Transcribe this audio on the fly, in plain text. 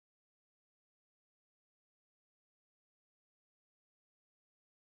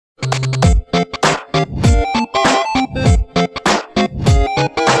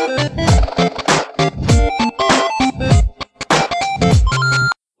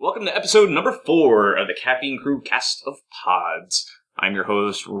welcome to episode number 4 of the Caffeine Crew Cast of Pods. I'm your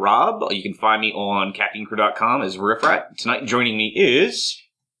host, Rob. You can find me on caffeinecrew.com as Riffrat. Tonight joining me is...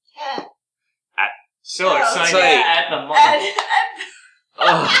 So excited at the moment.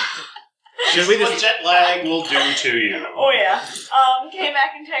 Should we just jet lag will do to you? Oh yeah. K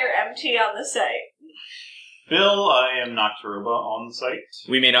McIntyre MT on the site. Bill, I am Nocturuba on the site.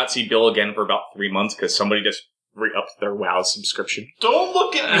 We may not see Bill again for about 3 months because somebody just re-upped their WoW subscription. Don't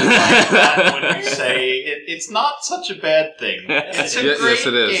look at me like that when you say it's not such a bad thing. It's a great yes,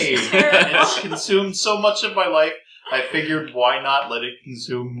 it is. game. It's consumed so much of my life, I figured why not let it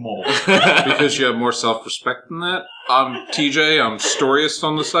consume more. Because you have more self-respect than that. I'm TJ, I'm Storyist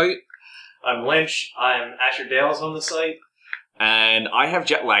on the site. I'm Lynch, I'm Asher Dales on the site. And I have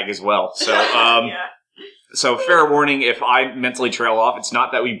jet lag as well. So, Yeah. So fair warning, if I mentally trail off, it's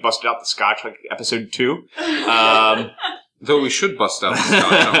not that we busted out the scotch like episode 2. Though we should bust out the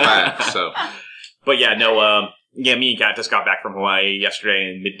scotch on back, so. But yeah, no, me and Kat just got back from Hawaii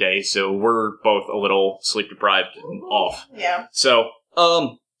yesterday in midday, so we're both a little sleep deprived and off. Yeah. So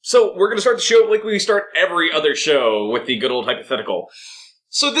we're gonna start the show like we start every other show with the good old hypothetical.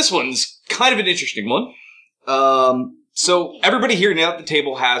 So this one's kind of an interesting one. So everybody here now at the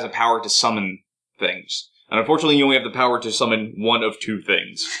table has a power to summon things. And unfortunately, you only have the power to summon one of 2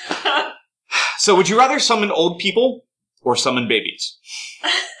 things. So would you rather summon old people or summon babies?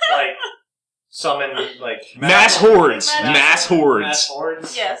 Like, summon, like... Mass hordes. Mass Mass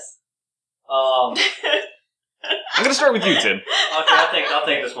hordes? Yes. I'm gonna start with you, Tim. Okay, I'll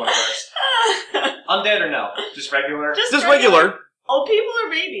take this one first. Undead or no? Just regular? Just regular. Old people or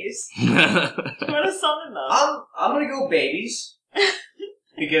babies? You want to summon them? I'm gonna go babies.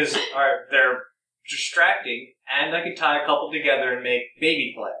 Because they're distracting, and I can tie a couple together and make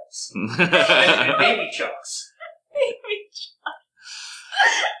baby flags. and baby chucks. Baby.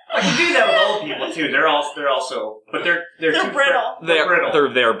 I can do that with old people too. They're also, but they're too brittle. They're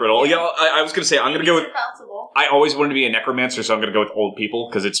brittle. They're brittle. Yeah, I was gonna say I'm gonna go with. Babies are bounceable. I always wanted to be a necromancer, so I'm gonna go with old people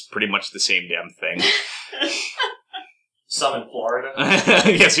because it's pretty much the same damn thing. Some in Florida.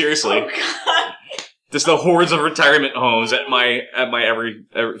 Yeah, seriously. Oh god. Just the hordes of retirement homes at my every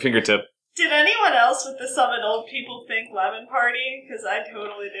fingertip. Did anyone else with the summon old people think lemon party? Because I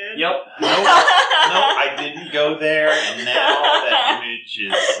totally did. Yep. No, I didn't go there, and now that image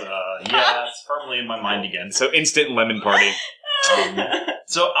is, it's firmly in my mind again. So instant lemon party.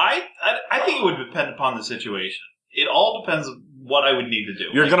 So I think it would depend upon the situation. It all depends on what I would need to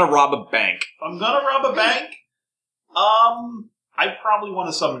do. You're gonna rob a bank. If I'm gonna rob a bank, I probably want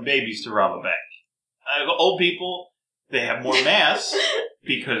to summon babies to rob a bank. Old people, they have more mass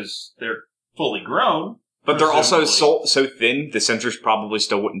because they're fully grown. But they're also presumably. so thin, the sensors probably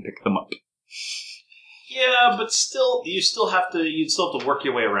still wouldn't pick them up. Yeah, but still, you'd still have to work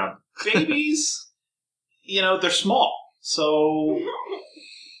your way around. Babies, they're small. So,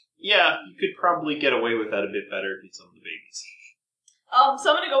 yeah, you could probably get away with that a bit better if you summon the babies.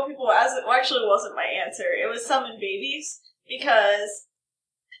 Summon to go people actually wasn't my answer. It was summon babies because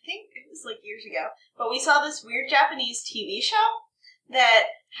I think it was like years ago, but we saw this weird Japanese TV show that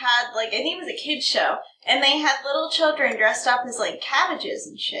had I think it was a kids show, and they had little children dressed up as cabbages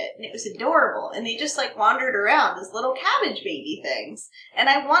and shit, and it was adorable, and they just wandered around as little cabbage baby things, and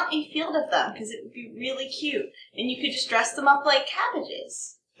I want a field of them because it would be really cute, and you could just dress them up like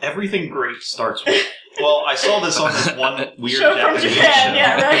cabbages. Everything great starts with, well, I saw this on this one weird Show from Japanese Japan, show.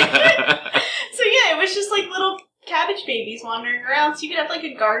 yeah, right? So yeah, it was just little cabbage babies wandering around, so you could have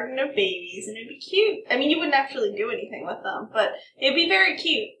a garden of babies, and it'd be cute. I mean, you wouldn't actually do anything with them, but it'd be very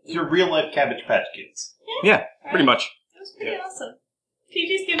cute. Your real-life Cabbage Patch Kids. Yeah, pretty much. It was pretty awesome.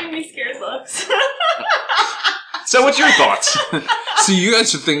 TJ's giving me scared looks. So what's your thoughts? See, you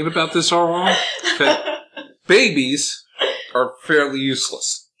guys are thinking about this all wrong. Okay. Babies are fairly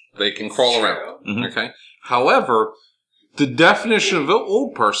useless. They can crawl around. Mhm. Okay. However, the definition of an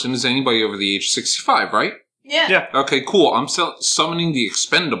old person is anybody over the age of 65, right? Yeah. Yeah. Okay, cool. I'm summoning the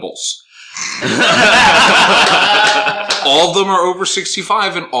Expendables. All of them are over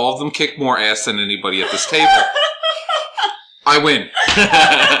 65, and all of them kick more ass than anybody at this table. I win.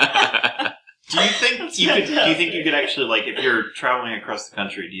 Do you think you could actually, if you're traveling across the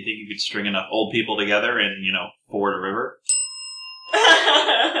country, do you think you could string enough old people together and, ford a river?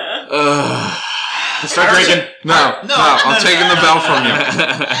 Start drinking. No, I'm taking the bell from you.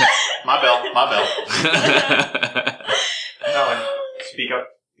 My bell. No, speak up.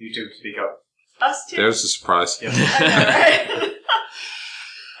 You two, speak up. Us too. There's a surprise. Yep. I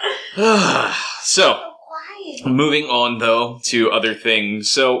know, right? So, Quiet. moving on, though, to other things.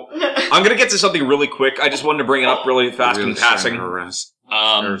 So, I'm going to get to something really quick. I just wanted to bring it up really fast in passing.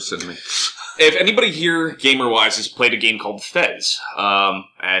 Sydney. If anybody here, gamer-wise, has played a game called Fez,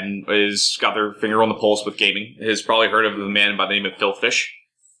 and has got their finger on the pulse with gaming, has probably heard of the man by the name of Phil Fish.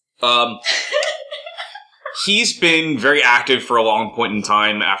 He's been very active for a long point in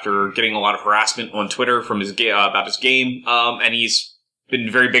time after getting a lot of harassment on Twitter from his about his game, and he's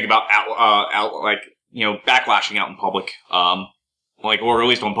been very big about backlashing out in public, or at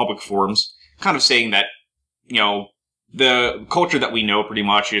least on public forums, kind of saying that, the culture that we know pretty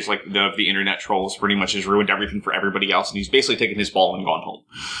much is the internet trolls pretty much has ruined everything for everybody else, and he's basically taken his ball and gone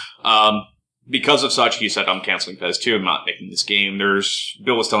home. Because of such, he said, I'm canceling Fez 2, I'm not making this game.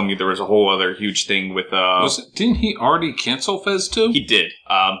 Bill was telling me there was a whole other huge thing with, Didn't he already cancel Fez 2? He did.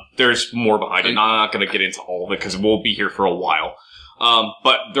 There's more behind it, and I'm not going to get into all of it, because we'll be here for a while.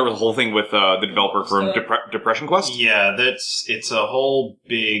 But there was a whole thing with, the developer from Depression Quest. Yeah, it's a whole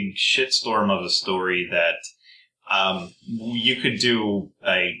big shitstorm of a story that, you could do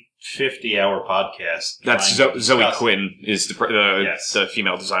a 50-hour podcast. That's Zoe Quinn is the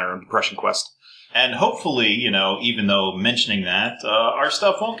female designer of Depression Quest. And hopefully, even though mentioning that, our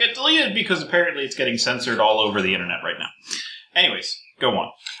stuff won't get deleted because apparently it's getting censored all over the internet right now. Anyways, go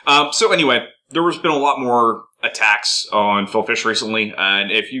on. So anyway, there has been a lot more attacks on Phil Fish recently,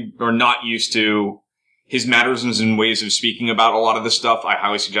 and if you are not used to his mannerisms and ways of speaking about a lot of this stuff, I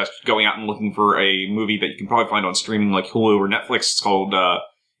highly suggest going out and looking for a movie that you can probably find on streaming like Hulu or Netflix. It's called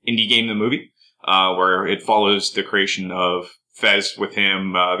Indie Game the Movie, where it follows the creation of Fez with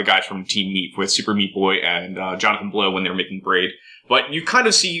him, the guys from Team Meat with Super Meat Boy and Jonathan Blow when they were making Braid. But you kind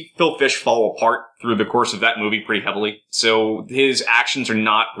of see Phil Fish fall apart through the course of that movie pretty heavily, so his actions are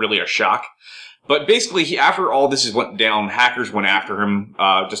not really a shock. But basically, after all this went down, hackers went after him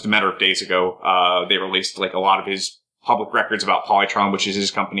just a matter of days ago. They released a lot of his public records about Polytron, which is his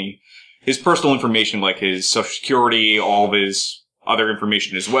company, his personal information like his social security, all of his other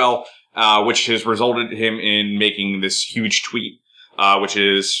information as well, which has resulted in him in making this huge tweet, which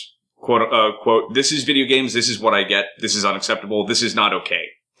is, quote, "This is video games, this is what I get, this is unacceptable, this is not okay.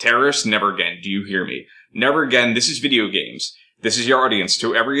 Terrorists, never again, do you hear me? Never again, this is video games. This is your audience.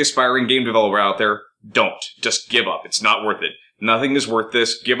 To every aspiring game developer out there, don't. Just give up. It's not worth it. Nothing is worth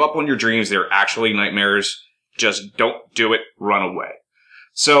this. Give up on your dreams. They're actually nightmares. Just don't do it. Run away."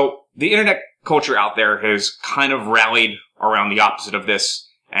 So, the internet culture out there has kind of rallied around the opposite of this,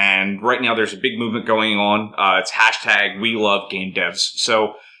 and right now there's a big movement going on. It's hashtag We Love Game Devs.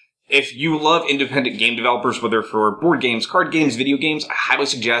 So, if you love independent game developers, whether for board games, card games, video games, I highly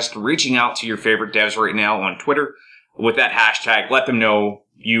suggest reaching out to your favorite devs right now on Twitter with that hashtag. Let them know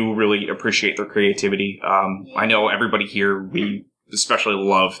you really appreciate their creativity. I know everybody here, we especially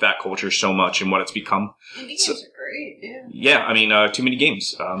love that culture so much and what it's become. Indie games are great, yeah. Yeah, I mean, Too Many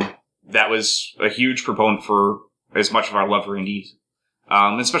Games. That was a huge proponent for as much of our love for indies.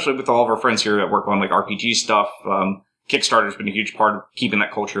 Especially with all of our friends here that work on RPG stuff. Kickstarter's been a huge part of keeping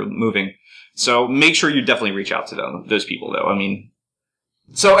that culture moving. So make sure you definitely reach out to those people, though. I mean,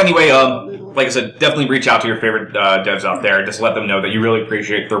 so anyway, like I said, definitely reach out to your favorite devs out there. Just let them know that you really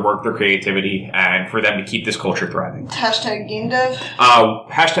appreciate their work, their creativity, and for them to keep this culture thriving. Hashtag game dev?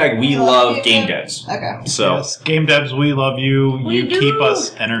 Hashtag we love game devs. Okay. So, yes, game devs, we love you. You keep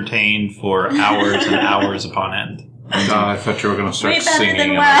us entertained for hours and hours upon end. I thought you were going to start Way better singing.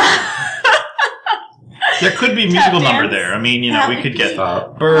 than WoW. There could be a musical Tap number dance. there. I mean, we could get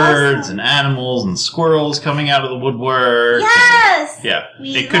birds and animals and squirrels coming out of the woodwork. Yes! Yeah,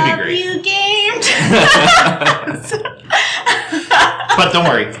 We it could be love great. you, game devs. But don't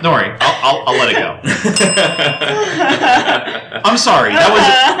worry. I'll let it go. I'm sorry.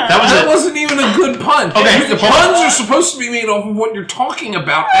 That wasn't even a good pun. Okay, The puns are supposed to be made off of what you're talking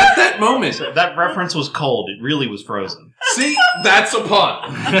about at that moment. That reference was cold. It really was frozen. See? That's a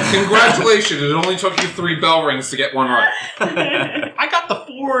pun. Congratulations. It only took you 3 bell rings to get one right. I got the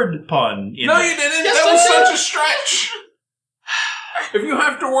Ford pun. No, you didn't. Yes, That I was did. such a stretch. If you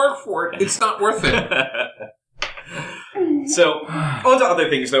have to work for it, it's not worth it. So, on to other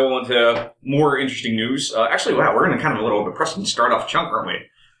things, though, on to more interesting news. Actually, wow, we're in a kind of a little depressing start-off chunk, aren't we?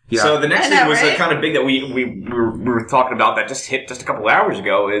 Yeah. So the next I know, thing was right? kind of big that we were talking about that just hit just a couple of hours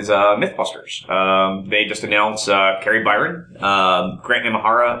ago is Mythbusters. They just announced Carrie Byron, Grant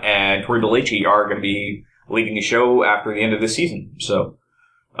Imahara, and Tori Belleci are going to be leaving the show after the end of this season. So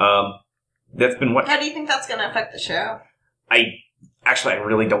that's been what... How do you think that's going to affect the show? I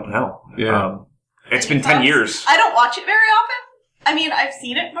really don't know. Yeah. It's been 10 years. I don't watch it very often. I mean, I've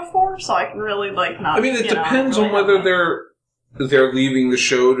seen it before, so I can really, not... I mean, it depends on whether they're leaving the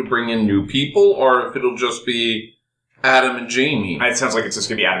show to bring in new people, or if it'll just be Adam and Jamie. It sounds like it's just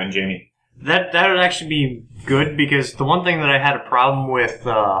going to be Adam and Jamie. That would actually be good because the one thing that I had a problem with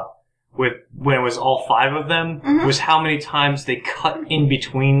when it was all 5 of them was how many times they cut in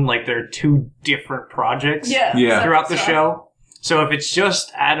between like their 2 different projects throughout the show. So if it's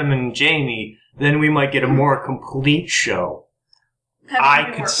just Adam and Jamie, then we might get a more complete show.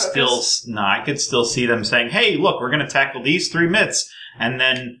 I could still see them saying, "Hey, look, we're going to tackle these 3 myths," and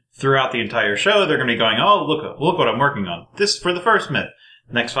then throughout the entire show, they're going to be going, "Oh, look what I'm working on. This for the first myth.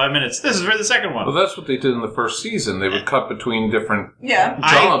 Next 5 minutes, this is for the second one." Well, that's what they did in the first season. They would cut between different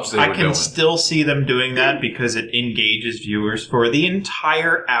jobs I were can doing. still see them doing that because it engages viewers for the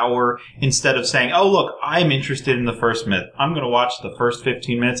entire hour instead of saying, "Oh, look, I'm interested in the first myth. I'm going to watch the first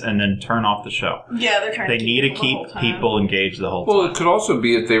 15 minutes and then turn off the show." Yeah, they're trying They to need to keep people engaged the whole time. Well, it could also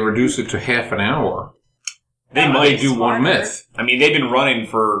be if they reduce it to half an hour. They That might would be do one smarter. myth. I mean, they've been running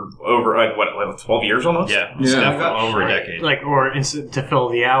for over, 12 years almost? Yeah, it's definitely over a decade. Like, or to fill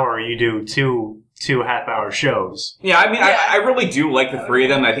the hour, you do two half-hour shows. Yeah, I mean, I really do like the 3 of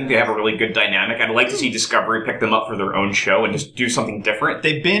them. I think they have a really good dynamic. I'd like to see Discovery pick them up for their own show and just do something different.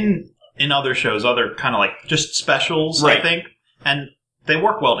 They've been in other shows, other kind of like just specials, Right. I think, and they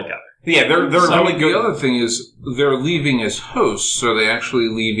work well together. Yeah, they're So really good. the other thing is they're leaving as hosts. Are they actually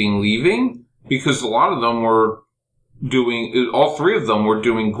leaving? Because a lot of them were all 3 of them were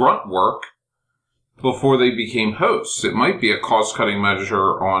doing grunt work before they became hosts. It might be a cost-cutting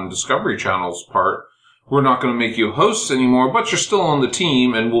measure on Discovery Channel's part. We're not going to make you hosts anymore, but you're still on the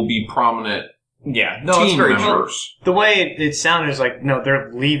team and will be prominent Yeah, no, it's team very true. members. The way it sounded is like, no,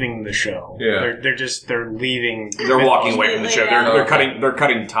 they're leaving the show. Yeah. They're leaving. They're walking away from the show. Yeah. They're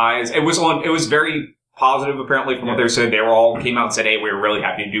cutting ties. It was very positive apparently from what they said. They all came out and said, "Hey, we were really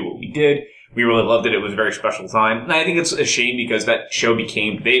happy to do what we did. We really loved it. It was a very special time." And I think it's a shame because that show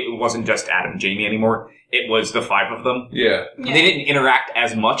it wasn't just Adam and Jamie anymore. It was the 5 of them. Yeah. Yeah. They didn't interact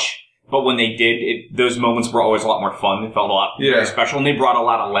as much, but when they did, those moments were always a lot more fun. It felt a lot very special, and they brought a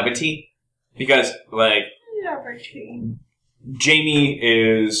lot of levity because, like, Jamie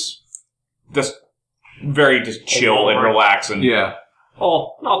is just very chill and relaxed and Yeah.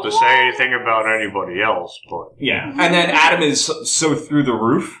 Oh, not to say anything about anybody else, but yeah. And then Adam is so through the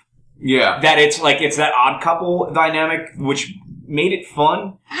roof. Yeah. That it's that odd couple dynamic, which made it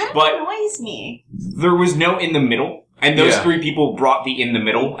fun, Adam but annoys me. there was no in the middle, and those 3 people brought the in the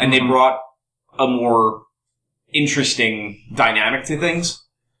middle, and they brought a more interesting dynamic to things.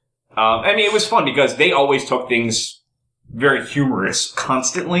 I mean, it was fun because they always took things very humorous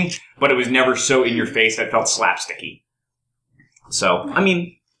constantly, but it was never so in your face that it felt slapsticky. So, I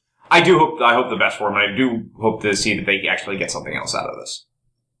mean, I hope the best for them, and I do hope to see that they actually get something else out of this.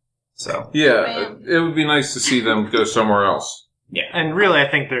 So, Yeah. It would be nice to see them go somewhere else. yeah. and really, I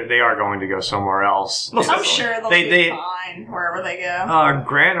think they are going to go somewhere else. I'm sure they'll They- be fine wherever they go.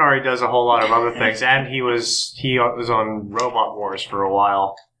 Grant already does a whole lot of other things, and he was on Robot Wars for a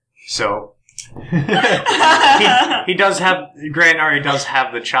while, so he does have Grant already does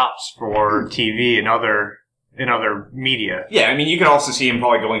have the chops for TV and other media. Yeah, I mean, you could also see him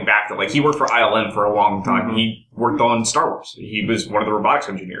probably going back to, he worked for ILM for a long time. He worked on Star Wars. He was one of the robotics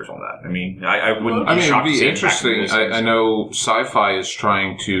engineers on that. I mean, I wouldn't be I mean, shocked it'd to see be him back in interesting. those I things. know sci-fi is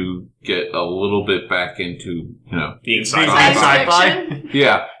trying to get a little bit back into, Being Science Sci-fi? fiction?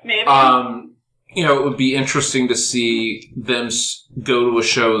 yeah. Maybe. It would be interesting to see them go to a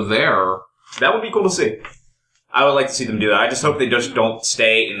show there. That would be cool to see. I would like to see them do that. I just hope they just don't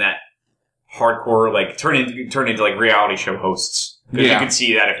stay in that hardcore, turn into reality show hosts. Because you can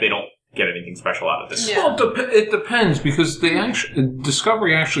see that if they don't get anything special out of this. Yeah. Well, it depends because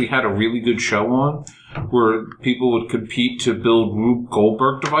Discovery actually had a really good show on where people would compete to build Rube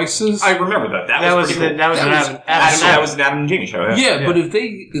Goldberg devices. I remember that. That was pretty cool. That was an Adam and Jamie show. Yeah, but if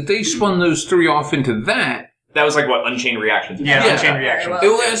they spun those 3 off into that, That was Unchained Reactions. Yeah, Yeah. Unchained Reaction. it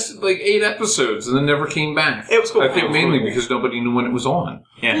lasted 8 episodes and then never came back. It was cool. I think It was mainly really cool. because nobody knew when it was on.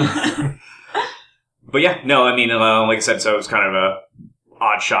 Yeah. But yeah, no, I mean, like I said, so it was kind of a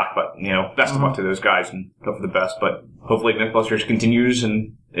odd shock, but, best of luck to those guys and hope for the best. But hopefully Mythbusters continues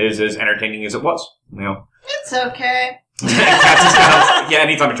and is as entertaining as it was, It's okay.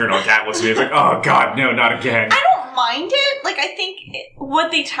 anytime I turn on Cat looks at me, it's like, oh god, no, not again. I don't mind it. I think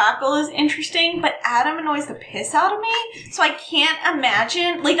what they tackle is interesting, but Adam annoys the piss out of me, so I can't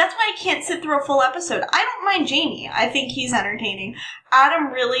imagine. That's why I can't sit through a full episode. I don't mind Jamie. I think he's entertaining.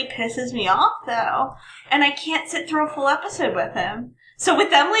 Adam really pisses me off, though, and I can't sit through a full episode with him. So with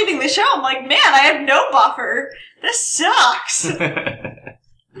them leaving the show, I'm like, man, I have no buffer. This sucks.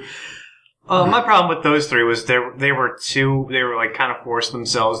 My problem with those 3 was they were kind of forced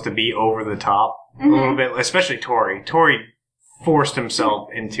themselves to be over the top a little bit, especially Tori. Tori forced himself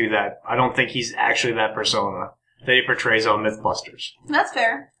into that. I don't think he's actually that persona that he portrays on Mythbusters. That's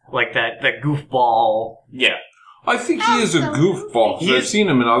fair. Like that goofball. Yeah. I think he is a goofball. 'Cause I've seen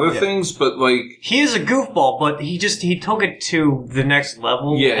him in other things, but like He is a goofball, but he took it to the next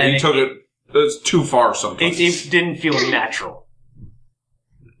level. yeah, and he took it. It's too far sometimes. It didn't feel natural.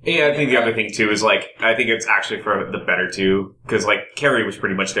 Yeah, I think the other thing too is like I think it's actually for the better too because like Carrie was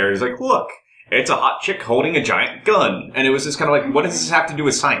pretty much there. He's like, look, it's a hot chick holding a giant gun, and it was just kind of like, what does this have to do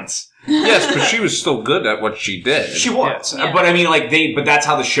with science? Yes, but she was still good at what she did. She was, Yeah. but I mean, like but that's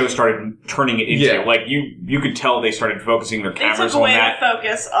how the show started turning it into. Yeah. Like you could tell they started focusing their They cameras took away on that. the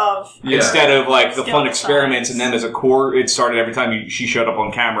focus of. Yeah. Instead of like the Skill fun and experiments, science. and then as a core, it started every time she showed up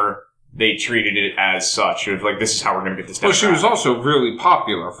on camera. They treated it as such. It was like, this is how we're going to get this done. Well, she was also really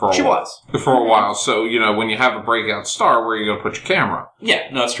popular for a She while. was. For a while. So, when you have a breakout star, where are you going to put your camera? Yeah,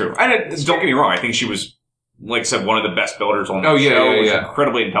 no, that's true. And don't get me wrong. I think she was, like I said, one of the best builders on the Oh, yeah, show. yeah, Was yeah.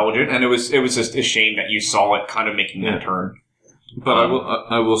 incredibly intelligent, and it was just a shame that you saw it kind of making that turn. But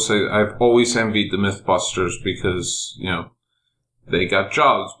I will say, I've always envied the Mythbusters because, they got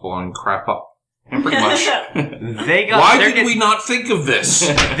jobs blowing crap up. Pretty much. Why did we not think of this?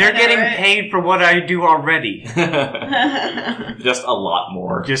 They're getting paid for what I do already. Just a lot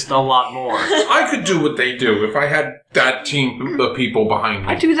more. Just a lot more. I could do what they do if I had that team of people behind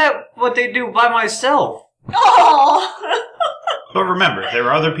me. I do what they do by myself. Oh, But remember, there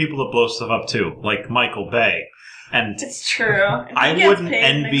are other people that blow stuff up too, like Michael Bay. And it's true. I He gets wouldn't paid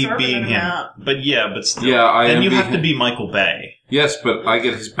an envy being exorbitant him. amount. But still. Yeah, I And you envy have to him. be Michael Bay. Yes, but I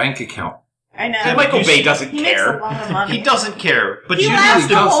get his bank account. I know. Yeah, Michael you Bay s- doesn't He makes a care. lot of money. He doesn't care, but He you laughs have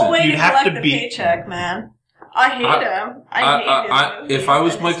the to. whole way You to have collect to the be. paycheck, man. I hate him. I hate his If I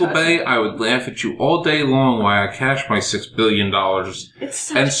was movies and his Michael Bay, fucking- I would laugh at you all day long while I cashed my $6 billion It's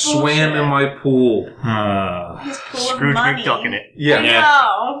such and swam in my pool. His pool of Scrooge money. McDucking it. Yeah. Yeah.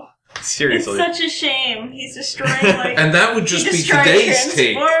 No. Seriously. It's such a shame. He's destroying like And that would just he be destroyed today's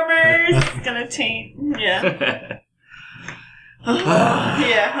take. Transformers. It's gonna taint. Yeah.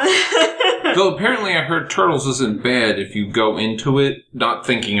 Yeah. Though apparently I heard Turtles isn't bad if you go into it not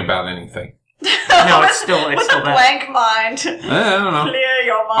thinking about anything. No, it's still With still a bad. blank mind. I don't know. Clear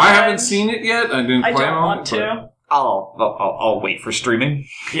your mind. I haven't seen it yet. I didn't I plan don't on want it. to. I'll wait for streaming.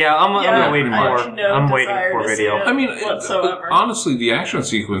 Yeah, I'm waiting I for. have no I'm waiting desire for to see video. it. I mean, Whatsoever. honestly, the action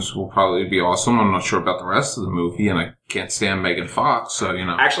sequence will probably be awesome. I'm not sure about the rest of the movie, and I can't stand Megan Fox, so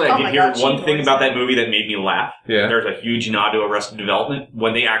Actually, Oh I did my hear God, one she thing was about it. that movie that made me laugh. Yeah. There's a huge nod to Arrested Development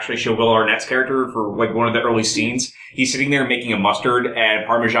when they actually show Will Arnett's character for like one of the early scenes. He's sitting there making a mustard and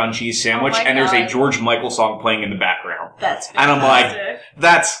Parmesan cheese sandwich, Oh my and there's a God. George Michael song playing in the background. That's And I'm like, fantastic.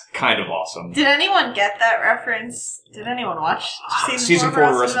 that's kind of awesome. Did anyone get that reference? Did anyone watch Season 4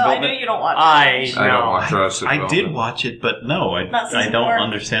 of Arrested I know Development? you don't watch I- it. I No. don't watch Arrested I Development. did watch it, but no, Not I season don't 4.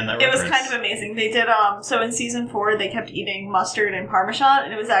 understand that It was reference. kind of amazing. They did so in season 4 they kept eating mustard and Parmesan,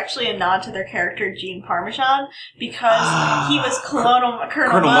 and it was actually a nod to their character Gene Parmesan because he was Colonel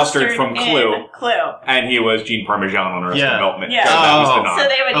Mustard from in Clue. Clue. And he was Gene Parmesan on Arrested Yeah. Development. Yeah. So that was the Oh. nod. So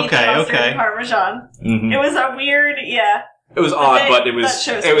they would eat the Okay, mustard okay. and Parmesan. Mhm. It was a weird, yeah. It was But odd, they- but it that was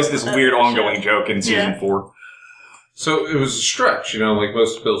show's it was cool. this That's weird that ongoing show. joke in season Yeah. 4. So it was a stretch, like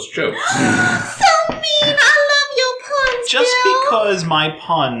most of Bill's jokes. So mean! I love your puns, Just Bill. because my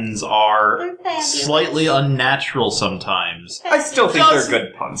puns are They're fabulous. slightly unnatural sometimes. I still think Just- they're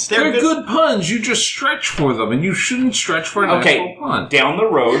good puns. They're good puns. You just stretch for them, and you shouldn't stretch for an Okay. actual pun. Down the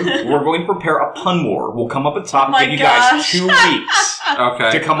road, we're going to prepare a pun war. We'll come up at the top and my give you guys gosh. 2 weeks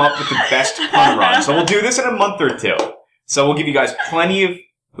Okay. to come up with the best pun run. So we'll do this in a month or 2. So we'll give you guys plenty of...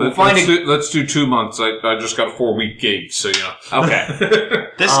 We'll find Let's do 2 months. I just got a 4-week gig, so Okay.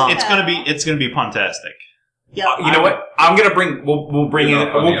 It's gonna be puntastic. Yeah. You know what? I'm gonna bring. We'll bring You're in.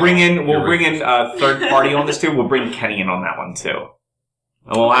 not funny We'll bring in. at all. We'll You're bring in a third party on this too. We'll bring Kenny in on that one too.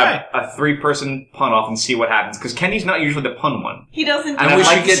 And we'll have a 3-person pun off and see what happens because Kenny's not usually the pun one. He doesn't. And I I'd wish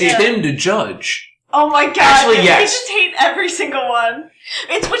like you to get see- him to judge. Oh my god! Actually, We yes. just hate every single one.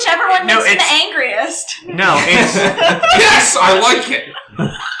 It's whichever one No, makes you the it's- angriest. No, it's Yes, I like it.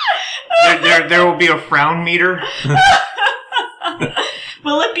 there will be a frown meter.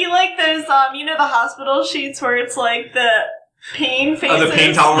 Will it be like those, the hospital sheets where it's like the pain faces? Oh, the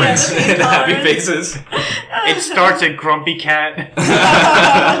pain tolerance Yeah, the pain and the happy tolerance. faces. It starts at Grumpy Cat.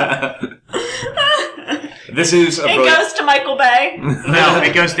 This is a It brilliant. goes to Michael Bay. No,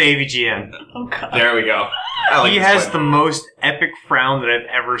 it goes to AVGN. Oh god. There we go. I like He this has one. the most epic frown that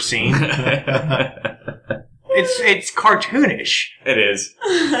I've ever seen. It's cartoonish. It is.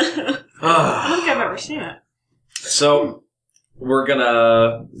 I don't think I've ever seen it. So, we're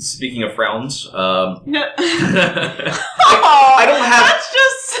gonna. Speaking of frowns, No. I don't have. That's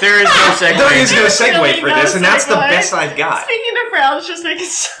just. There is no segue. There is no segue Really for no this, and that's the segue. best I've got. Speaking of frowns, just make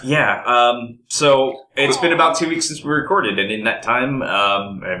it. Yeah. So it's been about 2 weeks since we recorded, and in that time,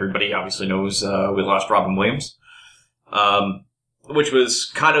 everybody obviously knows we lost Robin Williams, which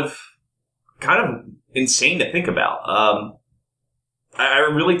was kind of insane to think about. I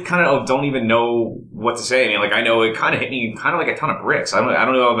really kind of don't even know what to say. I mean, like, I know it kind of hit me kind of like a ton of bricks. I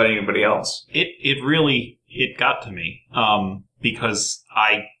don't know about anybody else. It really got to me because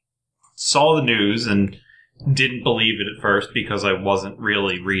I saw the news and didn't believe it at first because I wasn't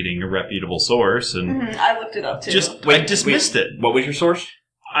really reading a reputable source and I looked it up too. I dismissed it. What was your source?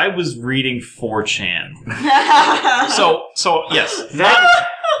 I was reading 4chan. So yes,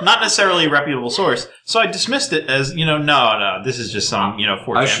 not necessarily a reputable source. So I dismissed it as, no, this is just some,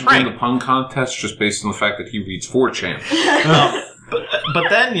 4chan I should prank. win the pun contest just based on the fact that he reads 4chan. But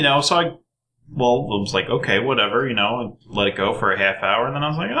then, so I was like, okay, whatever, and let it go for a half hour. And then I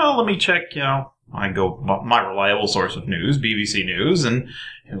was like, oh, let me check, I go my reliable source of news, BBC News. And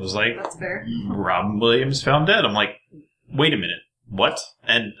it was like, That's fair. Robin Williams found dead. I'm like, wait a minute, what?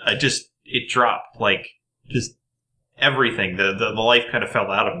 And it dropped, like, just everything. The life kind of fell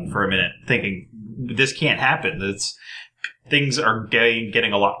out of me for a minute, thinking, this can't happen. Things are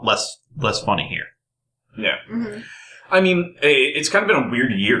getting a lot less funny here. Yeah. Mm-hmm. I mean, it's kind of been a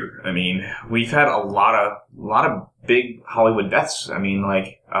weird year. I mean, we've had a lot of big Hollywood deaths. I mean,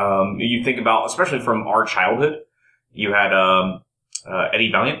 like, you think about, especially from our childhood, you had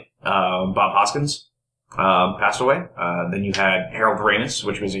Eddie Valiant, Bob Hoskins passed away. Then you had Harold Ramis,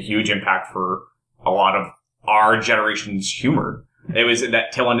 which was a huge impact for a lot of our generation's humor. It was in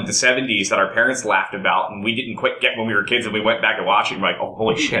that tail end of the 70s that our parents laughed about, and we didn't quite get when we were kids, and we went back and watched it, and we're like, oh,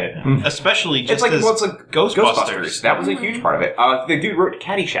 holy shit. Especially just It's like, as well, it's like Ghostbusters. That was a huge part of it. The dude wrote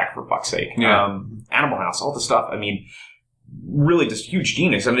Caddyshack, for fuck's sake. Yeah. Animal House, all the stuff. I mean, really just huge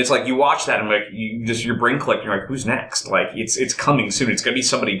genius. I mean, it's like you watch that and like your brain clicked, and you're like, who's next? Like, it's coming soon. It's going to be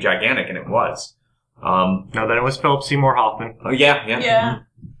somebody gigantic, and it was. No, then it was Philip Seymour Hoffman. Oh, yeah. Yeah.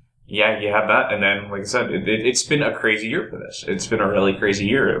 Yeah, you have that. And then, like I said, it's been a crazy year for this. It's been a really crazy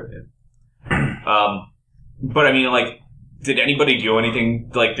year. But I mean, like, did anybody do anything,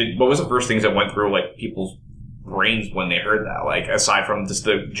 like, what was the first things that went through, like, people's brains when they heard that? Like, aside from just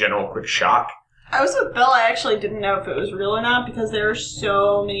the general quick shock? I was with Bill. I actually didn't know if it was real or not because there are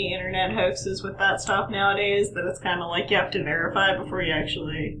so many internet hoaxes with that stuff nowadays that it's kind of like you have to verify before you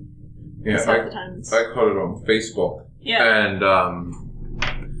actually. Yeah, half the time it's- I caught it on Facebook. Yeah. And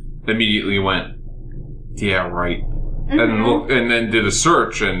immediately went, yeah, right. Mm-hmm. And then did a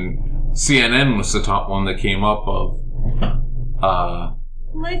search, and CNN was the top one that came up of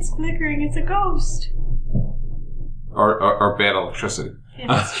Lights flickering. It's a ghost. or bad electricity. Yeah,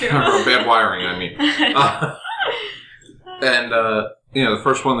 that's true. Or bad wiring, I mean. And the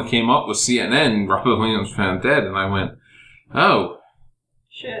first one that came up was CNN, Robin Williams found dead, and I went, oh.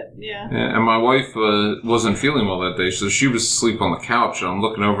 Shit, yeah. And my wife wasn't feeling well that day, so she was asleep on the couch, and I'm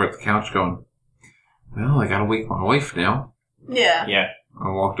looking over at the couch going, well, I gotta wake my wife now. Yeah. Yeah. I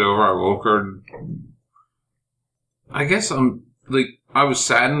walked over, I woke her, and I guess I was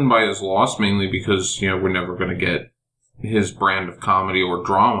saddened by his loss, mainly because, we're never gonna get his brand of comedy or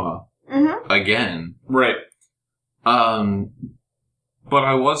drama again. Right. But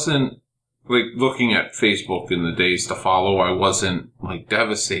I wasn't, like, looking at Facebook in the days to follow, I wasn't, like,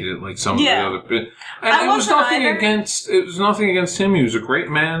 devastated like some of the other... And it was nothing against him. He was a great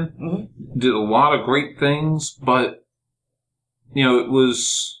man. Mm-hmm. Did a lot of great things, but, it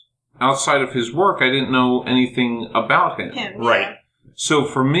was outside of his work. I didn't know anything about him. Right. So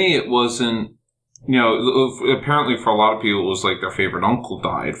for me, it wasn't, apparently for a lot of people, it was like their favorite uncle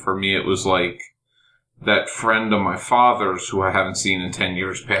died. For me, it was like that friend of my father's who I haven't seen in 10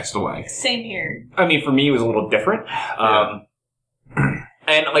 years passed away. Same here. I mean, for me, it was a little different.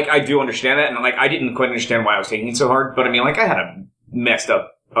 And, like, I do understand that, and, like, I didn't quite understand why I was taking it so hard, but, I mean, like, I had a messed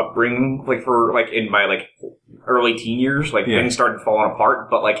up upbringing, like, for, like, in my, like, early teen years, like, things started falling apart,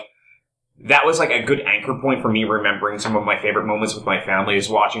 but, like, that was, like, a good anchor point for me remembering some of my favorite moments with my family is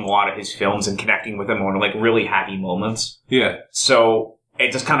watching a lot of his films and connecting with him on, like, really happy moments. Yeah. So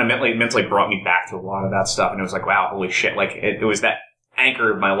it just kind of mentally brought me back to a lot of that stuff, and it was like, wow, holy shit, like, it was that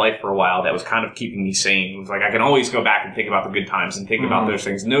anchor of my life for a while that was kind of keeping me sane. It was like, I can always go back and think about the good times and think about those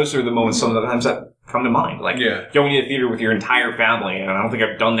things, and those are the moments some of the times that come to mind, like, going to the theater with your entire family, and I don't think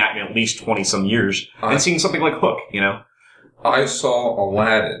I've done that in at least 20-some years, and seeing something like Hook, I saw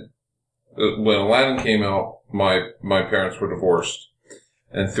Aladdin. When Aladdin came out, my parents were divorced,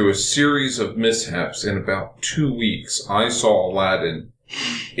 And through a series of mishaps in about 2 weeks, I saw Aladdin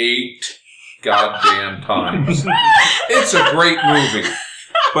 8 goddamn times. It's a great movie.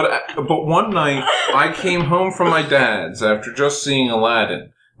 But one night, I came home from my dad's after just seeing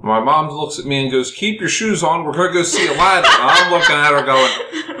Aladdin. My mom looks at me and goes, "Keep your shoes on, we're going to go see Aladdin." And I'm looking at her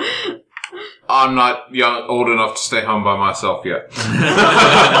going, "I'm not old enough to stay home by myself yet." So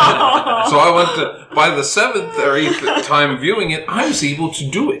I went to, by the 7th or 8th time viewing it, I was able to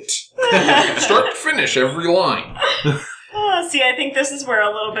do it. Start to finish, every line. See, I think this is where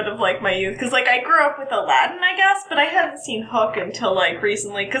a little bit of, like, my youth, because, like, I grew up with Aladdin, I guess, but I hadn't seen Hook until, like,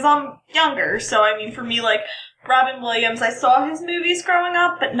 recently, because I'm younger, so, I mean, for me, like, Robin Williams, I saw his movies growing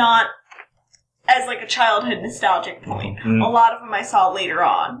up, but not as, like, a childhood nostalgic point. Mm-hmm. A lot of them I saw later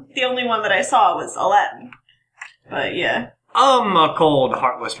on. The only one that I saw was Aladdin. But, yeah. I'm a cold,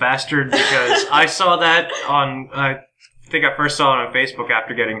 heartless bastard because I saw that I think I first saw it on Facebook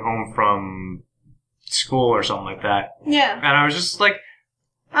after getting home from school or something like that. Yeah. And I was just like,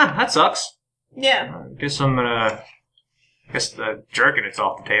 that sucks. Yeah. I guess the jerking it's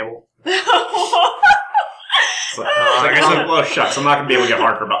off the table. I guess well, shucks, I'm not going to be able to get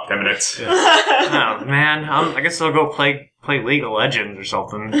hard for about 10 minutes. Oh, man. I guess I'll go play League of Legends or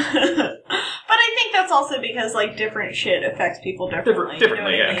something. But I think that's also because, like, different shit affects people differently.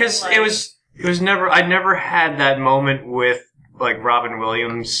 Differently, yeah. Because like, it was never, I never had that moment with, like, Robin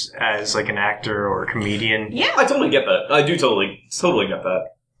Williams as, like, an actor or a comedian. Yeah. I totally get that. I do totally get that.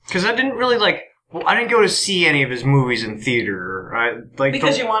 Because I didn't really, like, I didn't go to see any of his movies in theater.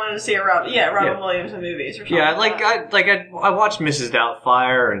 Because you wanted to see Robin Williams in movies or something. Yeah, I watched Mrs.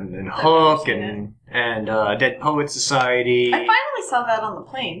 Doubtfire and Hook and Dead Poets Society. I finally saw that on the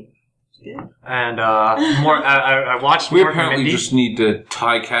plane. Yeah. And I watched. We Mork and apparently Mindy. just need to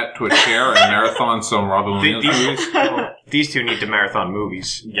tie Cat to a chair and marathon some Robin Williams movies. These two need to marathon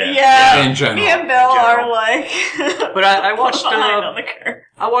movies. Yeah. In general. Me and Bill are like. But I watched. behind on the curve.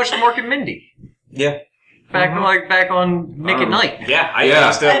 I watched Mork and Mindy. Yeah. Back on Nick at Night. Yeah, I Yeah.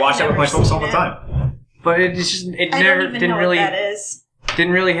 used to watch that with my I've folks all never the seen time. But it's just it I never don't even didn't know really what that is.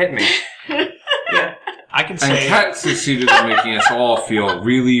 didn't really hit me. Yeah, I can And say Cat succeeded in making us all feel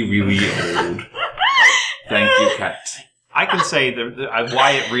really, really old. Thank you, Cat. I can say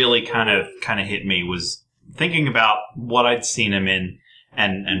why it really kind of hit me was thinking about what I'd seen him in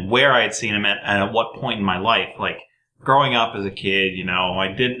and where I'd seen him at what point in my life. Like, growing up as a kid, I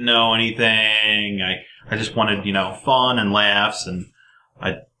didn't know anything. I just wanted, fun and laughs, and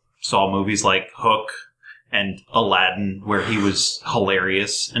I saw movies like Hook and Aladdin where he was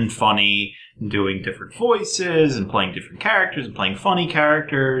hilarious and funny and doing different voices and playing different characters and playing funny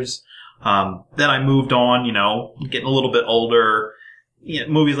characters. Then I moved on, getting a little bit older.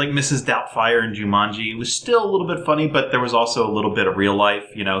 Movies like Mrs. Doubtfire and Jumanji was still a little bit funny, but there was also a little bit of real life,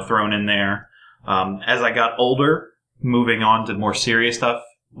 thrown in there. As I got older, moving on to more serious stuff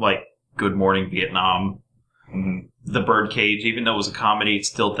like Good Morning Vietnam, The Birdcage, even though it was a comedy, it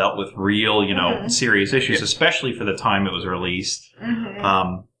still dealt with real, serious issues, especially for the time it was released.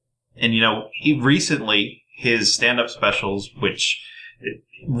 And, recently, his stand-up specials, which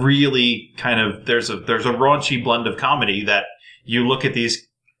really kind of, there's a raunchy blend of comedy that you look at these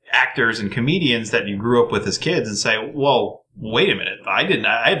actors and comedians that you grew up with as kids and say, whoa, wait a minute, I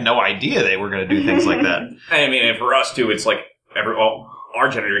had no idea they were going to do things like that. I mean, and for us too, it's like our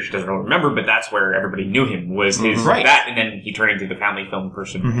generation doesn't really remember, but that's where everybody knew him, was his Right. that, and then he turned into the family film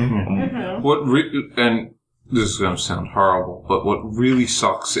person. And this is going to sound horrible, but what really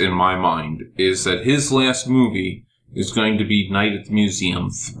sucks in my mind is that his last movie is going to be Night at the Museum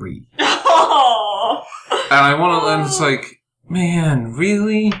 3. Oh. And I want to, and it's like, man,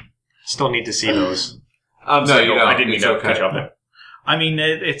 really? Still need to see those. I'm No, sorry, you I don't. didn't mean It's to okay. cut you off there. I mean,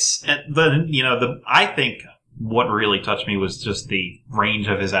 I think what really touched me was just the range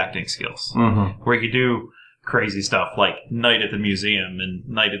of his acting skills, Mm-hmm. where he could do crazy stuff like Night at the Museum and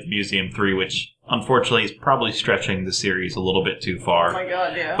Night at the Museum 3, which unfortunately is probably stretching the series a little bit too Oh far. my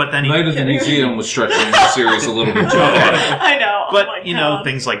god, yeah. But then Night at the Museum was stretching the series a little bit too far. I know. But, oh my God.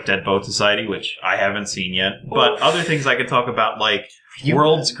 things like Dead Poet Society, which I haven't seen yet. But Oof. other things I could talk about, like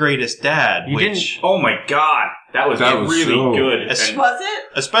World's Greatest Dad, You which... Oh my god, that was really so- good. Es- And Was it?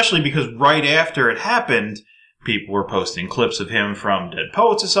 Especially because right after it happened, people were posting clips of him from Dead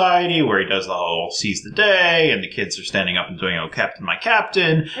Poet Society, where he does the whole seize the day, and the kids are standing up and doing, "Oh, Captain, my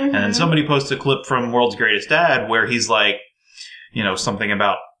Captain." And then somebody posted a clip from World's Greatest Dad, where he's like, something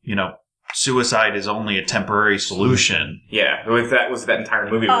about, suicide is only a temporary solution. yeah, that entire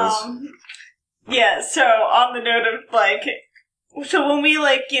movie was. Yeah, so on the note of, like, So when we,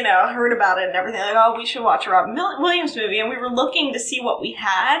 heard about it and everything, oh, we should watch a Robin Williams movie, and we were looking to see what we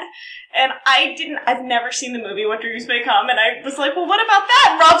had, and I've never seen the movie What Dreams May Come, and I was like, well, what about that?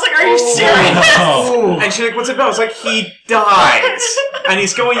 And Rob's like, are you serious? And she's like, what's it about? I was like, he dies. And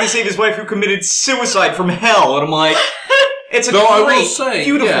he's going to save his wife who committed suicide from hell. And I'm like, it's a great,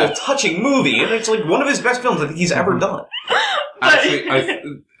 beautiful, touching movie. And it's like one of his best films I think he's ever done. Actually,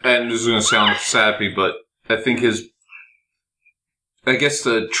 and this is going to sound sappy, but I think I guess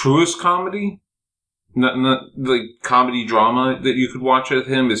the truest comedy, not like comedy drama that you could watch with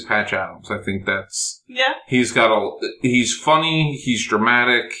him is Patch Adams. I think that's he's funny, he's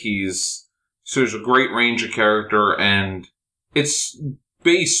dramatic, so there's a great range of character, and it's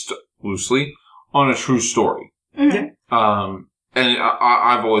based loosely on a true story. Mm-hmm. And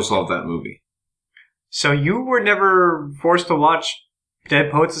I've always loved that movie. So you were never forced to watch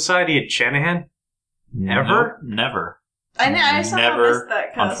Dead Poet Society at Shanahan? Ever? No, never. I somehow missed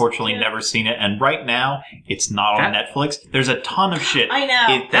that. Unfortunately, never seen it. And right now, it's not on Netflix. There's a ton of shit I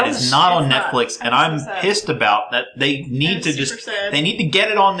know that is not on Netflix, and I'm pissed about that. They need to they need to get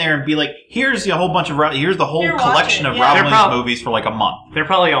it on there and be like, here's the whole collection of Robin Williams movies for like a month. They're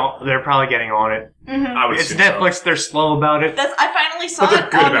probably getting on it. Mm-hmm. It's Netflix. So. They're slow about it. I finally saw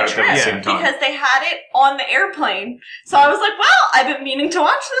it on the trip because they had it on the airplane. So I was like, well, I've been meaning to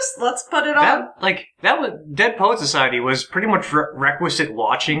watch this. Let's put it on. That was Dead Poet Society was pretty much requisite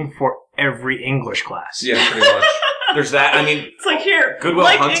watching for every English class. Yeah, pretty much. There's that. I mean, it's like here, Good Will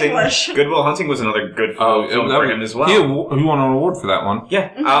Hunting. English. Good Will Hunting was another good film for him as well. He won an award for that one.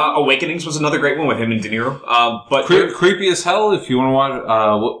 Yeah, Awakenings was another great one with him and De Niro. But creepy as hell. If you want to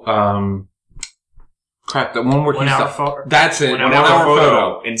watch, crap, that one where that's it. 1 Hour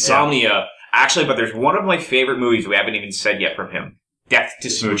Photo. Insomnia. Yeah. Actually, but there's one of my favorite movies we haven't even said yet from him. Death to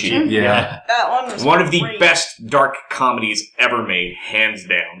Smoochie. Mm-hmm. Yeah. That one was one of the best dark comedies ever made, hands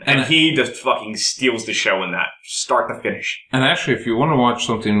down. And he just fucking steals the show in that, start to finish. And actually, if you want to watch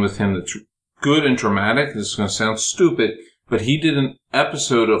something with him that's good and dramatic, this is going to sound stupid, but he did an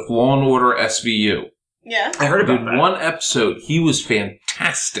episode of Law and Order SVU. Yeah. I heard about that. One episode. He was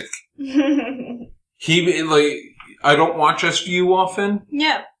fantastic. I don't watch SVU often.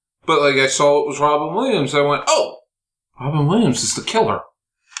 Yeah. But I saw it was Robin Williams. I went, oh, Robin Williams is the killer.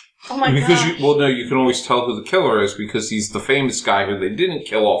 Oh my god. Because you can always tell who the killer is because he's the famous guy who they didn't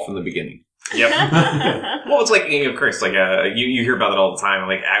kill off in the beginning. Yep. Well, it's like, of course, you hear about it all the time.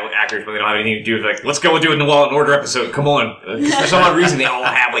 Like, actors, when they don't have anything to do, like, let's go and do a Law and Order episode. Come on. For some odd reason, they all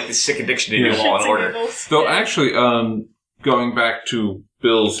have, this sick addiction to do Law and Order. So, actually, going back to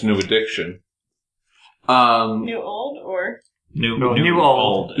Bill's new addiction. New old or? New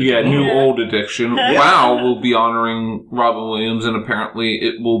old. Yeah, new old addiction. WoW will be honoring Robin Williams, and apparently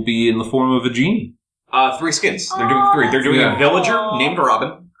it will be in the form of a genie. 3 skins. They're doing 3. They're doing a villager named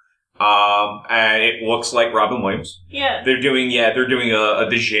Robin. And it looks like Robin Williams. Yeah. They're doing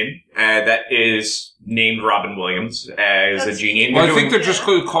the Jinn, that is named Robin Williams as a genie. I think they're just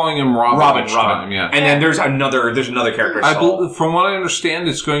calling him Robin. Yeah. And then there's another character. From what I understand,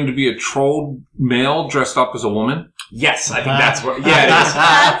 it's going to be a troll male dressed up as a woman. Yes, I think that's what. Yeah, it is.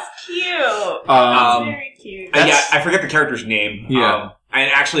 That's cute. That's very cute. Yeah, I forget the character's name. Yeah.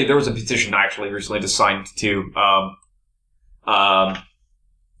 And actually, there was a petition I recently just signed to.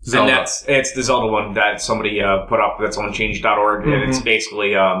 Zelda. And it's the Zelda one that somebody put up that's on change.org, and it's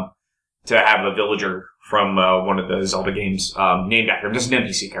basically to have a villager from one of the Zelda games named after him, just an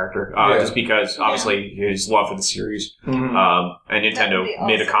NPC character, just because obviously his love for the series. And Nintendo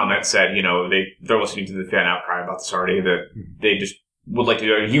made a comment, said they're listening to the fan outcry about this already, that they just would like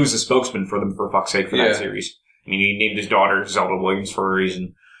to. He was a spokesman for them, for fuck's sake, for that series. I mean, he named his daughter Zelda Williams for a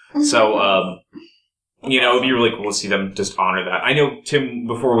reason. So. It'd be really cool to see them just honor that. I know, Tim,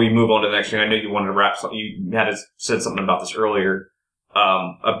 before we move on to the next thing, I know you wanted to wrap something. You had said something about this earlier,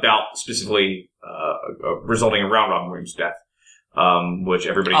 about specifically resulting around Robin Williams' death, which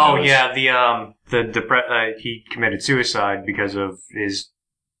everybody knows. Oh, yeah, he committed suicide because of his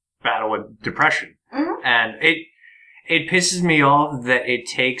battle with depression. Mm-hmm. And it pisses me off that it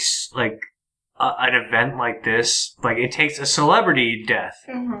takes, an event like this, it takes a celebrity death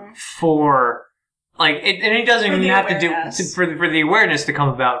for... it doesn't even have to do for the awareness to come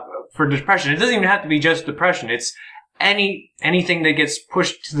about for depression. It doesn't even have to be just depression. It's anything that gets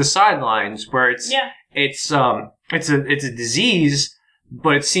pushed to the sidelines where it's a disease,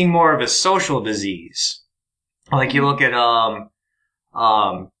 but it's seen more of a social disease. Like you look at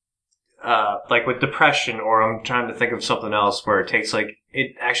with depression, or I'm trying to think of something else where it takes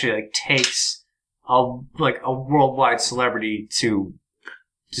takes a worldwide celebrity to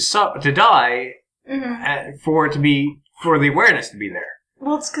die. For it to be for the awareness to be there.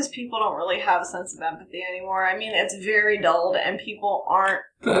 Well, it's because people don't really have a sense of empathy anymore. I mean, it's very dulled, and people aren't...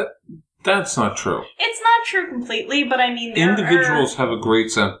 That's not true. It's not true completely, but I mean, individuals have a great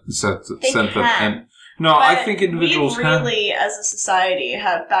sense of... No, but I think individuals we really, as a society,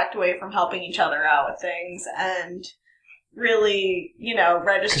 have backed away from helping each other out with things, and really,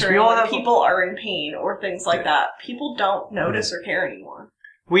 registering when people are in pain or things like that. People don't notice or care anymore.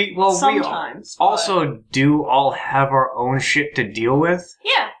 Sometimes, we also do all have our own shit to deal with.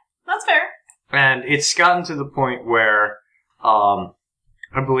 Yeah, that's fair. And it's gotten to the point where I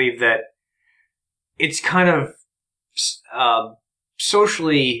believe that it's kind of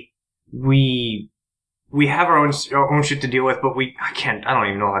socially we have our own shit to deal with, but I don't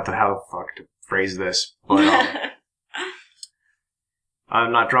even know how the fuck to phrase this, but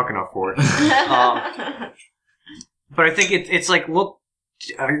I'm not drunk enough for it. But I think it's like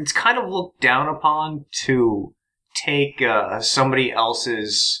it's kind of looked down upon to take somebody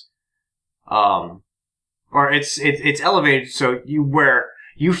else's, or it's elevated so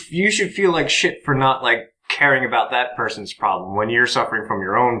you should feel like shit for not like caring about that person's problem when you're suffering from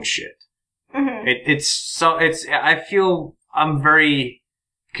your own shit. Mm-hmm. I feel I'm very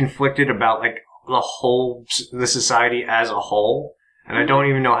conflicted about like the society as a whole, and I don't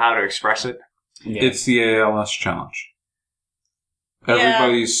even know how to express it. Yeah. It's the ALS challenge.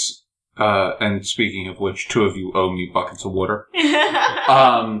 Everybody's, and speaking of which, 2 of you owe me buckets of water.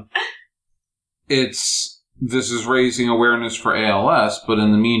 This is raising awareness for ALS, but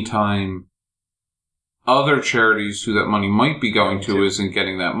in the meantime, other charities who that money might be going to isn't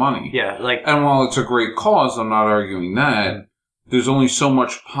getting that money. Yeah, and while it's a great cause, I'm not arguing that. There's only so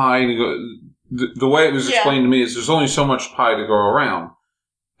much pie to go. The way it was explained to me is there's only so much pie to go around.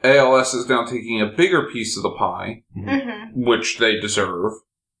 ALS is now taking a bigger piece of the pie, which they deserve.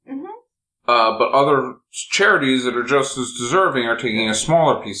 But other charities that are just as deserving are taking a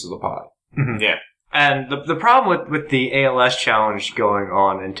smaller piece of the pie. Yeah. And the problem with the ALS challenge going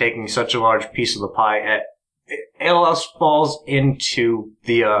on and taking such a large piece of the pie, ALS falls into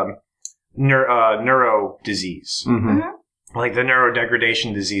the neuro disease. Like the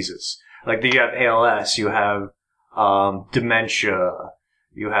neurodegradation diseases. Like you have ALS, you have dementia,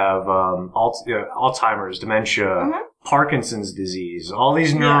 you have Alzheimer's, dementia, Parkinson's disease, all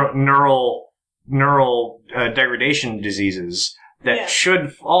these neural degradation diseases that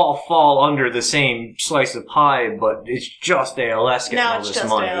should all fall under the same slice of pie, but it's just ALS getting all this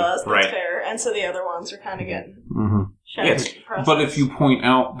money. Now it's just ALS, that's fair. And so the other ones are kind of getting But if you point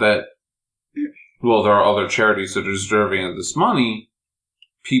out that, well, there are other charities that are deserving of this money,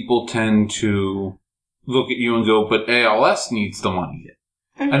 people tend to look at you and go, but ALS needs the money.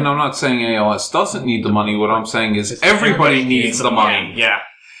 And I'm not saying ALS doesn't need the money. What I'm saying is everybody needs the money. Yeah.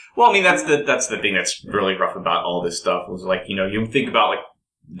 Well, I mean, that's the thing that's really rough about all this stuff. Was like, you think about like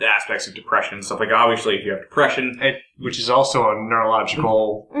the aspects of depression and stuff. Like, obviously, if you have depression, which is also a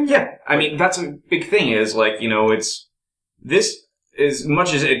neurological. Yeah, I mean, that's a big thing. Is like, it's this as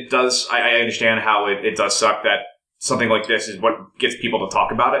much as it does. I understand how it does suck that something like this is what gets people to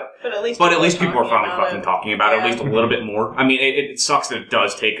talk about it. But at least people are finally fucking talking about it, at least a little bit more. I mean, it sucks that it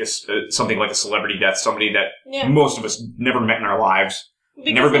does take us something like a celebrity death, somebody that most of us never met in our lives.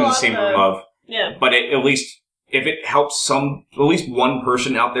 Because never been in the same room of. Yeah. But at least, if it helps at least one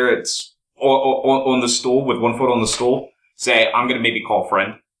person out there that's on the stool, with one foot on the stool, say, I'm going to maybe call a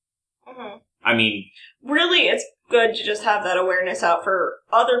friend. I mean. Really, it's good to just have that awareness out for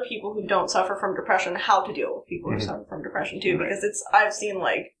other people who don't suffer from depression, how to deal with people who suffer from depression too, because I've seen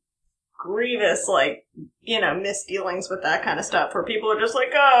grievous, misdealings with that kind of stuff where people are just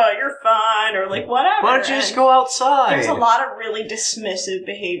like, oh, you're fine, or whatever. Why don't you just go outside? There's a lot of really dismissive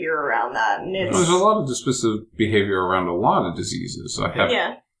behavior around that. And there's a lot of dismissive behavior around a lot of diseases.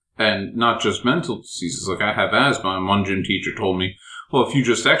 And not just mental diseases. Like, I have asthma, and one gym teacher told me, well, if you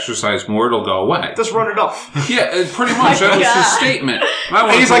just exercise more, it'll go away. Just run it off. Yeah, pretty much. That was his statement.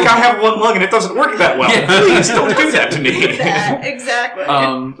 He's like, I have one lung and it doesn't work that well. Yeah. Please don't do that to me. Exactly.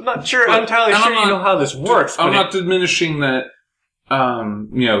 I'm not entirely sure you know how this works. I'm not diminishing that,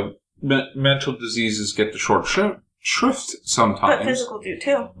 mental diseases get the short shrift sometimes. But physical do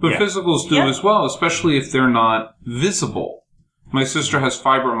too. But physicals do as well, especially if they're not visible. My sister has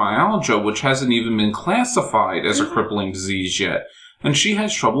fibromyalgia, which hasn't even been classified as a crippling disease yet. And she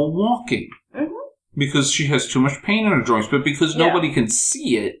has trouble walking. Because she has too much pain in her joints, but because nobody can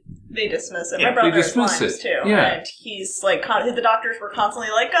see it. They dismiss it. My brother is too. Yeah. And he's the doctors were constantly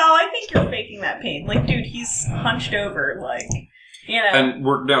like, oh, I think you're faking that pain. Like, dude, he's hunched over, And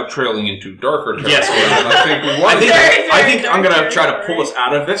we're now trailing into darker territory. Yes. I think I'm going to try to pull us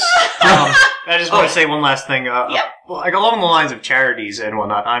out of this. I just want to say one last thing. Like along the lines of charities and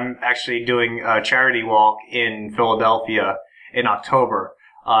whatnot, I'm actually doing a charity walk in Philadelphia in October.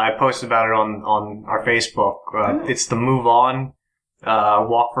 I posted about it on our Facebook. It's the Move On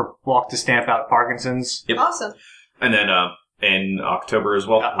walk to stamp out Parkinson's. Yep. Awesome. And then in October as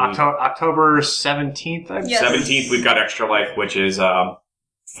well. October 17th. 17th, we've got Extra Life, which is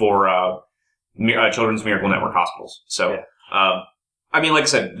for Children's Miracle Network hospitals. So, I mean, like I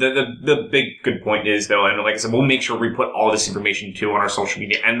said, the big good point is, though, and like I said, we'll make sure we put all this information, too, on our social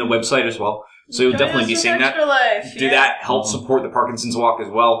media and the website as well. So you'll definitely be seeing that. Do that. Help support the Parkinson's Walk as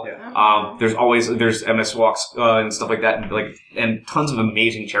well. Yeah. There's MS Walks and stuff like that, and tons of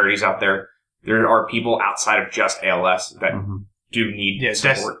amazing charities out there. There are people outside of just ALS that do need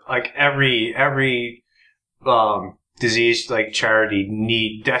support. Like every disease like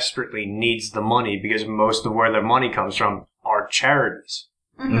charity desperately needs the money, because most of where their money comes from are charities.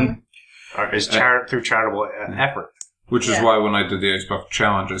 Through charitable effort. Which is why when I did the Xbox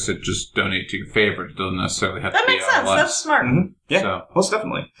Challenge, I said just donate to your favorite. It doesn't necessarily have to be That makes sense. ALS. That's smart. Yeah, So, most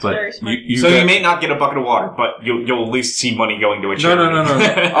definitely. but very smart. You may not get a bucket of water, but you'll at least see money going to a charity. No.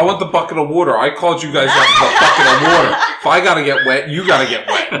 I want the bucket of water. I called you guys out for the bucket of water. If I gotta get wet, you gotta get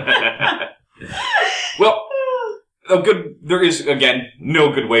wet. Well, there is, again,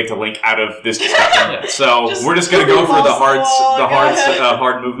 no good way to link out of this discussion. So we're just going to go for the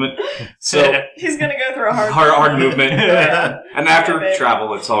hard movement. So he's going to go through a hard movement. And after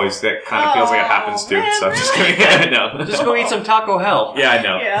travel, it's always, that kind of feels like it happens too. So I'm just going to, Just go eat some Taco Hell. Yeah, I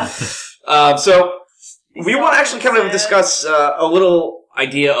know. Yeah. So we want to actually kind of discuss a little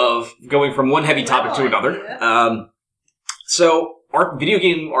idea of going from one heavy topic to another. So our video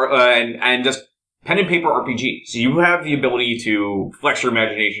game and just pen and paper RPG. So you have the ability to flex your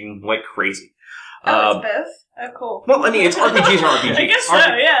imagination like crazy. It's both? Oh, cool. Well, I mean, it's RPGs or RPGs. I guess so,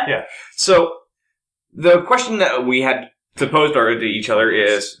 yeah. So the question that we had to pose to each other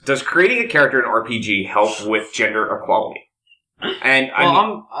is, does creating a character in RPG help with gender equality? And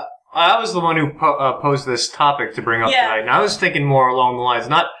I was the one who posed this topic to bring up tonight, and I was thinking more along the lines,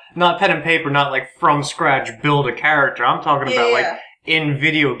 not pen and paper, not like from scratch build a character. I'm talking about like in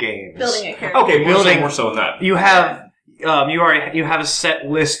video games. Building a character. Okay, more so than that. You have you have a set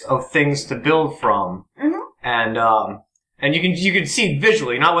list of things to build from, and you can see it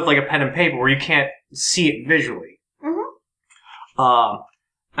visually, not with like a pen and paper where you can't see it visually. And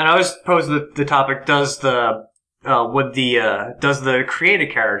I was posed the topic: does the create a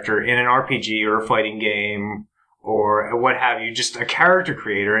character in an RPG or a fighting game or what have you, just a character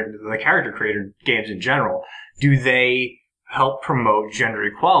creator, and the character creator games in general, do they help promote gender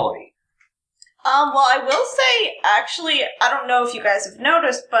equality? Well, I will say, actually, I don't know if you guys have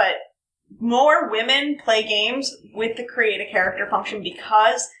noticed, but more women play games with the create a character function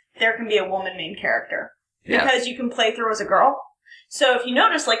because there can be a woman main character. Yeah. Because you can play through as a girl. So if you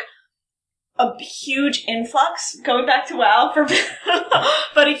notice, like, a huge influx, going back to WoW,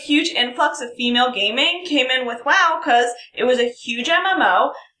 but a huge influx of female gaming came in with WoW because it was a huge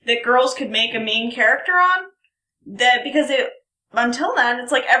MMO that girls could make a main character on. Until then,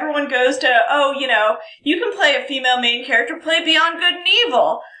 it's like everyone goes to, you can play a female main character, play Beyond Good and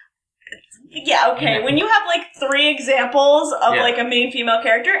Evil. Yeah, okay. When you have, like, 3 examples of, like, a main female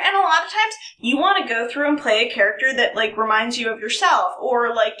character, and a lot of times you want to go through and play a character that, like, reminds you of yourself,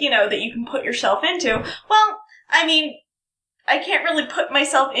 or, like, that you can put yourself into. Well, I mean, I can't really put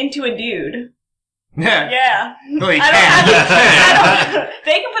myself into a dude. Yeah. Well, you can.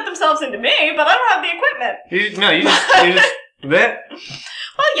 They can put themselves into me, but I don't have the equipment. You just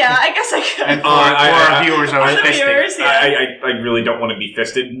Well, yeah, I guess I could. And for our viewers, I was fisting. I really don't want to be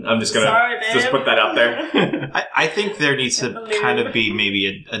fisted. I'm just going to just put that out there. I think there needs to kind of be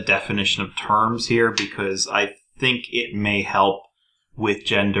maybe a definition of terms here, because I think it may help with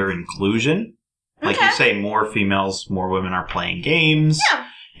gender inclusion. Like you say, more females, more women are playing games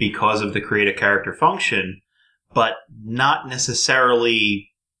because of the create a character function, but not necessarily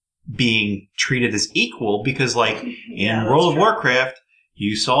being treated as equal, because like in World of Warcraft,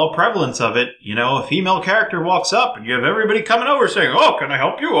 you saw a prevalence of it. A female character walks up and you have everybody coming over saying, "Oh, can I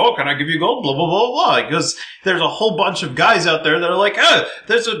help you? Oh, can I give you gold?" Blah, blah, blah, blah. Because there's a whole bunch of guys out there that are like,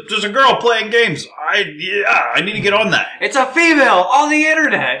 there's a girl playing games. I need to get on that. It's a female on the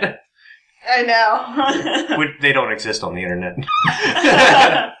internet. I know. They don't exist on the internet.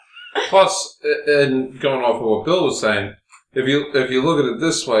 Plus, and going off of what Bill was saying, if you look at it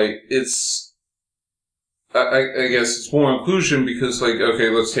this way, it's I guess it's more inclusion because, like, okay,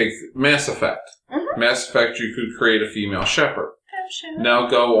 let's take Mass Effect. Mass Effect, you could create a female Shepard. Now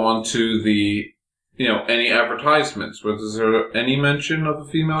go on to the, any advertisements. Was there any mention of a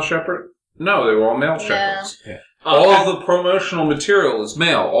female shepherd? No, they were all male shepherds. Yeah. All of the promotional material is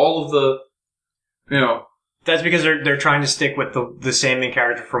male. All of the, That's because they're trying to stick with the same main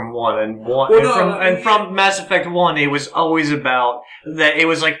character from one from Mass Effect 1. It was always about that. It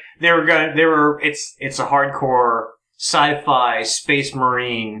was like it's a hardcore sci-fi space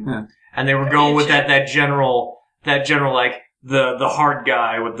marine, and they were going with that general like the hard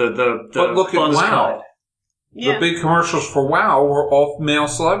guy with the But look at buzz WoW. cut. The big commercials for WoW were all male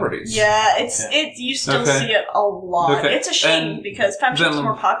celebrities. Yeah, you still see it a lot. Okay. It's a shame because femship's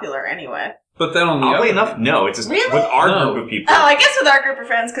more popular anyway. But then on the Oddly other... enough, no. It's just Really? with our group of people. Oh, I guess with our group of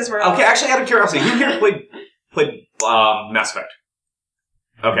friends because we're all... Okay, actually, out of curiosity, who here played Mass Effect?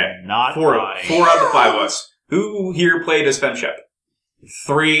 Okay. Not 4 right. 4 out of the 5 of us. Who here played as femship?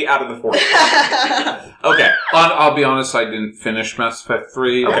 3 out of the 4. Okay. I'll be honest, I didn't finish Mass Effect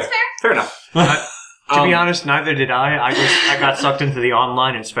 3. Okay. That's fair. Fair enough. To be honest, neither did I. I got sucked into the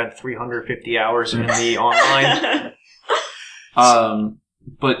online and spent 350 hours in the online.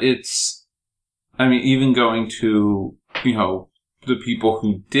 But it's... I mean, even going to, the people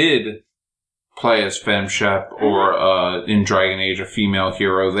who did play as femshep or in Dragon Age, a female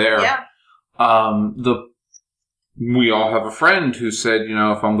hero there. Yeah. We all have a friend who said,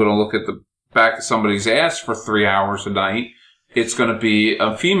 if I'm going to look at the back of somebody's ass for 3 hours a night, it's going to be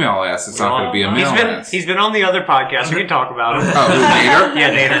a female ass. It's not going to be a male ass. He's been on the other podcast. We can talk about him. Oh, who, Nader?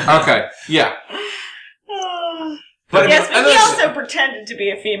 Yeah, Nader. Okay, yeah. But he also pretended to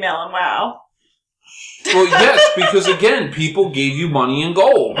be a female in WoW. Well, yes, because again, people gave you money and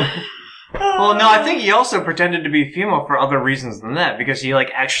gold. Well, no, I think he also pretended to be female for other reasons than that, because he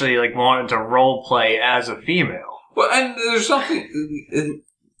actually wanted to role play as a female. Well, and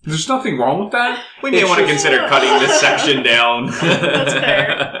there's nothing wrong with that. We may want to consider cutting this section down. That's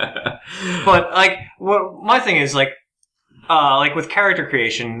fair. But my thing is with character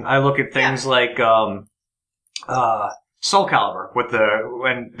creation, I look at things like Soul Calibur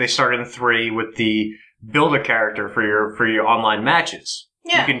when they started in 3 with the build a character for your online matches.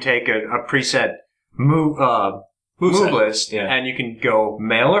 Yeah. You can take a preset move list, and you can go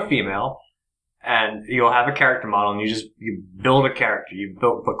male or female, and you'll have a character model, and you build a character. You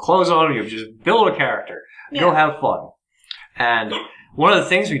put clothes on, you just build a character. Go have fun. And one of the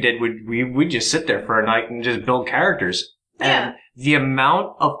things we did, we just sit there for a night and just build characters. Yeah. And the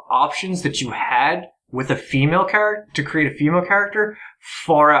amount of options that you had with a female character to create a female character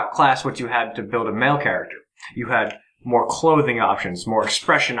far outclassed what you had to build a male character. You had more clothing options, more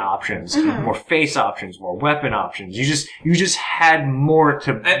expression options, more face options, more weapon options. You just had more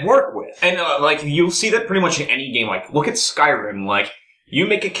to work with. And you'll see that pretty much in any game. Look at Skyrim. You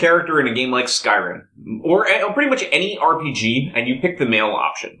make a character in a game like Skyrim, or pretty much any RPG, and you pick the male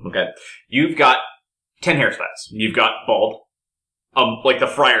option. Okay, you've got 10 hairstyles. You've got bald, like the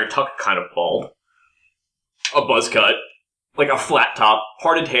Friar Tuck kind of bald, a buzz cut, like a flat top,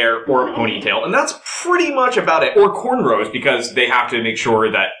 parted hair, or a ponytail. And that's pretty much about it. Or cornrows, because they have to make sure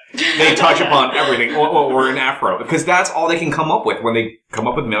that they touch upon everything. Or an afro, because that's all they can come up with when they come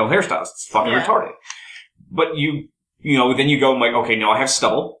up with male hairstyles. It's fucking retarded. But then you go and okay, now I have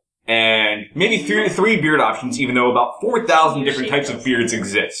stubble, and maybe three beard options, even though about 4,000 different types of beards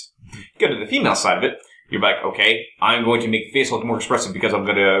exist. You go to the female side of it, you're like, okay, I'm going to make the face look more expressive because I'm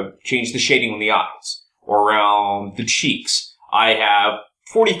going to change the shading on the eyes. Or around the cheeks. I have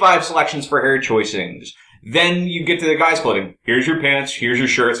 45 selections for hair choicings. Then you get to the guy's clothing. Here's your pants, here's your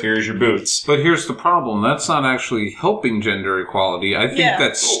shirts, here's your boots. But here's the problem. That's not actually helping gender equality. I think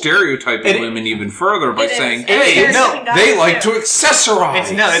that's stereotyping women even further by saying, hey, they like to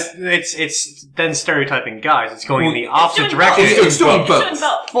accessorize. It's then stereotyping guys. It's going in the opposite direction. It's doing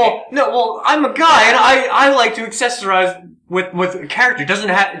both. Well, I'm a guy, and I like to accessorize with a character. It doesn't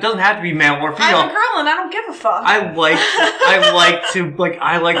have to be male or female. I'm a girl and I don't give a fuck. I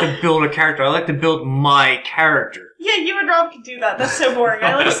like to build a character. I like to build my character. Yeah, you and Rob can do that. That's so boring.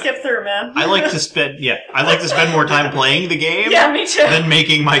 I like to skip through, man. I like to spend more time playing the game me too. than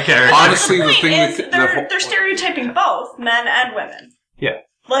making my character. Honestly, the thing is they're stereotyping both men and women. Yeah.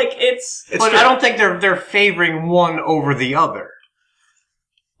 It's but true. I don't think they're favoring one over the other.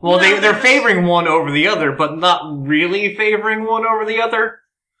 Well, they're favoring one over the other, but not really favoring one over the other.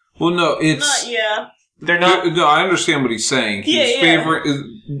 Well, no, it's... They're not... No, I understand what he's saying.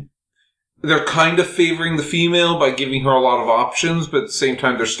 They're kind of favoring the female by giving her a lot of options, but at the same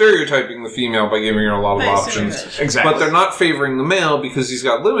time they're stereotyping the female by giving her a lot of options. Exactly. But they're not favoring the male because he's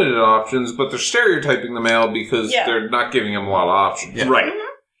got limited options, but they're stereotyping the male because they're not giving him a lot of options. Yeah. Right.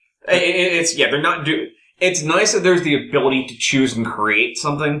 They're not doing... it's nice that there's the ability to choose and create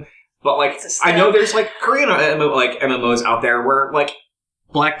something, but like It's a step. I know there's like Korean MMOs out there where like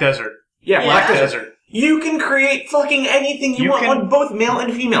Black Desert. yeah, Black Yeah. Desert. You can create fucking anything you want on both male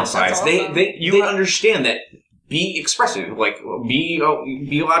and female sides. awesome. They understand that. Be expressive, like be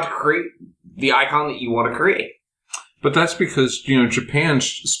allowed to create the icon that you want to create. But that's because, Japan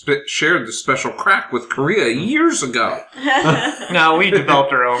shared the special crack with Korea years ago. No, we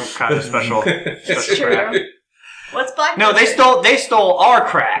developed our own kind of special It's true. crack. What's Black No, Desert? they stole our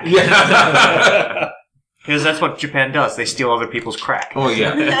crack. Yeah. Because that's what Japan does. They steal other people's crack. Oh,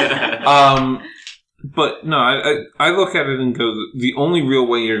 yeah. But no, I look at it and go, the only real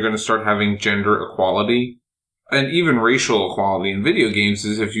way you're going to start having gender equality and even racial equality in video games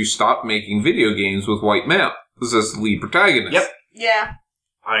is if you stop making video games with white males as the lead protagonist. Yep. Yeah.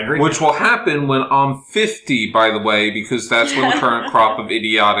 I agree. Which will happen when I'm 50, by the way, because that's when the current crop of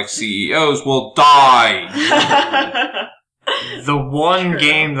idiotic CEOs will die. The one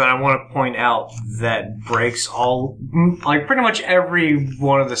game that I want to point out that breaks all, like pretty much every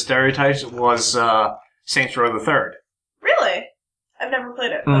one of the stereotypes was Saints Row the Third. Really? I've never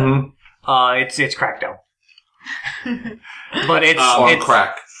played it. but- Mm-hmm. It's Crackdown. But it's On it's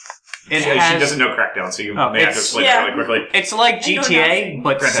crack. it she has doesn't know Crackdown, so you Oh, may have to it's- explain yeah. it really quickly. it's like I know GTA nothing.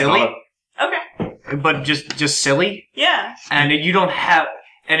 but Grand Theft silly, Auto. Okay. but just silly, Yeah. and you don't have.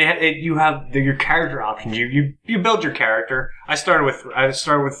 And you have your character options. You build your character. I started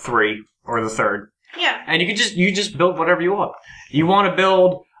with 3 or the third, Yeah. and you just build whatever you want. You want to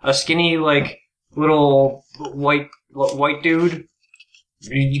build a skinny like little white dude,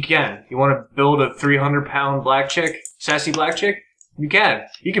 you can. You want to build a 300-pound black chick, sassy black chick, you can.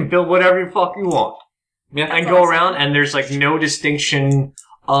 You can build whatever the fuck you want. Yeah. And That's go awesome. around, and there's like no distinction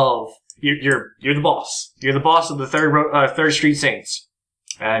of you're the boss. You're the boss of the Third Street Saints.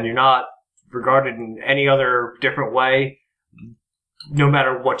 And you're not regarded in any other different way, no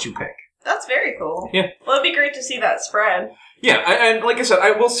matter what you pick. That's very cool. Yeah. Well, it'd be great to see that spread. Yeah, and like I said,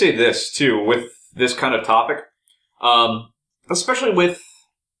 I will say this too with this kind of topic, especially with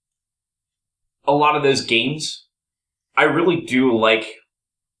a lot of those games. I really do like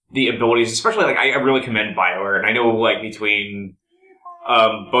the abilities, especially like I really commend BioWare, and I know like between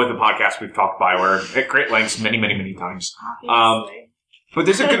both the podcasts we've talked BioWare at great lengths many times. Obviously. But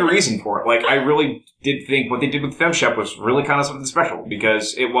there's a good reason for it. Like, I really did think what they did with FemShep was really kind of something special,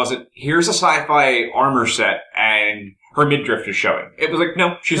 because it wasn't, here's a sci-fi armor set and her midriff is showing. It was like,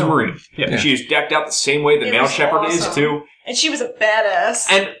 no, she's a Marine. Yeah. She's decked out the same way the It male was Shepherd is, awesome. too. And she was a badass.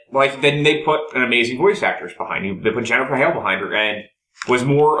 And, like, then they put an amazing voice actress behind you. They put Jennifer Hale behind her and was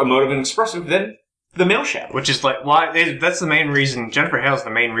more emotive and expressive than the male Shepherd. Which is like why that's the main reason. Jennifer Hale's the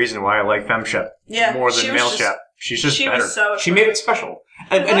main reason why I like FemShep Yeah, more she than was male just- Shep. She's just she better. was so. She made it special.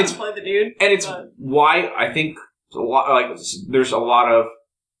 And it's play the dude. And it's but- why I think a lot, like there's a lot of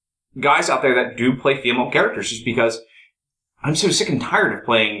guys out there that do play female characters, just because I'm so sick and tired of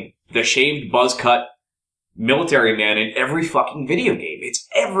playing the shaved, buzz cut military man in every fucking video game. It's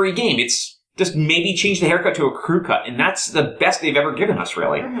every game. It's just maybe change the haircut to a crew cut, and that's the best they've ever given us,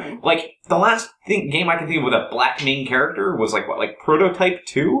 really. Mhm. Like the last game I can think of with a black main character was like Prototype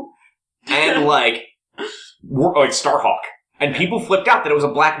 2, and like Starhawk. And people flipped out that it was a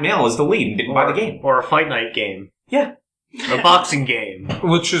black male as the lead and didn't buy the game. Or a fight night game. Yeah. A boxing game.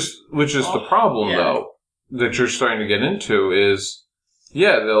 Which is the problem, Yeah. though, that you're starting to get into is,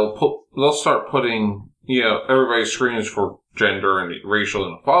 yeah, they'll start putting, everybody screams for gender and racial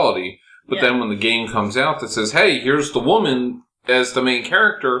inequality, but Yeah. then when the game comes out that says, hey, here's the woman as the main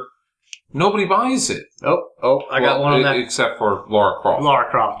character, nobody buys it. I got one on that. Except for Lara Croft. Lara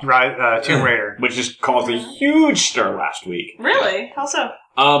Croft, right? Tomb Raider. Which just caused a huge stir last week. Really? How so?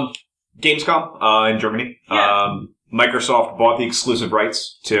 Gamescom in Germany. Yeah. Microsoft bought the exclusive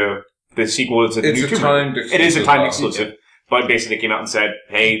rights to the sequel to the It's new a Tomb timed Raider. It is a exclusive, timed though. exclusive. But basically they came out and said,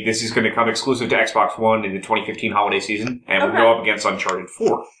 hey, this is going to come exclusive to Xbox One in the 2015 holiday season, and we'll Okay. go up against Uncharted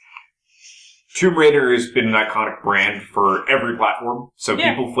 4. Tomb Raider has been an iconic brand for every platform, so Yeah.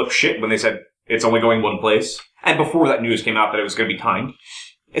 people flipped shit when they said it's only going one place. And before that news came out that it was going to be timed,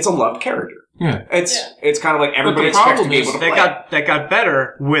 it's a loved character. Yeah. It's kind of like everybody the expects to problem be is able to That play. got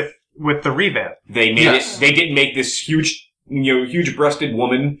better with the revamp. They made Yes. it. They didn't make this huge-breasted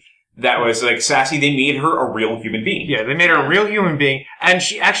woman that was like sassy. They made her a real human being. Yeah, they made her a real human being, and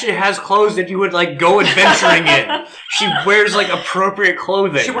she actually has clothes that you would like go adventuring in. She wears like appropriate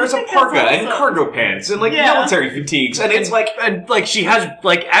clothing. She wears a think parka that's and awesome. cargo pants and like Yeah. military fatigues, and it's like and like she has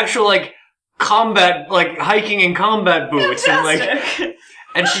like actual like combat like hiking and combat boots and like Fantastic.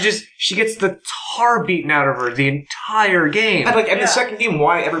 and she gets the tar beaten out of her the entire game. And the second game,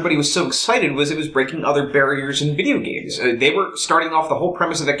 why everybody was so excited was it was breaking other barriers in video games. They were starting off, the whole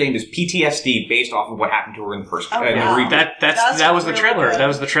premise of that game is PTSD based off of what happened to her in the first. That was the trailer. Good. That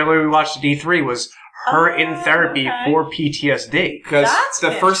was the trailer we watched at E3. Was her in therapy for PTSD. Because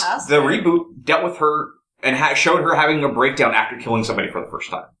the fantastic. reboot dealt with her and showed her having a breakdown after killing somebody for the first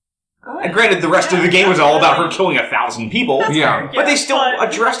time. Good. And granted, the rest of the game was all about her killing 1,000 people. Yeah. But they still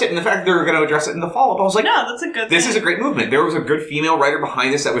addressed it, and the fact that they were going to address it in the follow-up, I was like, no, that's a good this thing. is a great movement. There was a good female writer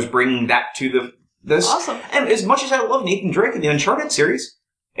behind this that was bringing that to this. Awesome. And as much as I love Nathan Drake in the Uncharted series,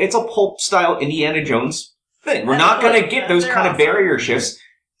 it's a pulp-style Indiana Jones thing. We're not going to get those kind of barrier shifts.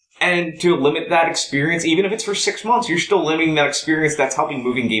 And to limit that experience, even if it's for 6 months, you're still limiting that experience that's helping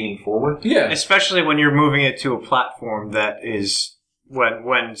moving gaming forward. Yeah. Especially when you're moving it to a platform that is when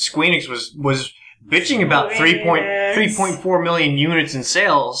Squeenix was bitching about 3.4 million units in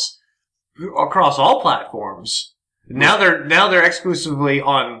sales across all platforms. Now they're exclusively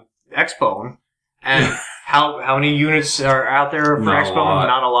on Xbone, and how many units are out there for Not a Xbone? lot.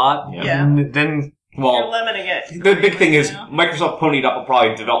 Not a lot. Yeah. And then You're limiting it. The big thing is Microsoft ponied up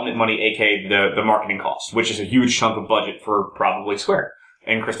probably development money, aka the marketing costs, which is a huge chunk of budget for probably Square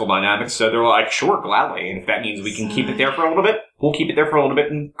and Crystal Dynamics. So they're like, sure, gladly. And if that means we can keep it there for a little bit, we'll keep it there for a little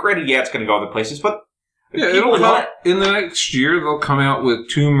bit. And granted, yeah, it's going to go other places, but Yeah, people it'll come want it. in the next year. They'll come out with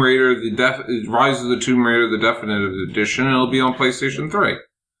Tomb Raider, Rise of the Tomb Raider, the Definitive Edition, and it'll be on PlayStation 3.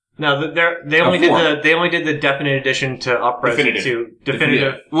 no, they only did the definite edition to upres it to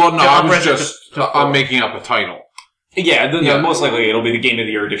definitive. Well, no, to I was upres it just to I'm making up a title. Yeah, most likely it'll be the Game of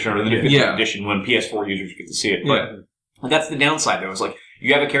the Year edition or the Definitive Yeah. edition when PS4 users get to see it. Yeah. But that's the downside, though. Is like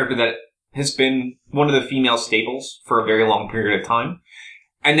you have a character that has been one of the female staples for a very long period of time,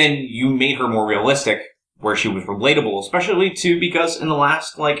 and then you made her more realistic, where she was relatable, especially because in the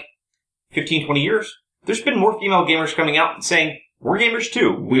last 15, 20 years, there's been more female gamers coming out and saying, we're gamers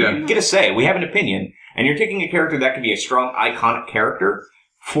too. We get a say. We have an opinion. And you're taking a character that can be a strong, iconic character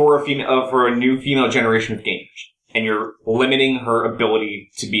for a new female generation of gamers. And you're limiting her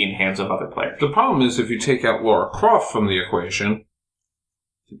ability to be in the hands of other players. The problem is if you take out Lara Croft from the equation,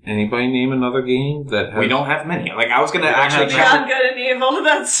 did anybody name another game that has... We don't have many. I was going to actually Beyond Good and Evil.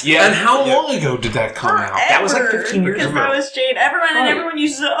 That's Yeah. And how long ago did that come out? That was 15 years because ago. that was Jade. Everyone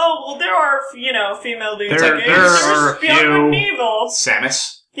uses it. Oh, well, there are female leads. There are a Beyond Good and few. Evil.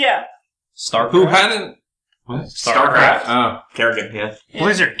 Samus. Yeah. StarCraft. Who hadn't... What? StarCraft. Oh. Kerrigan, yeah.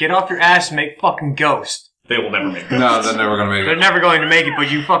 Blizzard, get off your ass and make fucking Ghost. They will never make it. No, they're never going to make They're it. never going to make it, but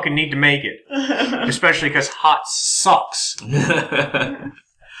you fucking need to make it. Especially because hot sucks.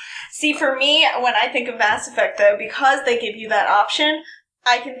 See, for me, when I think of Mass Effect, though, because they give you that option,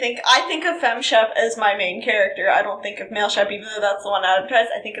 I think of FemShep as my main character. I don't think of Male Shep, even though that's the one I advertise.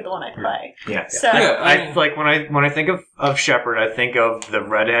 I think of the one I play. Yeah. So, Yeah, I like when I think of Shepard, I think of the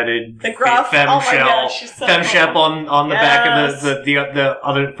redheaded the gruff. fem Oh my shell, gosh, she's so fem shep cool. on the back Yes. of the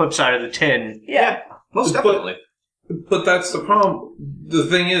other flip side of the tin. Yeah. Most definitely. But that's the problem. The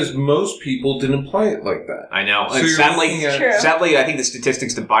thing is, most people didn't play it like that. I know. So And you're looking at- True. sadly, I think the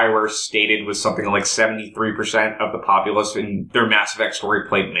statistics that BioWare stated was something like 73% of the populace in their Mass Effect story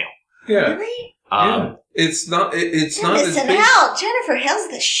played male. Yeah. Really? Yeah. It's not. It's not as big. out. Jennifer Hill's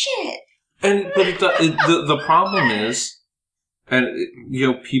the shit. But the problem is,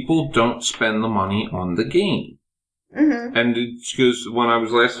 and people don't spend the money on the game. Mm-hmm. And it's because when I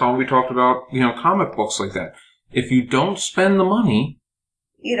was last time, we talked about comic books like that. If you don't spend the money,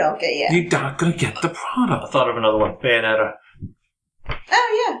 You don't get yet. you're not gonna get the I product. thought of another one, Bayonetta.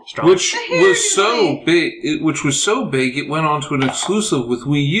 Oh, yeah. Strong. Which The hair was so design. big. Which was so big, it went on to an exclusive with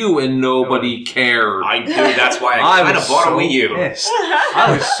Wii U, and nobody cared. I do. That's why I kind of bought a Wii U. Pissed.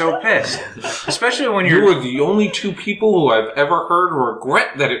 I was so pissed, especially when You you're. were the only two people who I've ever heard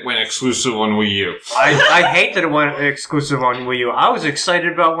regret that it went exclusive on Wii U. I hate that it went exclusive on Wii U. I was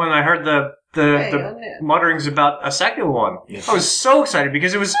excited about when I heard the mutterings about a second one. Yeah. I was so excited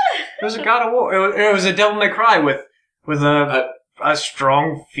because it was a God of War. It was a Devil May Cry with a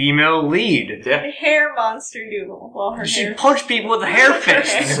strong female lead. Yeah. Hair monster doodle. Well, her She hair. punched people with hair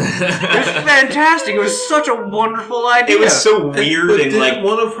fists. It was fantastic. It was such a wonderful idea. It was so weird But and didn't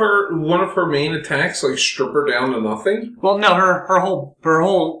one of her main attacks strip her down to nothing? Well, no, her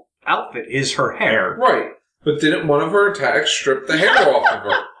whole outfit is her hair. Right. But didn't one of her attacks strip the hair off of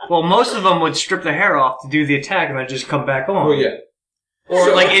her? Well, most of them would strip the hair off to do the attack and then just come back on. Oh yeah.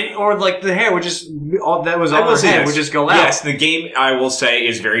 Or like the hair would just all that was on her head would just go out. Yes, the game, I will say,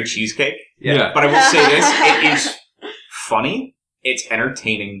 is very cheesecake. Yeah. But I will say this, it is funny, it's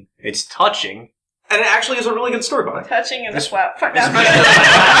entertaining, It's touching. And it actually is a really good story behind it. Touching in the sweat. Fuck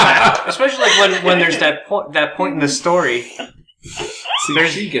Especially like when there's that point in the story.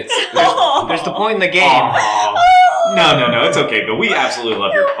 There's There's the point in the game. No, it's okay, Bill. We absolutely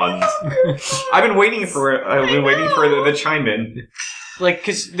love your puns. I've been waiting for the chime in. Like,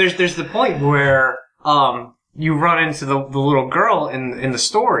 because there's the point where you run into the little girl in the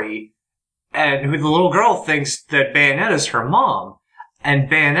story, and who the little girl thinks that Bayonetta's her mom, and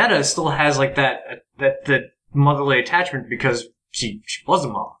Bayonetta still has like that motherly attachment because she was a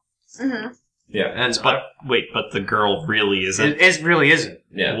mom. Mm-hmm. Yeah, and but the girl really isn't. It really isn't.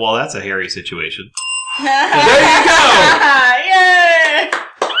 Yeah. Well, that's a hairy situation. There you go. Yay!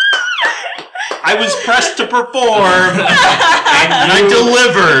 I was pressed to perform, and I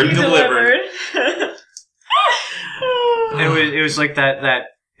delivered. You delivered. It was like that.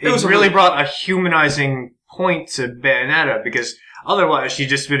 It really brought a humanizing point to Bayonetta, because otherwise she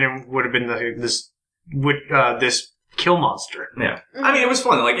just would have been this kill monster. Yeah, I mean, it was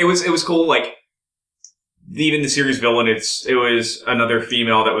fun. Like it was cool. Like even the series villain, it was another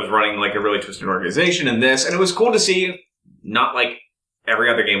female that was running like a really twisted organization in this, and it was cool to see. Not like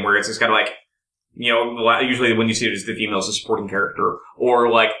every other game where it's just kind of like, you know, usually when you see it as the female as a supporting character or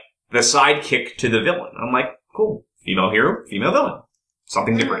like the sidekick to the villain. I'm like, cool, female hero, female villain,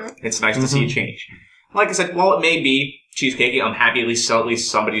 something different. It's nice to see a change. Like I said, while it may be cheesecakey, I'm happy at least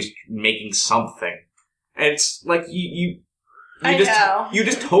somebody's making something. And it's like you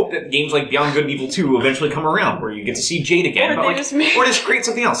just hope that games like Beyond Good and Evil 2 eventually come around where you get to see Jade again, or just create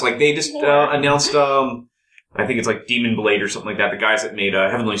something else. Like they just announced, I think it's like Demon Blade or something like that. The guys that made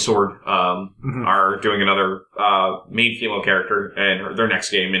Heavenly Sword are doing another main female character and their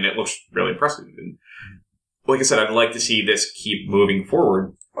next game, and it looks really impressive. And like I said, I'd like to see this keep moving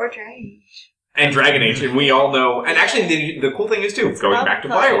forward. Or Dragon Age. And Dragon Age, and we all know. And actually, the cool thing is too, going back to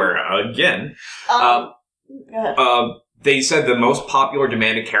BioWare again. They said the most popular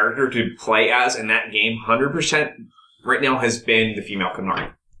demanded character to play as in that game, 100% right now, has been the female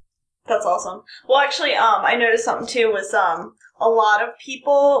Kanari. That's awesome. Well, actually, I noticed something too was a lot of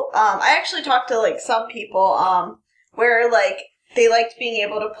people. I actually talked to like some people where like they liked being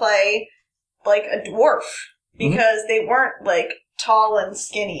able to play like a dwarf because they weren't like tall and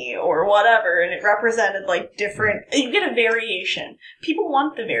skinny or whatever, and it represented like different. You get a variation. People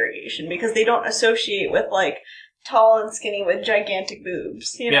want the variation because they don't associate with like tall and skinny with gigantic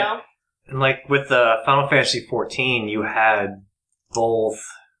boobs. You know. And like with the Final Fantasy XIV, you had both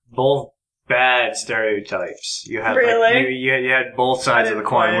bad stereotypes. You had really? like, you had both sides of the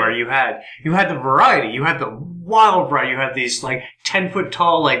coin where you had the variety, you had the wild variety, you had these like 10-foot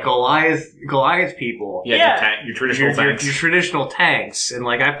tall like Goliath people. Yeah. Your traditional tanks. Your traditional tanks. And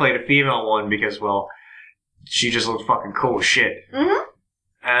like I played a female one because she just looked fucking cool as shit.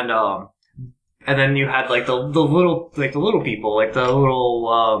 Mm-hmm. And then you had like the little people, like the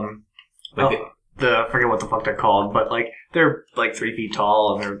little I forget what the fuck they're called, but like they're like 3 feet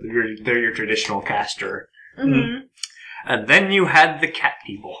tall and they're your traditional caster. Mm-hmm. And then you had the cat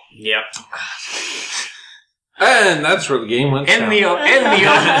people. Yep. And that's where the game went in the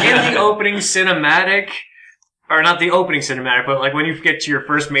opening cinematic, or not the opening cinematic, but like when you get to your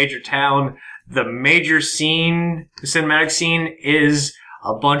first major town, the major scene, the cinematic scene is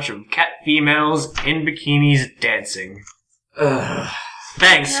a bunch of cat females in bikinis dancing.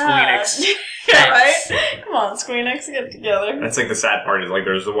 Thanks, Squeenix. Yeah, right? Come on, Squeenix, get together. That's like the sad part is like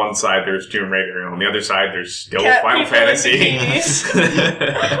there's the one side there's Tomb Raider, and on the other side there's still Cat Final people in Fantasy.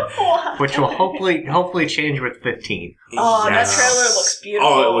 Which will hopefully change with 15. Oh, that trailer looks beautiful.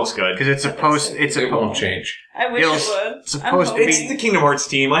 Oh, it looks good. Because it won't change. I wish it would. It's supposed to be. It's the Kingdom Hearts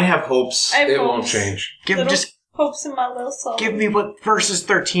team. I have hopes. It won't change. Hopes in my little soul. Give me what Versus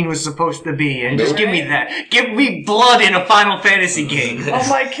 13 was supposed to be, and just give me that. Give me blood in a Final Fantasy game. Oh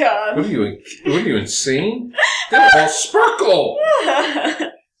my god. What are you insane? They're all sparkle!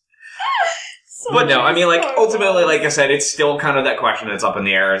 But no, I mean, like, ultimately, like I said, it's still kind of that question that's up in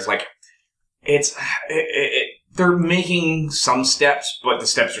the air. It's like, they're making some steps, but the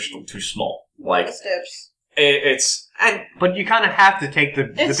steps are still too small. Like, steps. But you kind of have to take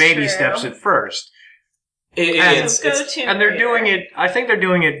the baby steps at first. And they're doing it. I think they're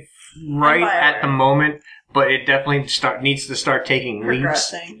doing it right at the moment, but it definitely needs to start taking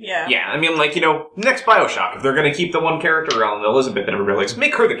leaps. Yeah. Yeah, I mean, like, you know, next BioShock, if they're going to keep the one character around, Elizabeth that everybody likes,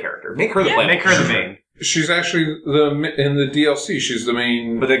 make her the character, make her the player, make her the main. She's actually in the DLC. She's the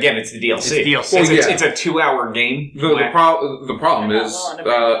main. But again, it's the DLC. It's DLC. Well, it's a 2-hour game. The problem is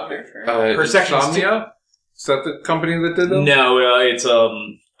her section Insomnia. Is that the company that did them? No, it's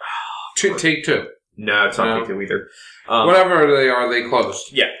Take Two. No, it's not No. Take Two either. Whatever they are, they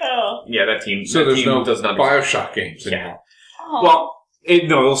closed. Oh. Yeah, that team. So that there's team no does not Bioshock games Yeah. anymore. Oh. Well,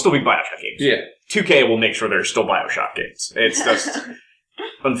 no, it'll still be Bioshock games. Yeah. 2K will make sure there's still Bioshock games. It's just,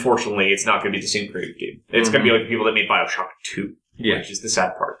 unfortunately, it's not going to be the same creative team. It's going to be like the people that made Bioshock 2, which is the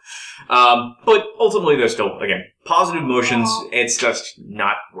sad part. But ultimately, there's still, again, positive emotions. It's just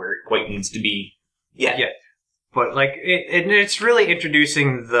not where it quite needs to be yet. Yeah. But like it's really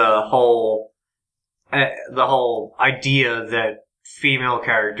introducing the whole idea that female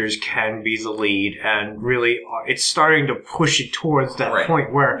characters can be the lead, and really it's starting to push it towards that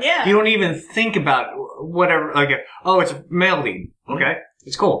point where you don't even think about whatever. Like, oh, it's a male lead. Okay,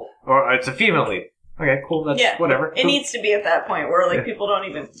 it's cool. Or it's a female lead. Okay, cool. That's whatever. It needs to be at that point where like people don't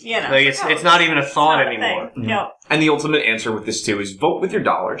even, like it's not even a thought anymore. No. And the ultimate answer with this too is vote with your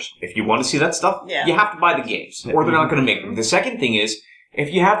dollars. If you want to see that stuff, you have to buy the games, or they're not going to make them. The second thing is,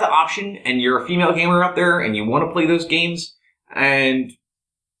 if you have the option and you're a female gamer out there and you want to play those games, and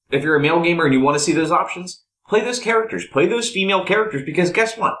if you're a male gamer and you want to see those options, play those characters, play those female characters, because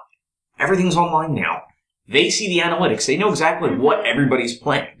guess what? Everything's online now. They see the analytics. They know exactly what everybody's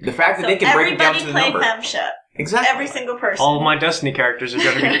playing. The fact that they can break it down to the number. Everybody play Femship. Exactly. Every single person. All of my Destiny characters are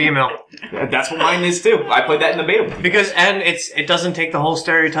going to be female. That's what mine is too. I played that in the beta. Because it doesn't take the whole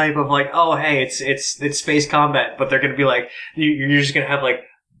stereotype of like, oh hey, it's space combat, but they're going to be like, you're just going to have like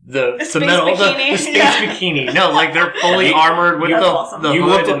the space metal bikini. the space bikini. No, like they're fully armored with awesome. the You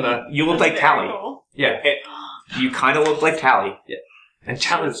hood looked and the you look like Tally. Cool. yeah. You kind of look like Tally. Yeah. And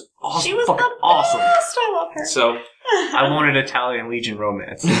Tally was awesome. She was fucking the awesome. best. I love her. So I wanted Italian Legion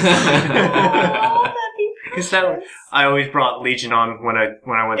romance. Oh, that'd be Because that I always brought Legion on when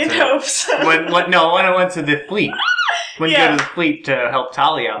I went in to hopes. when I went to the fleet. When you go to the fleet to help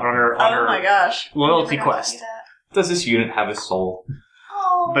Tali out on her Oh my gosh. loyalty I never got to quest. see that. does this unit have a soul?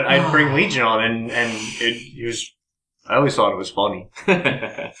 Oh. But I'd bring Legion on, and it was. I always thought it was funny.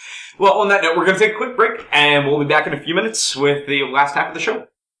 Well, on that note, we're going to take a quick break, and we'll be back in a few minutes with the last half of the show.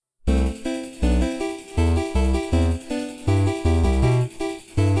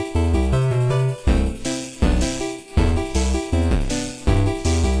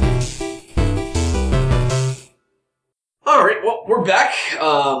 All right, well, we're back,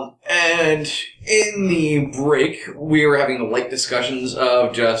 and in the break, we were having light discussions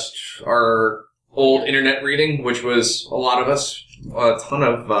of just our old internet reading, which was a lot of us, a ton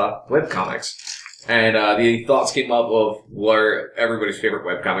of webcomics, and the thoughts came up of where everybody's favorite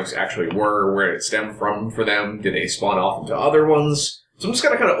webcomics actually were, where it stemmed from for them, did they spawn off into other ones? So I'm just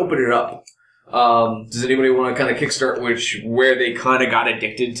going to kind of open it up. Does anybody want to kind of kickstart where they kind of got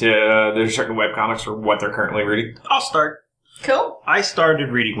addicted to their certain webcomics or what they're currently reading? I'll start. Cool. I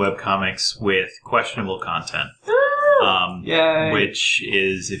started reading webcomics with questionable content. Yay. Which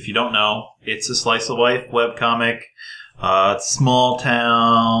is, if you don't know, it's a slice of life webcomic. Small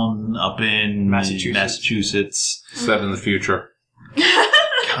town up in Massachusetts. Set in the future.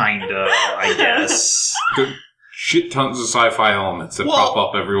 Kinda, I guess. Good shit tons of sci-fi elements that pop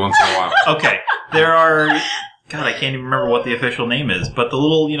up every once in a while. Okay, there are. God, I can't even remember what the official name is, but the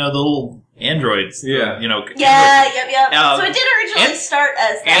little androids. Yeah. Yeah, yep. So it did originally start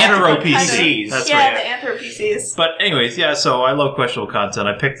as Anthro kind of- PCs. That's yeah, right. the Anthro PCs. But anyways, yeah. So I love questionable content.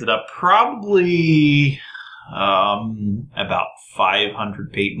 I picked it up probably about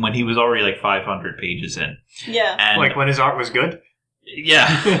 500 pages when he was already like 500 pages in. Yeah. And Like when his art was good?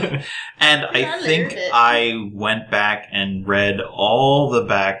 yeah. And I think I went back and read all the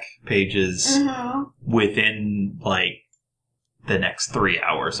back pages within like the next 3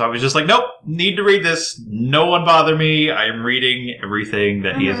 hours. So I was just like, nope, need to read this. No one bother me. I am reading everything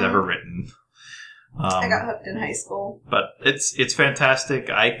that he has ever written. I got hooked in high school. But it's fantastic.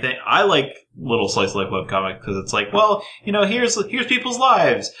 I think I like little slice of life webcomic because it's like, well, here's people's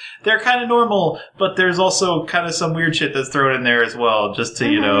lives. They're kind of normal, but there's also kind of some weird shit that's thrown in there as well, just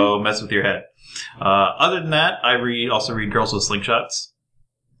to mess with your head. Other than that, I also read Girls with Slingshots,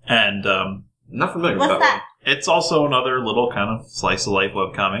 and Not familiar What's with that? it's also another little kind of slice of life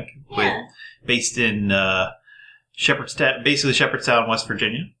webcomic based in Shepherdstown, West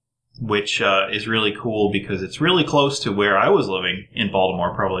Virginia. Which is really cool because it's really close to where I was living in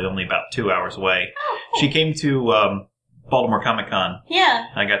Baltimore, probably only about 2 hours away. Oh, cool. She came to Baltimore Comic Con. Yeah.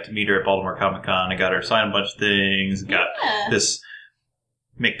 I got to meet her at Baltimore Comic Con. I got her to sign a bunch of things. Got this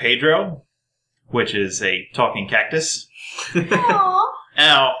McPedro, which is a talking cactus. Aww.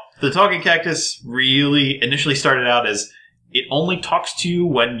 Now, the talking cactus really initially started out as it only talks to you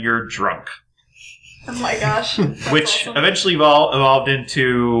when you're drunk. Oh my gosh. That's Which awesome. eventually evolved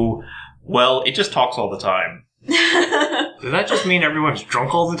into, well, it just talks all the time. Does that just mean everyone's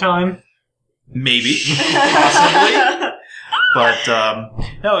drunk all the time? Maybe, possibly. But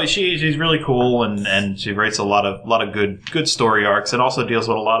no, she's really cool, and she writes a lot of good story arcs, and also deals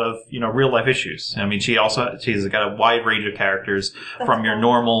with a lot of real life issues. I mean, she's got a wide range of characters from your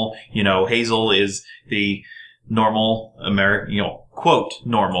normal. Hazel is the normal American, quote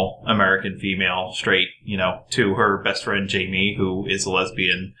normal American female, straight, to her best friend Jamie, who is a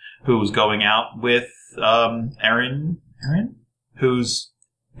lesbian, who's going out with Erin, who's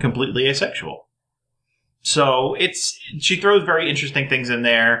completely asexual. So she throws very interesting things in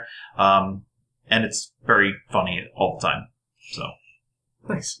there, and it's very funny all the time. So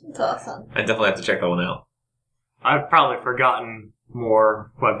nice. That's awesome. I definitely have to check that one out. I've probably forgotten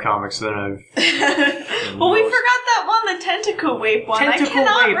more webcomics than I've. Well, we forgot that one, the Tentacle Wape one. I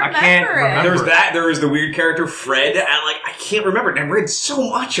cannot remember it. There was that. There was the weird character Fred, and I can't remember it. And I read so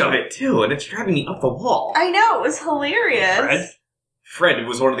much of it too, and it's driving me up the wall. I know, it was hilarious. Fred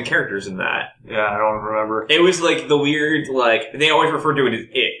was one of the characters in that. Yeah, I don't remember. It was like the weird, they always referred to it as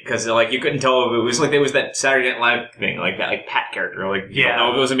it, because you couldn't tell if it was it was that Saturday Night Live thing, that Pat character, you don't know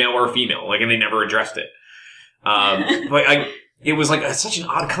if it was a male or a female, and they never addressed it. But it was such an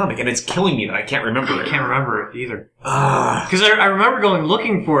odd comic, and it's killing me that I can't remember it. I can't remember it either. Because I remember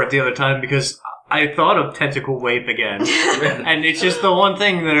looking for it the other time because I thought of Tentacle Wape again. And it's just the one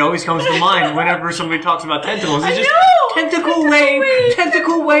thing that always comes to mind whenever somebody talks about tentacles. It's just Tentacle Wape!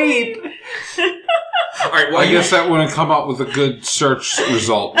 Tentacle Wape! Alright, well, I guess that wouldn't come up with a good search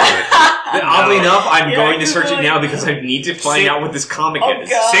result. Oddly enough, I'm going to search it now because I need to find out what this comic is.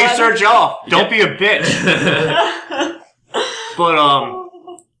 God. Save search off! Don't be a bitch! But,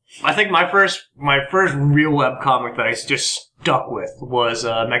 I think my first real webcomic that I just stuck with was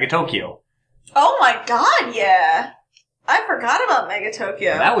Mega Tokyo. Oh my god, yeah. I forgot about Mega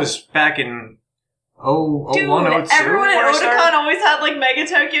Tokyo. That was back in Dude, 01, 02. Everyone at Otakon always had Mega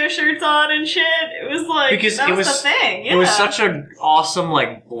Tokyo shirts on and shit. It was because that it was the thing. Yeah. It was such an awesome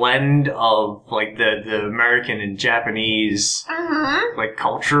blend of the American and Japanese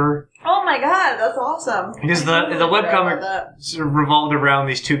culture. Oh my god, that's awesome. Because the webcomic sort of revolved around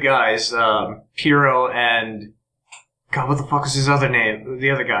these two guys, Piro and God, what the fuck is his other name?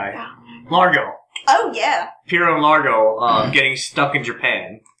 The other guy, Largo. Oh yeah. Piro and Largo getting stuck in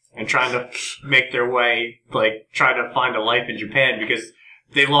Japan and trying to make their way, trying to find a life in Japan because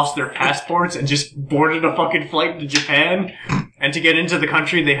they lost their passports and just boarded a fucking flight to Japan. And to get into the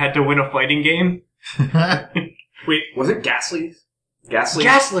country, they had to win a fighting game. Wait, was it Ghastly? Ghastly?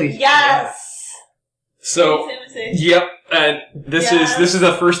 Ghastly! Yes! So, yep, and this is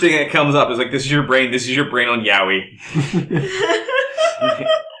the first thing that comes up. Is this is your brain on Yowie.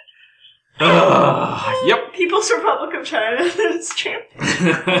 Yep. People's Republic of China. It's true.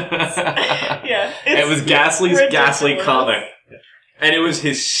 Yeah. It was Ghastly's Ghastly comic. And it was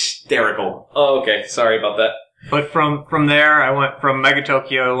hysterical. Oh, okay. Sorry about that. But from there, I went from Mega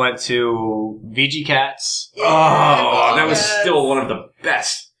Tokyo, I went to VG Cats. Yeah. Oh, that was still one of the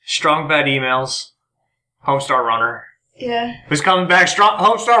best. Strong Bad Emails. Homestar Runner. Yeah. Who's coming back?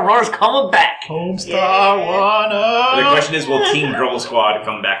 Homestar Runner's coming back. Homestar Runner. The question is, will Teen Girl Squad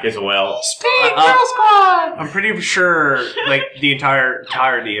come back as well? Teen Girl Squad! I'm pretty sure, the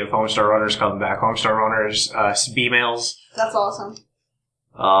entirety of Homestar Runner's coming back. Homestar Runner's B-mails. That's awesome.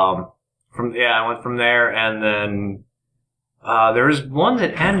 I went from there, and then there was one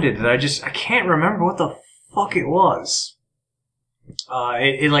that ended that I can't remember what the fuck it was.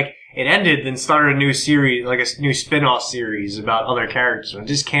 It ended, then started a new series, a new spin-off series about other characters. I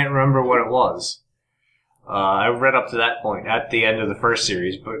just can't remember what it was. I read up to that point at the end of the first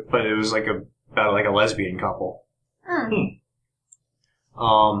series, but it was about a lesbian couple. And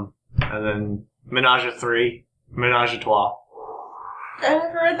then Menage a Trois. I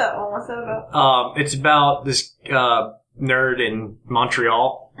never read that one. What's that about? It's about this nerd in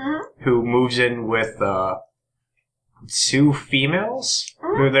Montreal who moves in with two females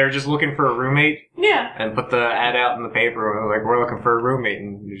who they're just looking for a roommate. Yeah. And put the ad out in the paper, we're looking for a roommate,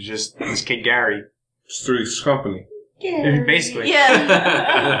 and it's just this kid Gary. It's through his company. Yeah. Basically.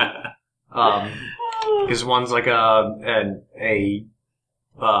 Yeah. Because one's a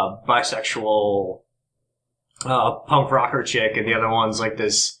bisexual punk rocker chick, and the other one's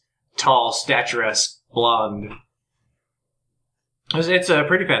this tall, statuesque blonde. It's a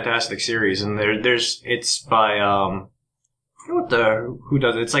pretty fantastic series, and it's by who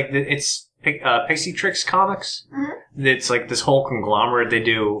does it? It's Pixie Tricks Comics. Mm-hmm. It's this whole conglomerate. They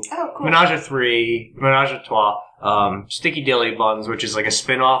do Menage a Trois, Sticky Dilly Buns, which is a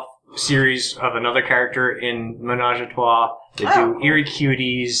spin-off series of another character in Menage a Trois. They do Eerie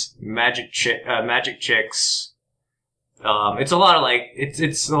Cuties, Magic Chicks. It's a lot of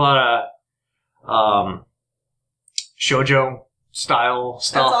shoujo style That's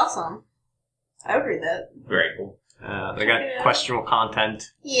stuff. awesome. I would read that. Very cool. They got Yeah. questionable content.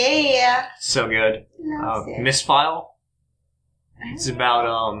 Yeah. So good. Misfile. It's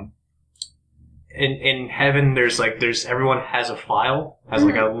about in heaven. There's everyone has a file, has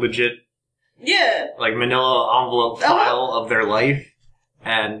like a legit Yeah. like manila envelope file of their life,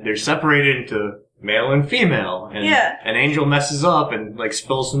 and they're separated into male and female. And an angel messes up and like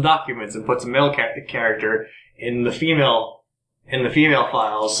spills some documents and puts a male character in the female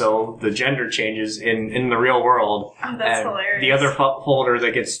file, so the gender changes in the real world. Oh, that's and hilarious. the other folder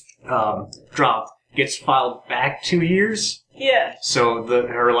that gets dropped gets filed back 2 years. Yeah. So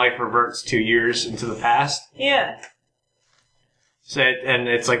her life reverts 2 years into the past. Yeah. So and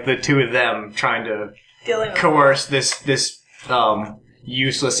it's like the two of them trying to Dealing with coerce this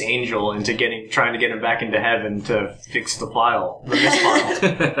useless angel into trying to get him back into heaven to fix the file, the misfile.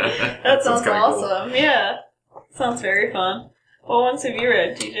 That sounds kinda cool. awesome. Yeah. Sounds very fun. What ones have you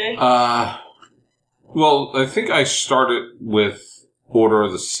read, TJ? Well, I think I started with Order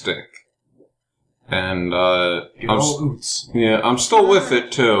of the Stick. And, I'm still with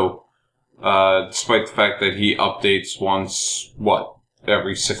it, too. Despite the fact that he updates once,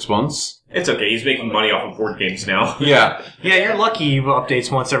 every 6 months? It's okay. He's making money off of board games now. Yeah. Yeah, you're lucky you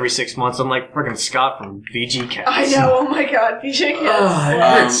updates once every 6 months. I'm like freaking Scott from VG Cats. I know. Oh my God, BJ I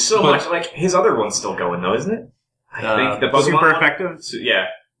Cats. heard so much. Like, his other one's still going, though, isn't it? I think the Pokemon super one? effective. So, yeah.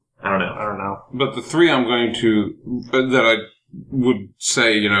 I don't know. I don't know. But the three I'm going to, that I would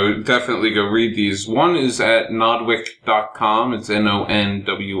say, definitely go read these. One is at nodwick.com. It's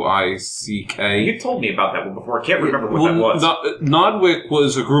NONWICK. You told me about that one before. I can't remember what that was. Nodwick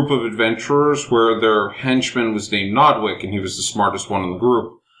was a group of adventurers where their henchman was named Nodwick, and he was the smartest one in the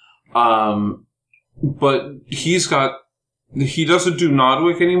group. But he doesn't do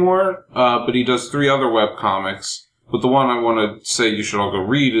Nodwick anymore, but he does 3 other webcomics. But the one I want to say you should all go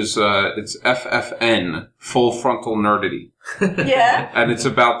read is, it's FFN, Full Frontal Nerdity. Yeah. And it's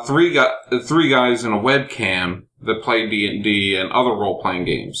about three guys in a webcam that play D&D and other role-playing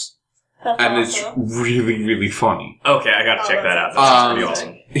games. That's And awesome. it's really, really funny. Okay, I gotta check that out. That sounds pretty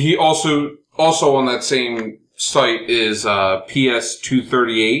awesome. He also on that same site is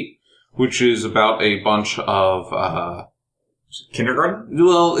PS238, which is about a bunch of Kindergarten?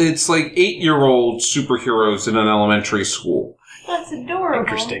 well, it's like 8-year-old superheroes in an elementary school. That's adorable.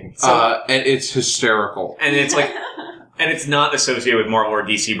 Interesting. And it's hysterical. And it's like, and it's not associated with Marvel or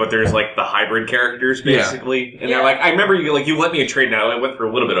DC, but there's like the hybrid characters basically. And they're like, I remember you let me a trade now. I went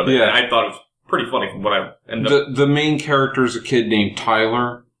through a little bit of it. Yeah. And I thought it was pretty funny from what I ended up. The main character is a kid named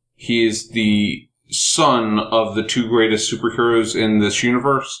Tyler. He is the son of the 2 greatest superheroes in this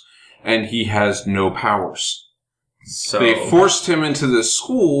universe, and he has no powers. So They forced him into this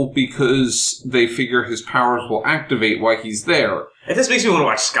school because they figure his powers will activate while he's there. And this makes me want to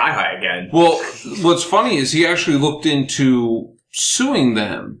watch Sky High again. Well, what's funny is he actually looked into suing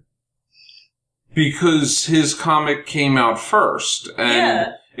them because his comic came out first,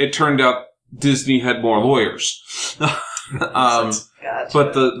 and it turned out Disney had more lawyers. Gotcha.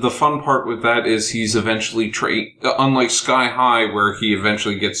 But the fun part with that is he's eventually unlike Sky High, where he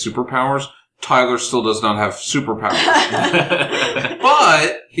eventually gets superpowers, Tyler still does not have superpowers.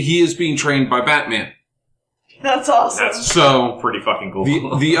 But he is being trained by Batman. That's awesome. That's So pretty fucking cool.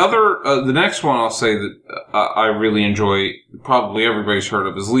 the next one I'll say that I really enjoy, probably everybody's heard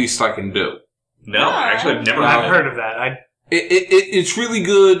of, is Least I Can Do. No, actually, I've never I've heard of that. It's really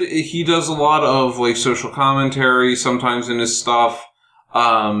good. He does a lot of like social commentary sometimes in his stuff.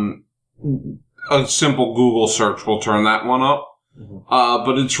 A simple Google search will turn that one up.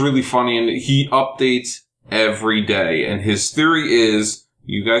 But it's really funny, and he updates every day. And his theory is,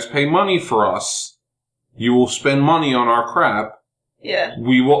 you guys pay money for us. You will spend money on our crap. Yeah.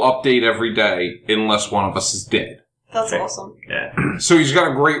 We will update every day unless one of us is dead. That's awesome. Yeah. So he's got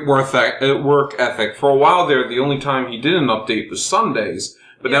a great work ethic. For a while there, the only time he didn't update was Sundays.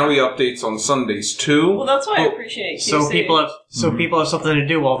 But now he updates on Sundays too. Well, that's why I appreciate QC. So people have something to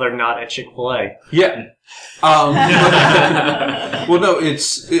do while they're not at Chick-fil-A. Yeah. Well, no,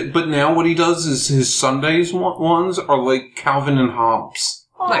 but now what he does is his Sundays ones are like Calvin and Hobbes.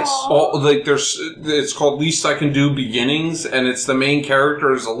 Nice. It's called Least I Can Do Beginnings, and it's the main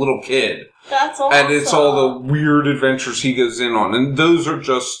character is a little kid. That's awesome. And it's all the weird adventures he goes in on. And those are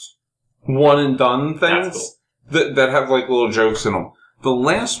just one and done things that have like little jokes in them. The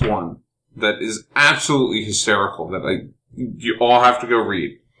last one that is absolutely hysterical that you all have to go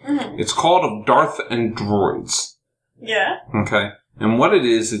read. Mm-hmm. It's called Of Darth and Droids. Yeah. Okay. And what it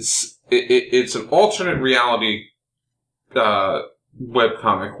is, it's an alternate reality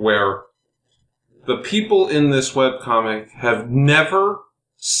webcomic where the people in this webcomic have never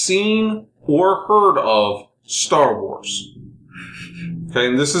seen or heard of Star Wars. Okay,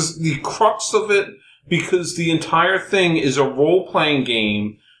 and this is the crux of it, because the entire thing is a role-playing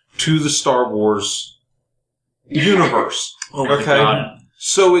game to the Star Wars universe. Oh my okay? God.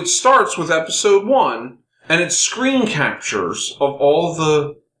 So it starts with episode 1, and it's screen captures of all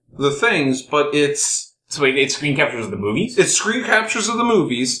the things, but it's... So wait, it's screen captures of the movies? It's screen captures of the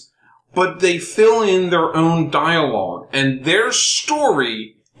movies, but they fill in their own dialogue, and their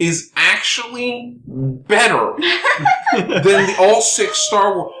story is actually better than all 6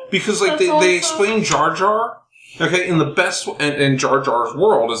 Star Wars, because like they explain Jar Jar, okay, in the best, and Jar Jar's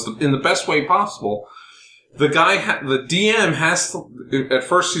world is in the best way possible. The guy, the DM has to, at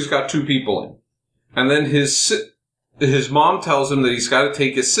first he's got 2 people in, and then his mom tells him that he's got to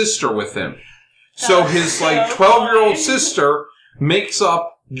take his sister with him. So his like 12-year-old sister makes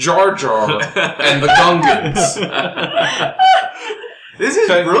up Jar Jar and the Gungans. This is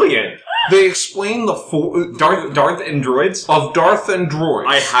brilliant. They explain the Darth and droids? Of Darth and droids.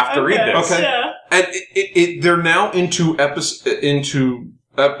 I have to read this. Okay. Yeah. And they're now into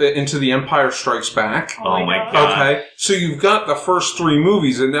The Empire Strikes Back. Oh my God. Okay. So you've got the first 3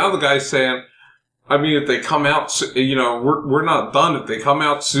 movies, and now the guy's saying, I mean, if they come out, you know, we're not done. If they come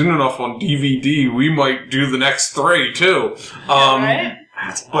out soon enough on DVD, we might do the next 3 too. Right?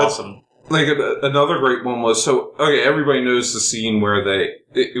 That's awesome. Like another great one was, so okay, everybody knows the scene where they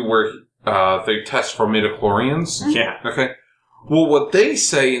test for midichlorians. Yeah. Okay. Well, what they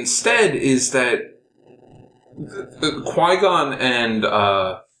say instead is that Qui-Gon and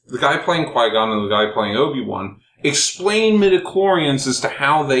the guy playing Qui-Gon and the guy playing Obi-Wan explain midichlorians as to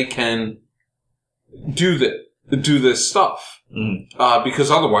how they can do this stuff.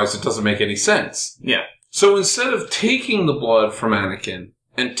 Because otherwise it doesn't make any sense. Yeah. So instead of taking the blood from Anakin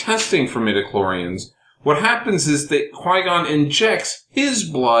and testing for midichlorians, what happens is that Qui-Gon injects his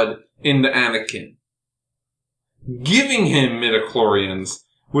blood into Anakin, giving him midichlorians,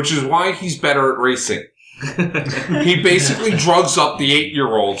 which is why he's better at racing. He basically drugs up the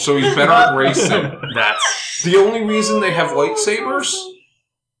 8-year-old, so he's better at racing. That's... The only reason they have lightsabers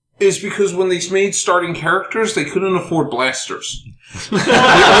is because when they made starting characters, they couldn't afford blasters.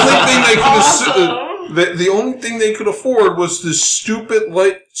 The only thing they could afford was this stupid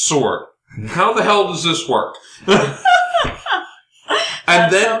light sword. How the hell does this work?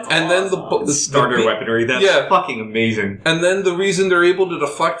 and then the starter weaponry. That's fucking amazing. And then the reason they're able to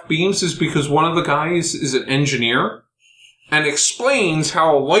deflect beams is because one of the guys is an engineer and explains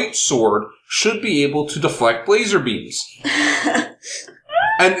how a light sword should be able to deflect laser beams.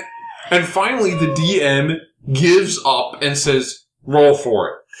 And finally, the DM gives up and says, "Roll for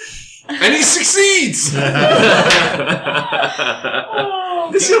it." And he succeeds!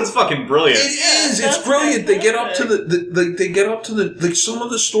 This sounds fucking brilliant. It is. It's brilliant. They get up to the some of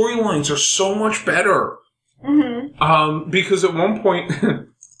the storylines are so much better. Mm-hmm. Because at one point,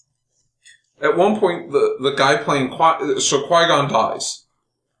 the guy playing Qui-Gon dies.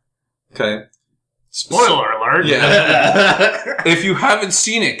 Okay. Spoiler alert. Yeah. If you haven't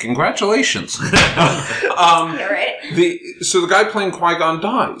seen it, congratulations. You're right. So the guy playing Qui-Gon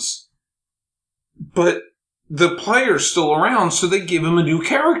dies. But the player's still around, so they give him a new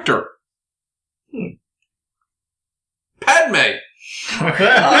character. Padme.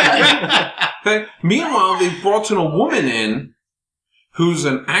 Okay. Meanwhile, they brought in a woman in who's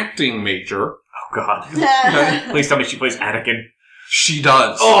an acting major. Oh, God. Okay. Please tell me she plays Anakin. She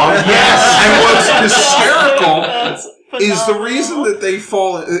does. Oh, yes! And what's hysterical is the phenomenal. reason that they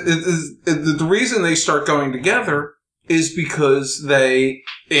fall. The reason they start going together is because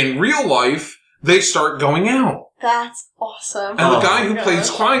in real life, they start going out. That's awesome. And the guy who gosh.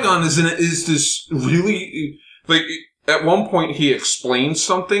 plays Qui-Gon is this really, like, at one point he explains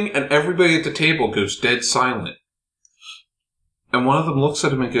something and everybody at the table goes dead silent. And one of them looks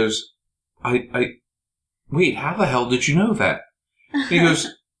at him and goes, wait, how the hell did you know that? He goes,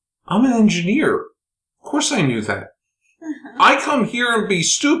 I'm an engineer. Of course I knew that. I come here and be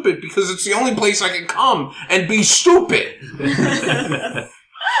stupid because it's the only place I can come and be stupid.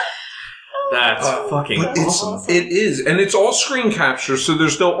 That's fucking But awesome. it is, and it's all screen capture, so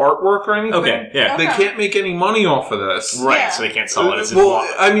there's no artwork or anything. Okay, yeah. They can't make any money off of this. Right, Yeah. so they can't sell it as a Well,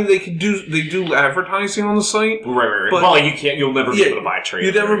 block. I mean, they do advertising on the site. Right. but- Well, you'll never be Yeah, able to buy a trade.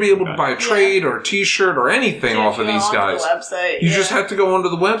 You'd never be able to buy a trade or a T-shirt or anything off of these guys. The website. You just have to go onto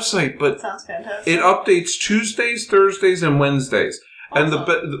the website, but Sounds fantastic. it updates Tuesdays, Thursdays, and Wednesdays. And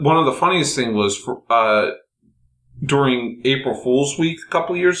one of the funniest thing was during April Fool's Week a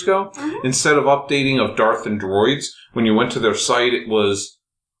couple of years ago, instead of updating of Darth and Droids, when you went to their site, it was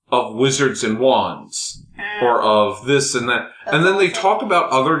of Wizards and Wands, or of this and that. And then they talk about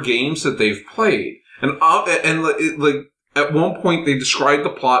other games that they've played. And like at one point they described the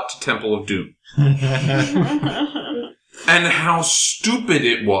plot to Temple of Doom. And how stupid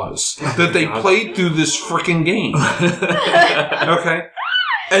it was that they played through this freaking game. Okay?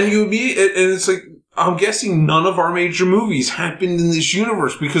 And and it's like, I'm guessing none of our major movies happened in this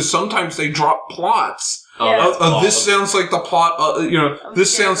universe because sometimes they drop plots. This sounds like the plot,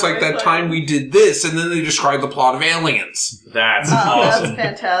 this sounds like that time we did this, and then they describe the plot of Aliens. That's awesome.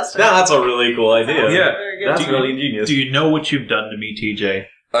 That's fantastic. That's a really cool idea. Yeah. That's really ingenious. Do you know what you've done to me, TJ?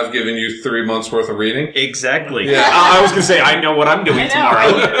 I've given you 3 months worth of reading. Exactly. Yeah. I was going to say, I know what I'm doing tomorrow.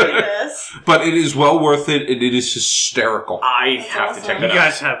 I need to do this. But it is well worth it, and it is hysterical. I have to check You that out.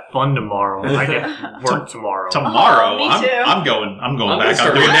 guys have fun tomorrow. I get work tomorrow. Tomorrow, me too. I'm going back start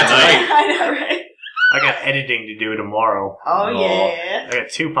out doing doing that that tonight. I know, right? I got editing to do tomorrow. Oh, yeah. I got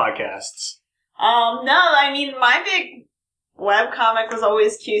 2 podcasts. No, I mean, my big webcomic was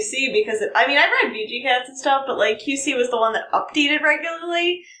always QC because, I read VG Cats and stuff, but, like, QC was the one that updated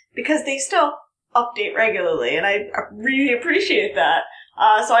regularly because they still update regularly, and I really appreciate that.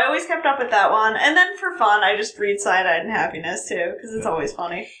 So I always kept up with that one. And then for fun, I just read Cyanide and Happiness, too, because it's always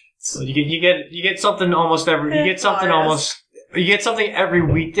funny. So you get something almost every, you get something every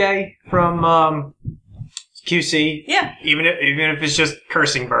weekday from, QC. Yeah. Even if it's just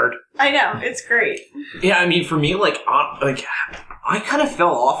Cursing Bird. I know, it's great. Yeah, I mean, for me, I kind of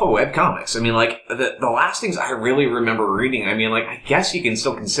fell off of webcomics. I mean, the last things I really remember reading, I guess you can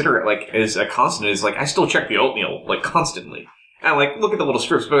still consider it, as a constant, is, I still check the Oatmeal, constantly. And, look at the little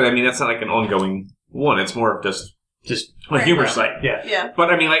strips, but, that's not, an ongoing one. It's more of just a humor site. Yeah. Yeah. But,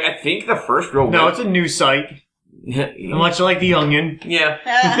 I think the first real... No, it's a news site. Yeah. Much like The Onion. Yeah.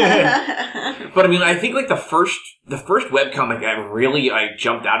 But I think the first webcomic I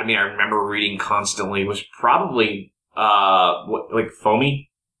jumped out at me, I remember reading constantly was probably Foamy.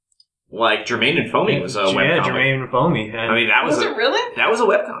 Jermaine and Foamy was a webcomic. Yeah, Jermaine and Foamy. And that was it really? That was a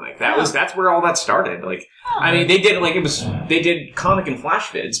webcomic. That's where all that started. They did comic and flash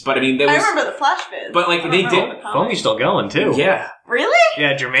vids, but I remember the flash vids. But they did. Foamy's still going too. Yeah. Really?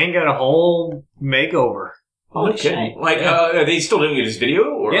 Yeah, Jermaine got a whole makeover. Holy shit. Are they still doing it as video?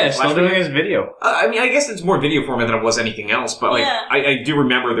 Or Yeah, still doing it as video. I guess it's more video format than it was anything else, but I do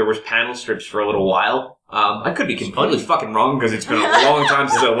remember there was panel strips for a little while. I could be completely fucking wrong because it's been a long time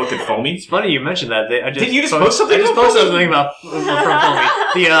since I looked at Foamy. It's funny you mentioned that. Did you just post something? I just posted something about from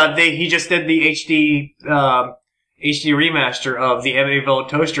Foamy. He just did the HD remaster of the Amityville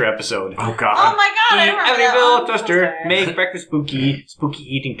Toaster episode. Oh god. Oh my god, I remember that Amityville one. Toaster, make breakfast spooky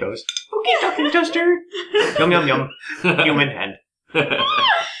eating toast. Spooky talking toaster. Yum yum yum. Human hand.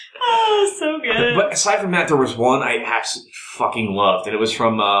 Oh, so good. But aside from that, there was one I absolutely fucking loved, and it was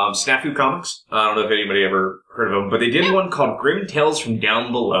from Snafu Comics. I don't know if anybody ever heard of them, but they did one called Grim Tales from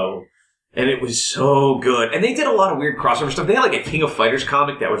Down Below, and it was so good. And they did a lot of weird crossover stuff. They had a King of Fighters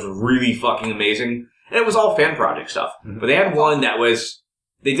comic that was really fucking amazing, and it was all fan project stuff. But they had one that was,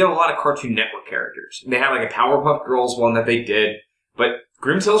 they did a lot of Cartoon Network characters. They had a Powerpuff Girls one that they did, but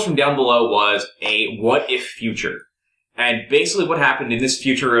Grim Tales from Down Below was a what-if future. And basically what happened in this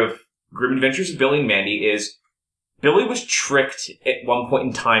future of Grim Adventures of Billy and Mandy is Billy was tricked at one point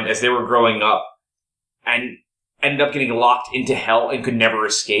in time as they were growing up and ended up getting locked into hell and could never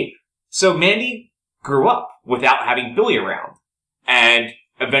escape. So Mandy grew up without having Billy around and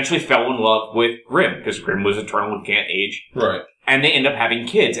eventually fell in love with Grim because Grim was eternal and can't age. Right. And they end up having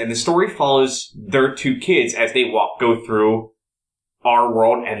kids. And the story follows their 2 kids as they go through our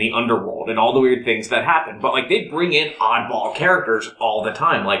world and the underworld and all the weird things that happen. But they bring in oddball characters all the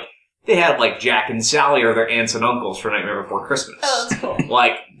time. They have Jack and Sally are their aunts and uncles for Nightmare Before Christmas. Oh, that's cool.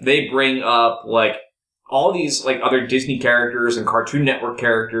 They bring up all these other Disney characters and Cartoon Network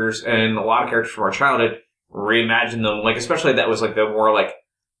characters and a lot of characters from our childhood, reimagine them, especially that was the more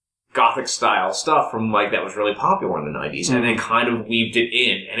Gothic style stuff from that was really popular in the 90s, and then kind of weaved it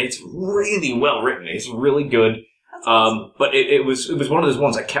in, and it's really well written. It's really good. Awesome. But it was one of those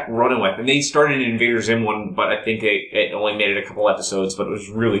ones I kept running with, and they started an Invader Zim one, but I think it only made it a couple episodes, but it was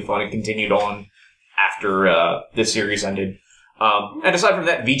really fun. It continued on after the series ended. And aside from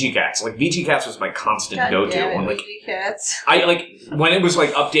that, VG Cats. VG Cats was my constant go-to. VG Cats. I when it was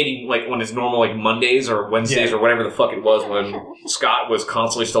updating when it's normal Mondays or Wednesdays or whatever the fuck it was when Scott was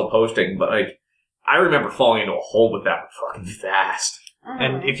constantly still posting, but I remember falling into a hole with that fucking fast.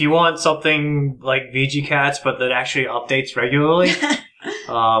 And if you want something like VG Cats, but that actually updates regularly,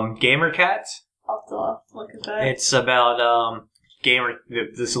 Gamer Cats. I'll have to look at that. It's about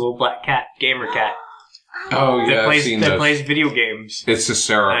this little black cat, Gamer Cat. Oh, yeah, I've seen that those. plays video games. It's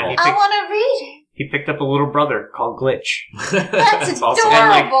hysterical. And I want to read he picked up a little brother called Glitch. it. That's awesome.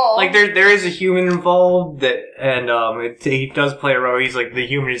 adorable. Like there is a human involved he does play a role. He's like the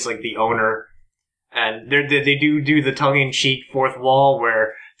human is like the owner, and they do the tongue in cheek fourth wall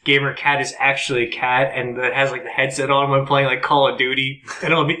where Gamer Cat is actually a cat and it has like the headset on when playing like Call of Duty,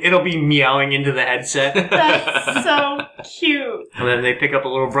 and it'll be meowing into the headset. That's so cute. And then they pick up a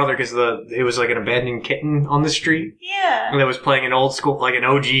little brother because it was like an abandoned kitten on the street. Yeah. And that was playing an old school, like an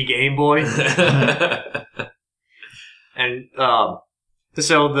OG Game Boy. And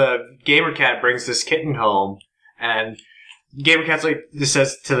so the Gamer Cat brings this kitten home, and Gamer Cat's like this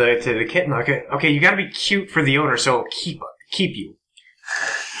says to the kitten, okay, you got to be cute for the owner, so keep you.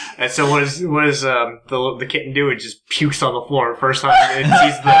 And so what does the kitten do? It just pukes on the floor. First time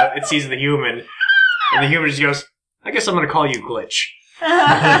it sees the human, and the human just goes, "I guess I'm going to call you Glitch."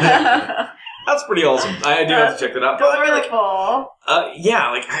 That's pretty awesome. I do have to check that out. But Adorable.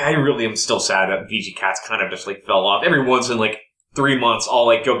 I really am still sad that VG Cats kind of just like fell off. Every once in like 3 months, I'll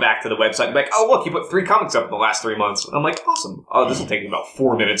like go back to the website and be like, oh look, you put 3 comics up in the last 3 months. And I'm like, awesome. Oh, this will take me about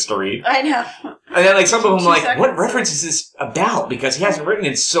 4 minutes to read. I know. And then like some of them, 2 like, seconds. what reference is this about? Because he hasn't written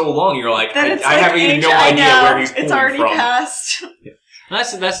in so long. You're like, Then it's I like have even no I idea know. where he's It's pulling already from. past.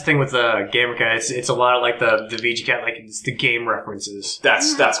 That's the thing with the Gamer Cat. It's a lot of like the VG Cat, like it's the game references.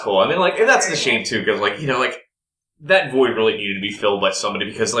 That's cool. I mean, like, and that's the shame too, because like, you know, like that void really needed to be filled by somebody.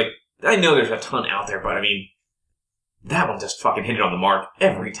 Because like, I know there's a ton out there, but I mean, that one just fucking hit it on the mark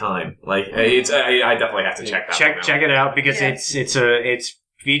every time. Like, I definitely have to check that. Check it out because Yeah. it's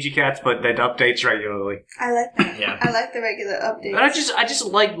VG Cats, but that updates regularly. I like that. Yeah. I like the regular updates. But I just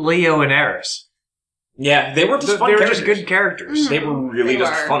like Leo and Eris. Yeah, they were just fun They were characters. just good characters. They were really They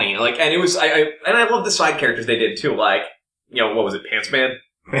just were. funny. Like, and it was I love the side characters they did too. Like, you know, what was it, Pants Man?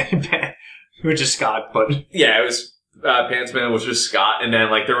 Which is Scott, but Yeah, it was Pants Man was just Scott, and then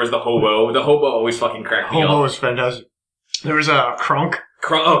like there was the hobo. The hobo always fucking cracked me Hobo up. was fantastic. There was a Crunk.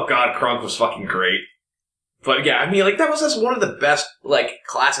 Oh god, Kronk was fucking great. But yeah, I mean, like that was just one of the best like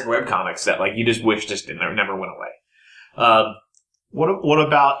classic webcomics that like you just wish just never went away. What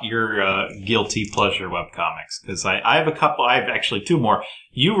about your guilty pleasure webcomics? Because I have a couple. I have actually 2 more.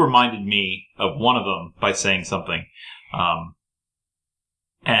 You reminded me of one of them by saying something.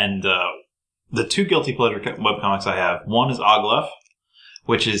 And the 2 guilty pleasure webcomics I have, one is Oglef,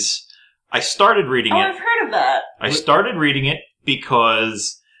 which is, I started reading Oh, it. I've heard of that. I started reading it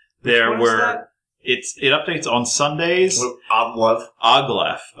because there one is were, that? it updates on Sundays. Oglef.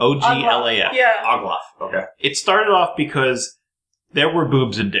 Oglef. Oglaf. Yeah. Oglef. Okay. It started off because there were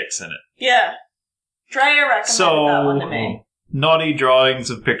boobs and dicks in it. Yeah. Dreyer recommended that one to me. Naughty drawings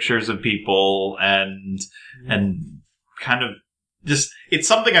of pictures of people and kind of just, it's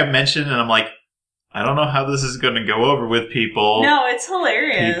something I've mentioned and I'm like, I don't know how this is going to go over with people. No, it's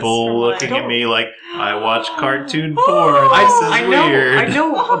hilarious. People from looking what- at me like, I watch cartoon Oh, porn. This is weird. I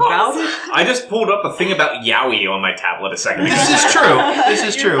know about it. I just pulled up a thing about Yowie on my tablet a second ago. This is true. This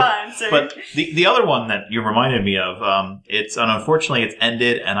is You're true. fine, sir. But the other one that you reminded me of, unfortunately it's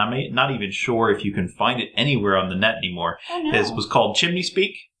ended, and I'm not even sure if you can find it anywhere on the net anymore. Oh, no. It was called Chimney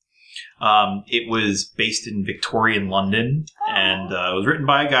Speak. It was based in Victorian London, and it was written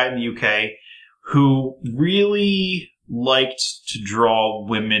by a guy in the UK who really liked to draw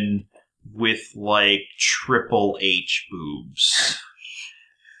women with like Triple H boobs.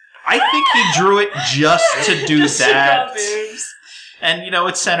 I think he drew it just to do Just to that. draw boobs. And, you know,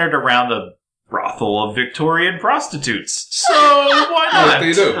 it's centered around a brothel of Victorian prostitutes. So, why What not?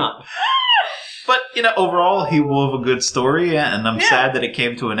 they do? But, you know, overall, he will have a good story, and I'm Yeah. sad that it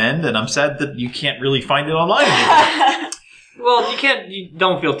came to an end, and I'm sad that you can't really find it online anymore. Well, you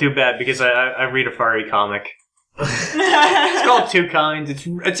don't feel too bad because I read a furry comic. It's called Two Kinds.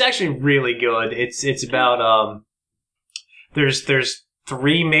 It's actually really good. It's about there's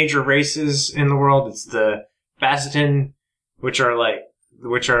 3 major races in the world. It's the Basseton, which are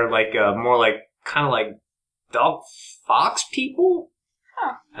more like kind of like dog fox people.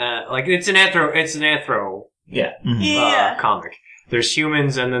 Like it's an anthro Yeah. Mhm. Yeah. comic. There's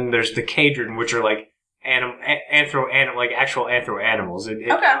humans, and then there's the Cadron, which are like actual anthro animals. It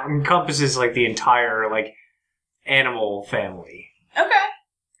Okay. encompasses like the entire like animal family. Okay.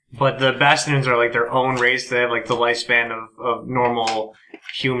 But the Bastions are like their own race. They have like the lifespan of normal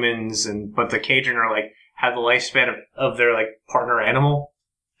humans, but the Cajun are like have the lifespan of their like partner animal.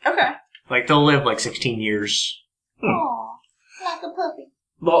 Okay. Like they'll live like 16 years. Aw, like a puppy.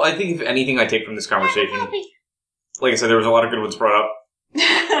 Well, I think if anything I take from this Like a conversation, puppy. like I said, there was a lot of good ones brought up.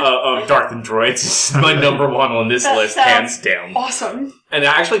 of Darth and Droids. It's my number one on this That list, sounds hands down. Awesome. And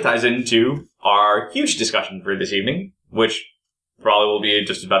that actually ties into our huge discussion for this evening, which probably will be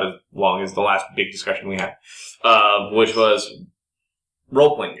just about as long as the last big discussion we had, which was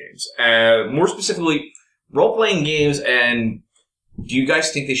role-playing games. More specifically, role-playing games, and do you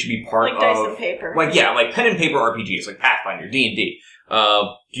guys think they should be part Like of... dice and paper. Like pen and paper RPGs, like Pathfinder, D&D. Do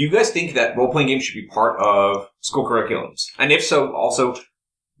you guys think that role-playing games should be part of school curriculums? And if so, also,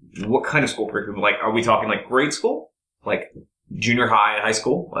 what kind of school curriculum? Like, are we talking like grade school? Like junior high and high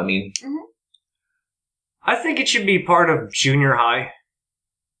school? I mean... I think it should be part of junior high.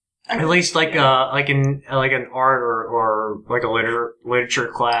 At least like an art or like a literature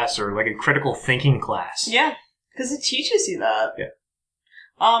class or like a critical thinking class. Yeah, because it teaches you that. Yeah.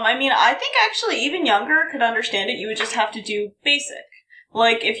 I mean, I think actually even younger could understand it. You would just have to do basic.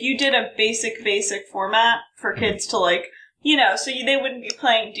 Like, if you did a basic format for kids to, like, you know, so they wouldn't be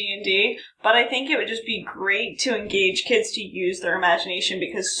playing D&D, but I think it would just be great to engage kids to use their imagination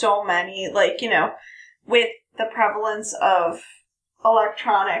because so many, like, you know, with the prevalence of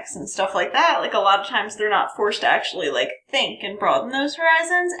electronics and stuff like that, like, a lot of times they're not forced to actually, like, think and broaden those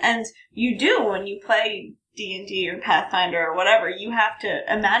horizons, and you do when you play D&D or Pathfinder or whatever. You have to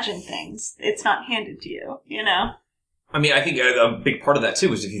imagine things. It's not handed to you, you know? I mean, I think a big part of that,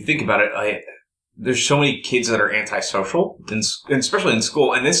 too, is if you think about it, there's so many kids that are antisocial, and especially in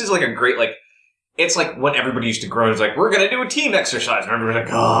school, and this is like a great, like, it's like when everybody used to grow, it's like, we're going to do a team exercise, and everybody's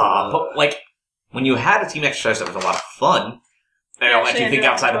like, but, like, when you had a team exercise that was a lot of fun, and I'll let you think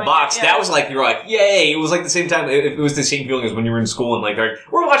outside the box, that was like, you were like, yay, it was like the same time, it was the same feeling as when you were in school, and like,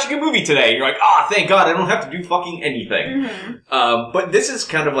 we're watching a movie today, and you're like, thank God, I don't have to do fucking anything. Mm-hmm. But this is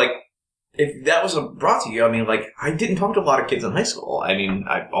kind of like, if that was brought to you, I mean, like, I didn't talk to a lot of kids in high school. I mean,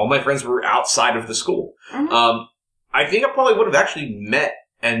 all my friends were outside of the school. Mm-hmm. I think I probably would have actually met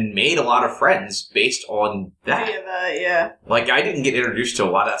and made a lot of friends based on that. Yeah. Like, I didn't get introduced to a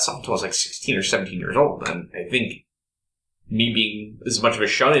lot of that stuff until I was like 16 or 17 years old. And I think me being as much of a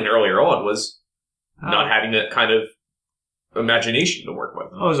shut-in earlier on was not having that kind of imagination to work with.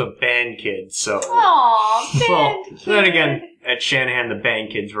 I was a band kid, so... Aww, well, band then kid. again, at Shanahan, the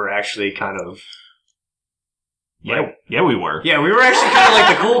band kids were actually kind of... Yeah, we were. Yeah, we were actually kind of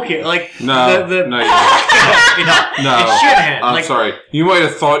like the cool kid. Like, No, the no, you weren't. No, At Shanahan. I'm like, sorry. You might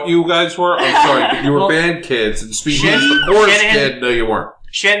have thought you guys were. I'm sorry, but you were band kids. And speaking as the chorus Shanahan- kid, no, you weren't.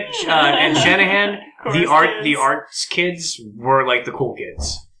 and Shanahan, the Chorus arts kids were like the cool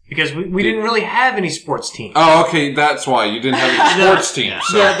kids. Because we didn't really have any sports teams. Oh, okay, that's why. You didn't have any sports teams.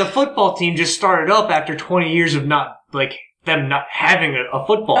 So. The football team just started up after 20 years of not having a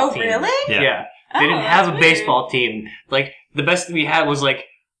football team. Oh, really? Yeah. They didn't have a baseball team. Like, the best we had was, like,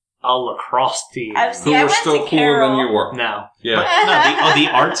 a lacrosse team. Who were still cooler than you were. No. Yeah. But no, the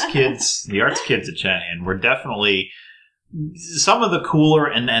arts kids at Shanahan were definitely some of the cooler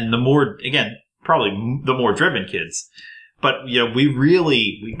and the more, again, probably the more driven kids. But, you know, we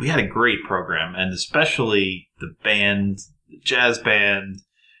had a great program, and especially the band, the jazz band,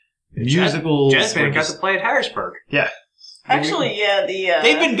 musicals. Jazz band got to play at Harrisburg. Yeah. Actually, yeah,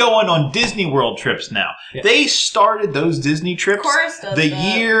 They've been going on Disney World trips now. Yeah. They started those Disney trips Chorus does the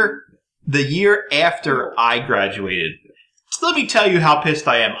that. year after I graduated. So let me tell you how pissed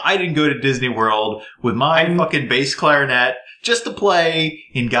I am. I didn't go to Disney World with my fucking bass clarinet just to play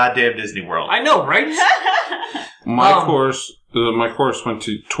in goddamn Disney World. I know, right? My course went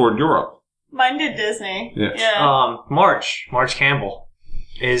toward Europe. Mine did Disney. Yes. Yeah. March Campbell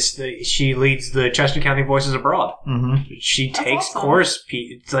she leads the Chester County Voices Abroad. Mm-hmm. She That's takes awesome. chorus,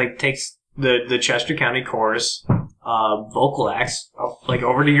 takes the Chester County chorus vocal acts like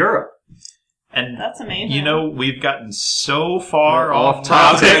over to Europe. And That's amazing. you know, we've gotten so far Off off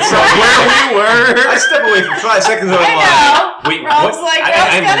topic topic from from where we were. I step away for 5 seconds. I know. Wait, Rob's what? like,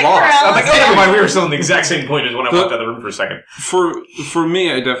 I'm Rob's lost. got a I'm like, oh, crown. never mind. We were still on the exact same point as when I walked out of the room for a second. For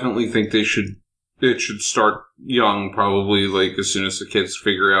me, I definitely think it should start young, probably like as soon as the kids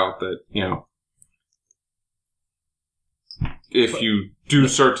figure out that, you know, if you do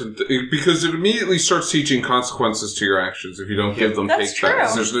certain because it immediately starts teaching consequences to your actions if you don't give them That's take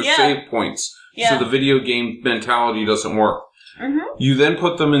backs. true. There's no Yeah. save points. Yeah. So the video game mentality doesn't work. Mm-hmm. You then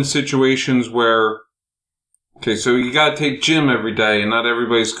put them in situations where, okay, so you gotta take gym every day and not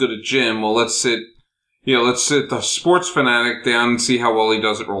everybody's good at gym. Well, let's sit the sports fanatic down and see how well he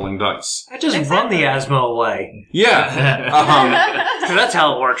does at rolling dice. I just run the asthma away. Yeah. So that's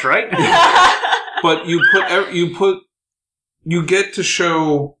how it works, right? But you get to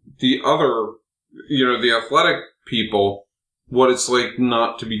show the other, you know, the athletic people what it's like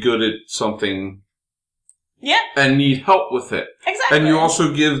not to be good at something, and need help with it. Exactly. And you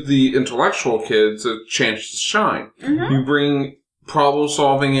also give the intellectual kids a chance to shine. Mm-hmm. You bring problem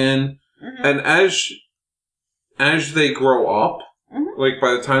solving in, and as they grow up, like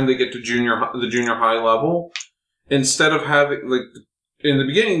by the time they get to the junior high level, instead of having like in the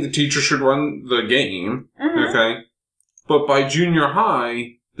beginning, the teacher should run the game, okay, but by junior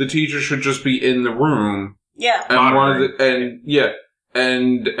high, the teacher should just be in the room. Yeah. And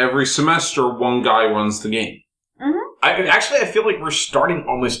and every semester, one guy runs the game. I feel like we're starting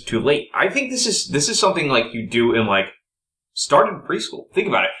almost too late. I think this is something like you do in like start in preschool. Think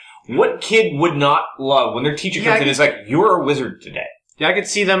about it. What kid would not love when their teacher comes in and is like, "You're a wizard today." Yeah, I could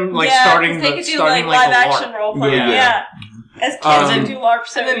see them like they could do like live action role play. Yeah. As kids and do LARP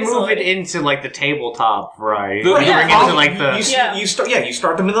so and then easily. move it into like the tabletop, right? You bring into like the you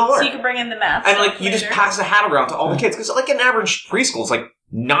start them in the LARP. So you can bring in the math. And like you just pass the hat around to all the kids because like an average preschool is like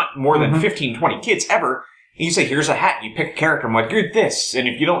not more than 15, 20 kids ever. And you say, "Here's a hat." You pick a character. I'm like, "You're this," and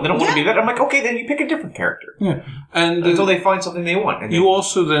if they don't want to be that, I'm like, "Okay, then you pick a different character." Yeah, and until they find something they want. And you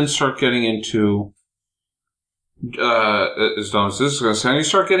also then start getting into, as dumb as this is going to sound, you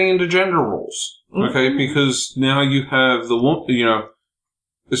start getting into gender roles. Okay, because now you have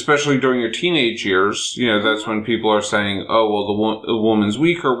especially during your teenage years, that's when people are saying, "Oh, well, the woman's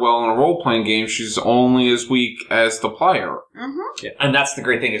weaker." Well, in a role-playing game, she's only as weak as the player. Yeah. And that's the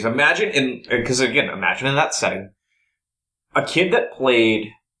great thing is imagine in that setting, a kid that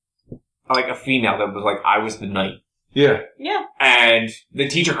played like a female that was like, "I was the knight." Yeah. Yeah. And the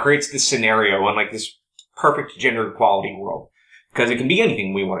teacher creates this scenario in like this perfect gender equality world. Because it can be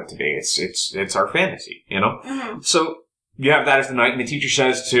anything we want it to be. It's our fantasy, So you have that as the knight, and the teacher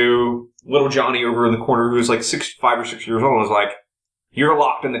says to little Johnny over in the corner, who's like 5 or 6 years old, is like, "You're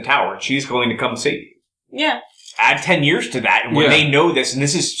locked in the tower, and she's going to come save you." Yeah. Add 10 years to that, and when they know this, and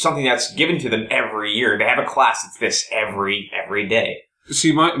this is something that's given to them every year, they have a class that's this every day.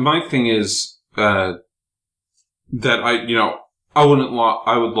 See, my thing is that I would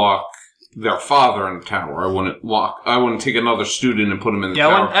lock their father in the tower. I wouldn't take another student and put him in the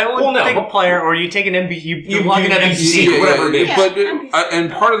tower. I wouldn't take a player, or you take an NPC. You lock an NPC, whatever it is. But and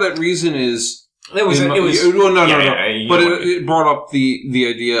part of that reason is It brought up the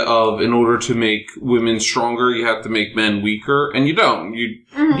idea of in order to make women stronger, you have to make men weaker, and you don't. You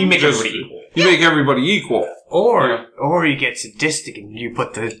make everybody equal. You make everybody equal. Or you get sadistic and you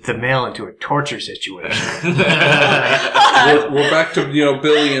put the male into a torture situation. we're back to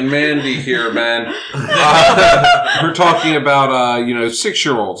Billy and Mandy here, man. We're talking about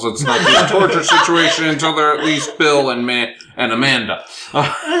 6-year-olds. It's not a torture situation until they're at least Bill and Amanda.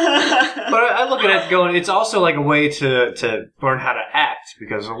 But I look at it going, it's also like a way to learn how to act,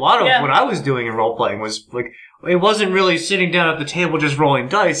 because a lot of what I was doing in role playing was like, it wasn't really sitting down at the table just rolling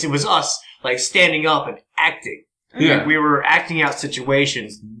dice. It was us like standing up and acting. Yeah. We were acting out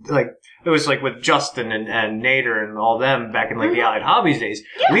situations. Like it was like with Justin and Nader and all them back in like the Allied Hobbies days.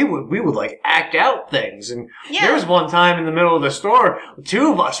 Yeah. We would like act out things. And there was one time in the middle of the store,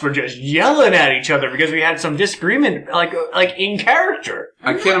 2 of us were just yelling at each other because we had some disagreement, like in character.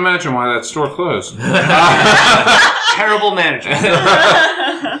 I can't imagine why that store closed. Terrible management.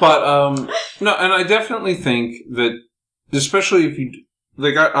 But no, and I definitely think that, especially if you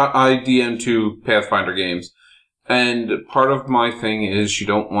like, I DM 2 Pathfinder games. And part of my thing is you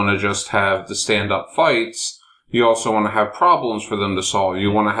don't want to just have the stand-up fights. You also want to have problems for them to solve.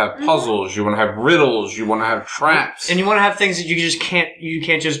 You want to have puzzles. You want to have riddles. You want to have traps. And you want to have things that you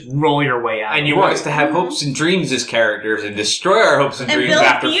can't just roll your way out. And you want us to have hopes and dreams as characters and destroy our hopes and dreams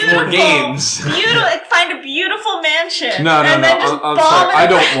after 4 games. Find a beautiful mansion. No. I'm sorry. I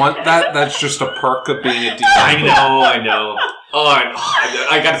don't want that. That's just a perk of being a DM. I know. Oh,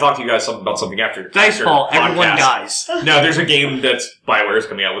 I got to talk to you guys about something after. Diceball, everyone dies. No, there's a game that's BioWare is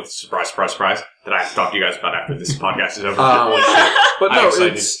coming out with, surprise, that I have to talk to you guys about after this podcast is over. But no,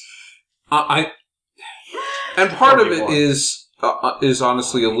 it's and part of it is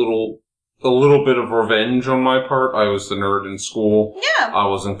honestly a little bit of revenge on my part. I was the nerd in school. Yeah, I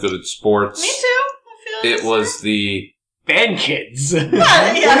wasn't good at sports. Me too. I feel it was the band kids.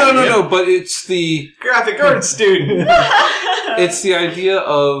 No, but it's the graphic arts student. It's the idea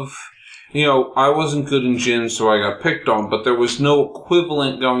of, I wasn't good in gym, so I got picked on, but there was no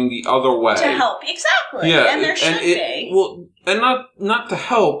equivalent going the other way. To help, exactly. Yeah, and there should be. Well, and not to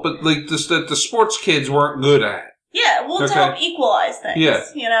help, but like that the sports kids weren't good at. Yeah, to help equalize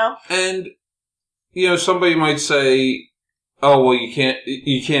things. Yeah. And, somebody might say, "Oh, well, you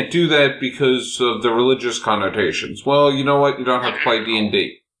can't do that because of the religious connotations." Well, you know what? You don't have to play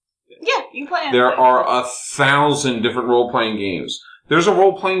D&D. Yeah, you can play. There are 1,000 different role-playing games. There's a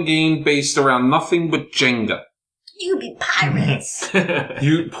role-playing game based around nothing but Jenga. You be pirates.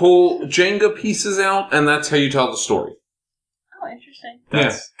 You pull Jenga pieces out, and that's how you tell the story. Oh, interesting.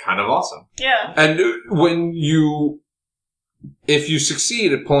 That's kind of awesome. Yeah. And if you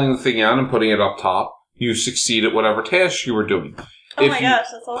succeed at pulling the thing out and putting it up top, you succeed at whatever task you were doing. Oh If my you gosh,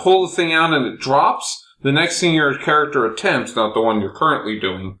 that's awesome. pull the thing out and it drops, the next thing your character attempts, not the one you're currently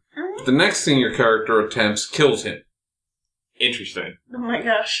doing, but the next thing your character attempts kills him. Interesting. Oh my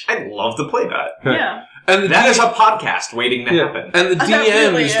gosh. I'd love to play that. Yeah. And That is a podcast waiting to happen. And the That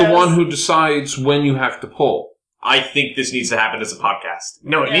DM really is the is. one who decides when you have to pull. I think this needs to happen as a podcast.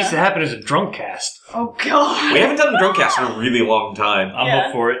 No, it Yeah. needs to happen as a drunk cast. Oh god. We haven't done a Drunkcast in a really long time. I'm Yeah.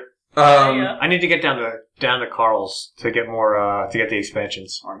 up for it. Yeah. I need to get down to Carl's to get more to get the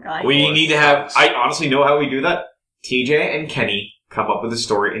expansions. Or guy. We need to have... I honestly know how we do that. TJ and Kenny come up with a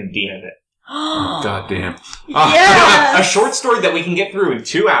story and DM it. God damn. Yes! A short story that we can get through in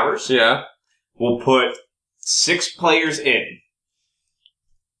 2 hours. Yeah. We'll put 6 players in.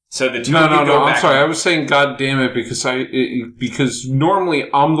 So the two No, of you no, go no. I'm back. sorry. I was saying God damn it because normally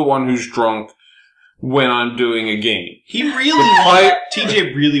I'm the one who's drunk when I'm doing a game. He really wanted,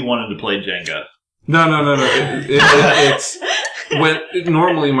 TJ really wanted to play Jenga. No. It's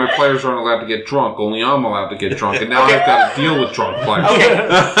normally my players aren't allowed to get drunk. Only I'm allowed to get drunk, and now I've got to deal with drunk players.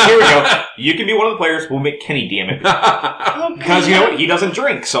 Okay, here we go. You can be one of the players. We'll make Kenny DM it. Oh, Because you know what? He doesn't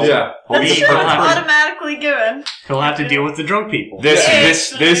drink, so Yeah. he'll That's be true. the perfect person. Automatically given. He'll have to deal with the drunk people. This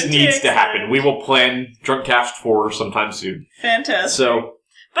Excellent, needs to happen. excellent. We will plan Drunkcast 4 sometime soon. Fantastic. So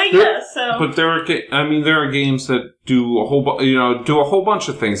But yeah, so. But there are games that do a whole bunch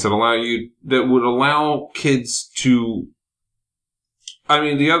of things that would allow kids to. I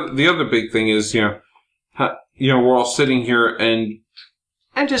mean, the other big thing is we're all sitting here and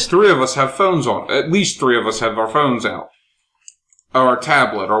just 3 of us have phones on. At least 3 of us have our phones out, or our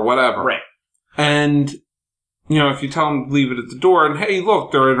tablet, or whatever. right. And if you tell them to leave it at the door, and hey,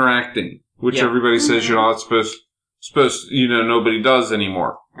 look, they're interacting, which Yeah. everybody says it's supposed nobody does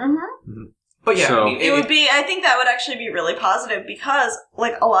anymore. Mm-hmm. But yeah, So- I mean, It would be, I think that would actually be really positive because,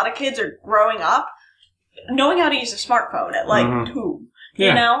 like, a lot of kids are growing up knowing how to use a smartphone at, like, Mhm. 2, Yeah.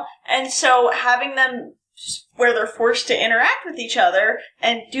 you know? And so having them where they're forced to interact with each other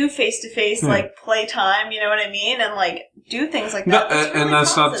and do face-to-face, like, playtime, you know what I mean? And, like, do things like that. That's really and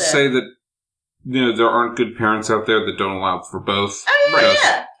that's not to positive. say that there aren't good parents out there that don't allow for both. Oh, yeah, Just-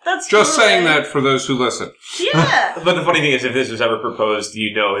 yeah. That's Just totally- saying that for those who listen. Yeah. But the funny thing is, if this was ever proposed,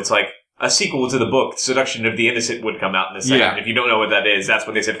 it's like a sequel to the book, Seduction of the Innocent, would come out in a second. Yeah. If you don't know what that is, that's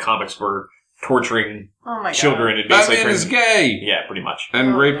when they said comics were torturing Oh my god. children and That basically man is gay yeah, pretty much.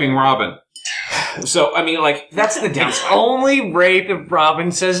 and raping Robin. So I mean, like that's the it's downside. only rape if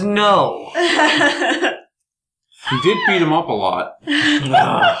Robin says no. He did beat him up a lot.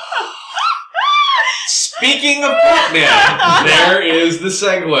 Speaking of Batman, there is the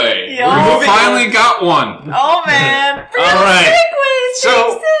segue. Yo. We're moving Finally on. got one. Oh man. Real All right. segues So-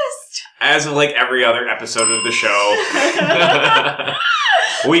 exist. As of like every other episode of the show,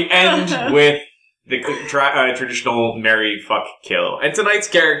 we end with the traditional marry, fuck, kill. And tonight's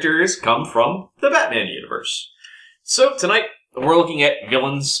characters come from the Batman universe. So tonight, we're looking at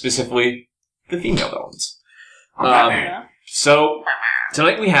villains, specifically the female villains. Yeah. So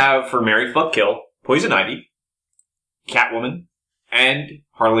tonight we have for marry, fuck, kill, Poison Ivy, Catwoman, and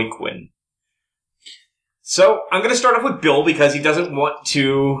Harley Quinn. So I'm going to start off with Bill because he doesn't want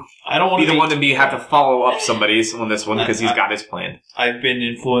to I don't want be to the one to have to follow up somebody on this one because he's got his plan. I've been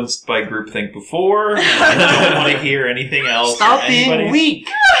influenced by groupthink before. And I don't want to hear anything else. Stop or being anybody's- weak.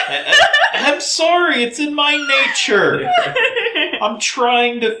 I'm sorry, it's in my nature. I'm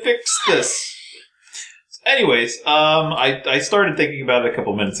trying to fix this. Anyways, I started thinking about it a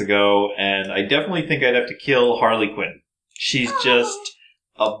couple minutes ago, and I definitely think I'd have to kill Harley Quinn. She's just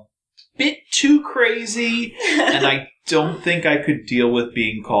a bit too crazy, and I don't think I could deal with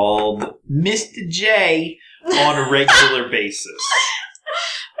being called Mr. J on a regular basis.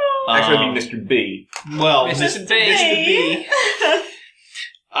 Actually, I mean Mr. B. Well, Mr. Mr. B.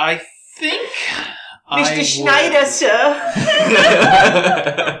 I think sir.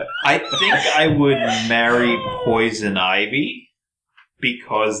 I think I would marry Poison Ivy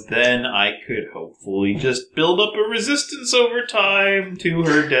because then I could hopefully just build up a resistance over time to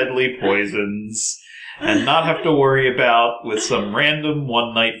her deadly poisons and not have to worry about with some random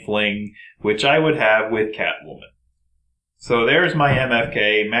one-night fling, which I would have with Catwoman. So there's my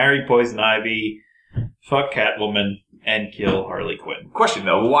MFK, marry Poison Ivy, fuck Catwoman, and kill Harley Quinn. Question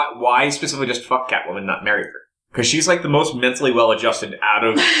though, why specifically just fuck Catwoman, not marry her? Because she's like the most mentally well-adjusted out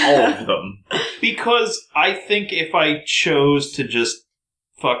of all of them. Because I think if I chose to just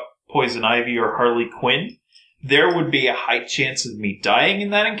fuck Poison Ivy or Harley Quinn, there would be a high chance of me dying in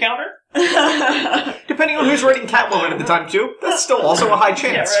that encounter. Depending on who's writing Catwoman at the time, too, that's still also a high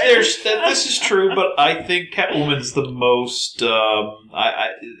chance. Yeah, right. This is true, but I think Catwoman's the most.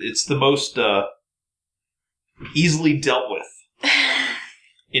 It's the most easily dealt with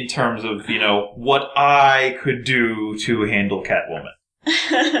in terms of what I could do to handle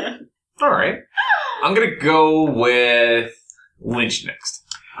Catwoman. All right, I'm gonna go with Lynch next.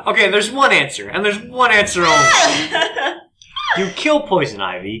 Okay, there's one answer, and there's one answer only. You kill Poison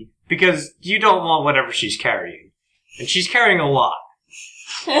Ivy because you don't want whatever she's carrying. And she's carrying a lot.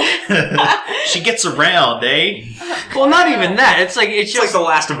 She gets around, eh? Well, not even that. It's like The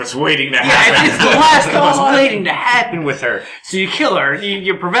Last of Us waiting to yeah, happen. it's The Last of Us waiting to happen with her. So you kill her.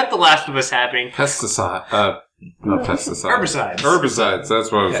 You prevent The Last of Us happening. Pesticide. Not pesticides. Herbicides. Herbicides.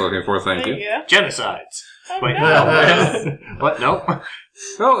 That's what I was looking for. Thank you. Yeah. Genocides. Wait, no. no. What? No.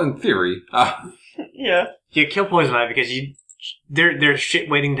 Well, in theory. Yeah. You kill Poison Ivy because there's shit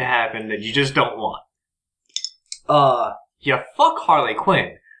waiting to happen that you just don't want. You fuck Harley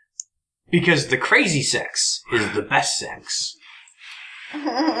Quinn because the crazy sex is the best sex.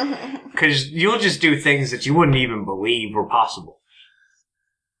 Because you'll just do things that you wouldn't even believe were possible.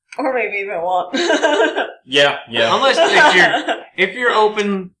 Or maybe even want. Yeah. Unless if you're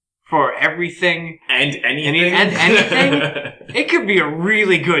open for everything And anything. and anything, it could be a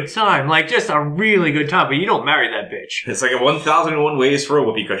really good time. Like, just a really good time, but you don't marry that bitch. It's like a 1001 ways for a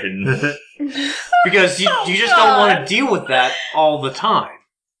whoopee cushion. Because you just don't want to deal with that all the time.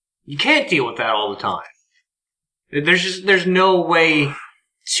 You can't deal with that all the time. There's no way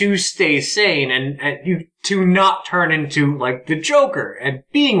to stay sane and you to not turn into, like, the Joker and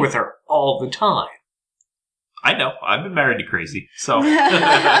being with her all the time. I know. I've been married to crazy, so. And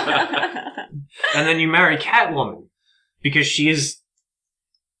then you marry Catwoman because she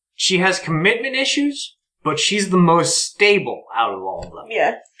has commitment issues, but she's the most stable out of all of them.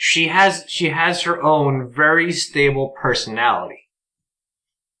 Yeah. She has her own very stable personality.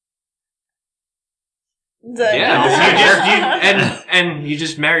 And you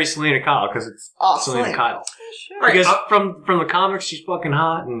just marry Selena Kyle because it's Selena Kyle. Sure. Because from the comics she's fucking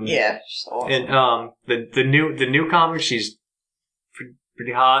hot and Yeah. She's awesome. and the new comics she's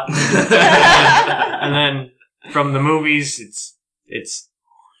pretty hot. And then from the movies it's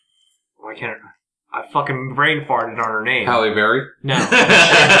why can't I fucking brain farted on her name. Halle Berry? No.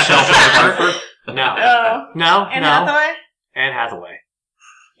 Michelle Pfeiffer? No. No. Anne no. Hathaway? Anne Hathaway.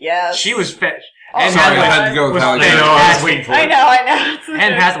 Yes. She was Sorry, I had to go with Halle Berry. I was waiting for I it. know.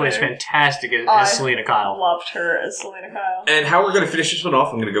 Anne Hathaway's fantastic as Selena Kyle. Loved her as Selena Kyle. And how we're going to finish this one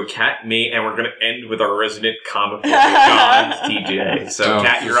off, I'm going to go Kat, me, and we're going to end with our resident comic book god, TJ. So,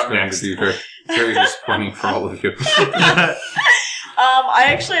 Kat, you're up next. Be very, very disappointing for all of you. I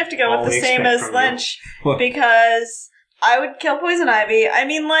actually have to go with the same as Lynch because I would kill Poison Ivy. I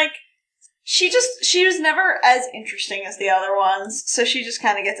mean, like, she was never as interesting as the other ones, so she just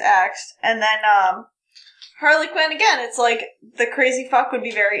kind of gets axed. And then, Harley Quinn, again, it's like, the crazy fuck would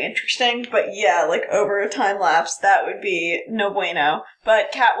be very interesting, but yeah, like, over a time lapse, that would be no bueno.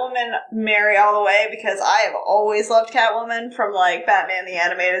 But Catwoman, marry all the way, because I have always loved Catwoman from, like, Batman the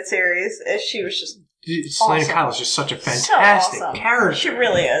Animated Series. She was just Selena awesome. Kyle is just such a fantastic so awesome. character. She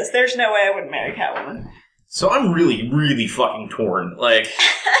really is. There's no way I wouldn't marry Catwoman. So I'm really, really fucking torn. Like,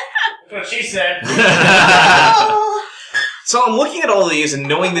 That's what she said. so I'm looking at all of these and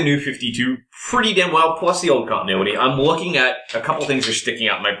knowing the new 52 pretty damn well, plus the old continuity, I'm looking at a couple things that are sticking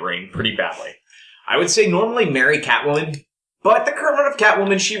out in my brain pretty badly. I would say normally marry Catwoman, but the current run of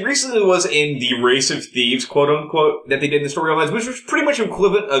Catwoman, she recently was in the Race of Thieves, quote-unquote, that they did in the storylines, which was pretty much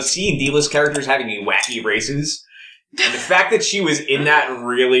equivalent of C and D-list characters having wacky races. And the fact that she was in that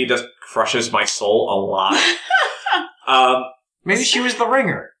really just crushes my soul a lot. Maybe she was the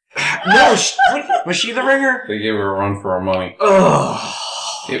ringer. No, Was she the ringer? They gave her a run for her money. ugh.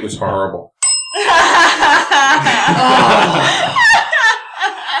 It was horrible.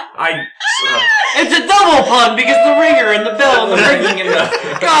 It's a double pun because the ringer and the bell and the ringing and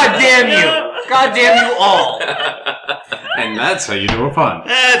the... God damn you. God damn you all. And that's how you do a pun.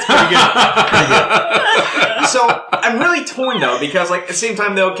 That's pretty good. So, I'm really torn, though, because, like, at the same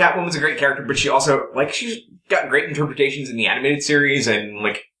time, though, Catwoman's a great character, but she also, like, she's got great interpretations in the animated series and,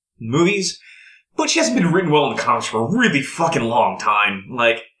 like, movies, but she hasn't been written well in the comics for a really fucking long time.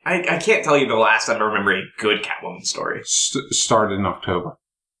 Like, I can't tell you the last time I remember a good Catwoman story. Started in October.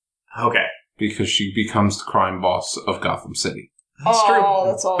 Okay. Because she becomes the crime boss of Gotham City. That's true.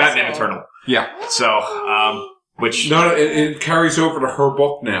 That's awesome. Batman Eternal. Yeah. So, Which No, it carries over to her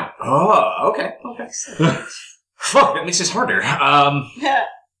book now. oh, okay. Fuck, that makes this harder. Well,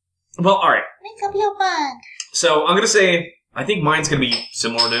 all right. Make up your mind. So I'm gonna say I think mine's gonna be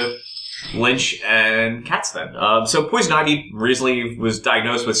similar to Lynch and Kat's then. So Poison Ivy recently was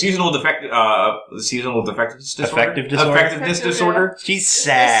diagnosed with seasonal defectiveness disorder. Effectiveness disorder. She's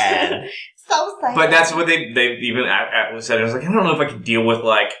sad. So sad. But that's what they even said. I was like, I don't know if I can deal with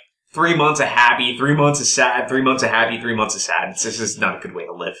like 3 months of happy, 3 months of sad, 3 months of happy, 3 months of sad. This is not a good way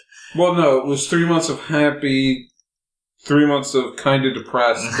to live. Well, no, it was 3 months of happy, 3 months of kind of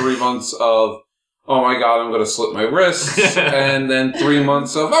depressed, 3 months of, oh my god, I'm going to slip my wrists, and then 3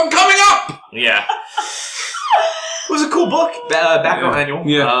 months of, I'm coming up! Yeah. It was a cool book. Background manual.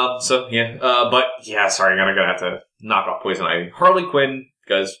 Yeah. But yeah, sorry, I'm gonna have to knock off Poison Ivy. Harley Quinn,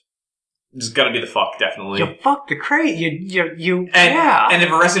 because it's gonna be the fuck, definitely. You fucked the crazy. You. And, Yeah. and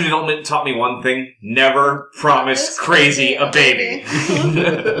if Arrested Development taught me one thing, never promise crazy a baby.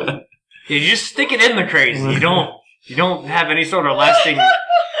 You just stick it in the crazy. You don't have any sort of lasting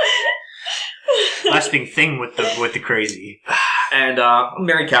thing with the crazy. And I'm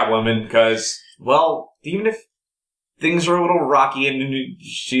married Catwoman because, well, even if things are a little rocky and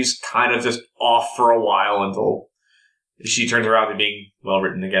she's kind of just off for a while until she turns around to being well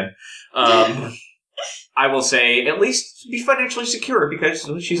written again, I will say at least be financially secure because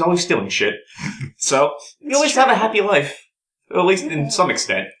she's always stealing shit. So you always have a happy life, at least in some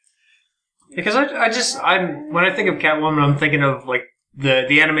extent. Because I'm when I think of Catwoman, I'm thinking of like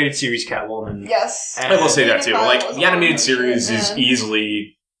the animated series Catwoman. Yes. I will say that too. Like the animated was series good, is yeah.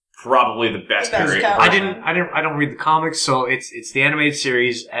 easily probably the best The best period. Catwoman. I don't read the comics, so it's the animated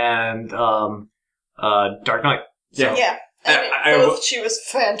series and Dark Knight. Yeah. Yeah. She was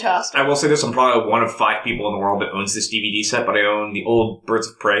fantastic. I will say this: I'm probably one of 5 people in the world that owns this DVD set, but I own the old Birds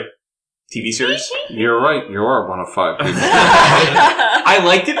of Prey TV series. You're right, you are one of 5 people. I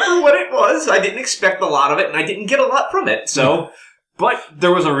liked it for what it was. I didn't expect a lot of it, and I didn't get a lot from it. So, but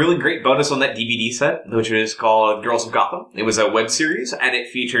there was a really great bonus on that DVD set, which is called Girls of Gotham. It was a web series, and it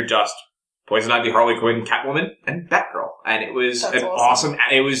featured just Poison Ivy, Harley Quinn, Catwoman, and Batgirl. And it was That's an awesome.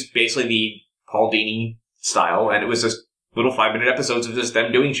 It was basically the Paul Dini style, and it was just little 5-minute episodes of just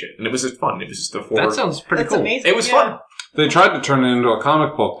them doing shit, and it was just fun. It was just the 4. That sounds pretty That's cool. amazing. It was fun. They tried to turn it into a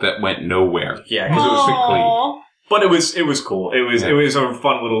comic book that went nowhere. Yeah, because it was Aww. but it was cool. It was a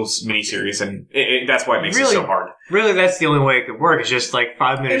fun little mini series, and that's why it makes it so hard. Really, that's the only way it could work. It's just like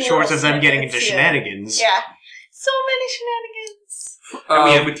 5-minute In shorts of little them getting into snippets, yeah. shenanigans. Yeah. So many shenanigans. And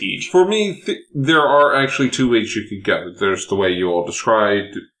we have a teach. For me, there are actually 2 ways you could go. There's the way you all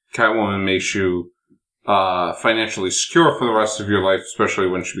described. Catwoman makes you financially secure for the rest of your life, especially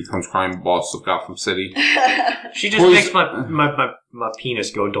when she becomes crime boss of Gotham City. She just makes my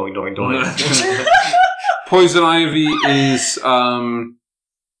penis go doing doing doing. Poison Ivy is, the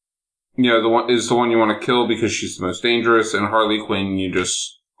one you want to kill because she's the most dangerous, and Harley Quinn you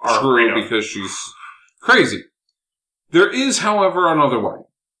just screw because she's crazy. There is, however, another way.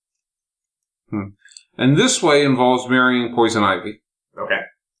 And this way involves marrying Poison Ivy. Okay.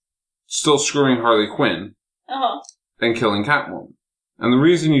 Still screwing Harley Quinn. Uh-huh. And killing Catwoman. And the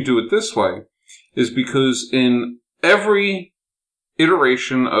reason you do it this way is because in every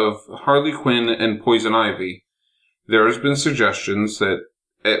iteration of Harley Quinn and Poison Ivy, there has been suggestions that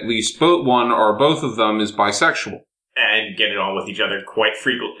at least one or both of them is bisexual. And get it on with each other quite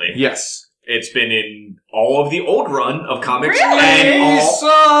frequently. Yes. It's been in all of the old run of comics Really? and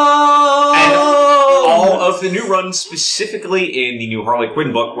all of the new run, specifically in the new Harley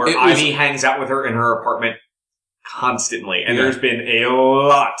Quinn book, where Ivy hangs out with her in her apartment constantly. And there's been a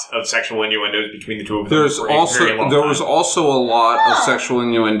lot of sexual innuendos between the two of them. There was also a lot of sexual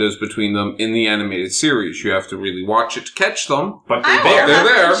innuendos between them in the animated series. You have to really watch it to catch them. But they're there. They're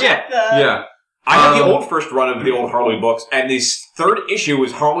there. Yeah. I had the old first run of the old Harley books, and this 3rd issue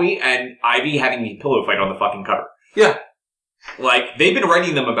was Harley and Ivy having a pillow fight on the fucking cover. Yeah. Like, they've been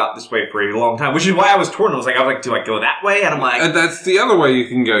writing them about this way for a long time, which is why I was torn. I was like, do I go that way? And I'm like... And that's the other way you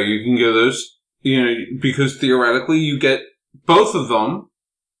can go. You can go those, because theoretically you get both of them,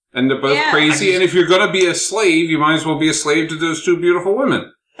 and they're both crazy, and if you're going to be a slave, you might as well be a slave to those 2 beautiful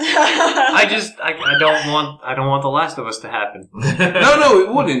women. I don't want The Last of Us to happen. No,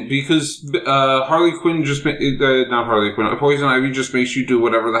 it wouldn't, because Harley Quinn not Harley Quinn, Poison Ivy just makes you do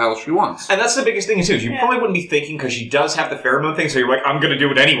whatever the hell she wants. And that's the biggest thing, too. You probably wouldn't be thinking, because she does have the pheromone thing, so you're like, I'm going to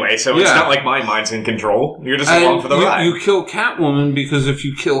do it anyway, so it's not like my mind's in control. You're just along for the ride. You kill Catwoman, because if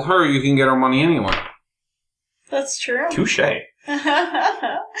you kill her, you can get her money anyway. That's true. Touche.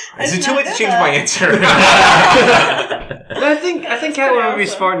 Is it too late to change my answer? I think Catwoman would be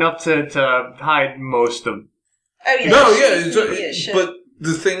smart enough to hide most of Oh yeah. No, yeah, she's sneaky as shit. but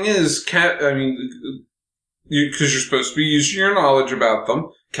the thing is, because you're supposed to be using your knowledge about them,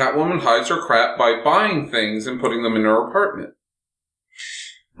 Catwoman hides her crap by buying things and putting them in her apartment.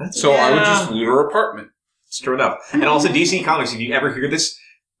 So I would just loot her apartment. It's true enough. And also DC Comics, if you ever hear this,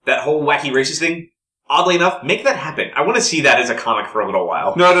 that whole wacky racist thing, oddly enough, make that happen. I want to see that as a comic for a little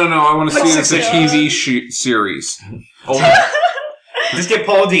while. No. I want to see it as a Yeah. TV series. Just get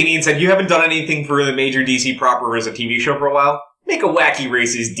Paul Dini and said, you haven't done anything for the major DC proper as a TV show for a while? Make a wacky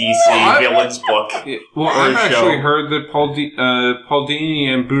racist DC villains book. Yeah, well, I've actually heard that Paul Dini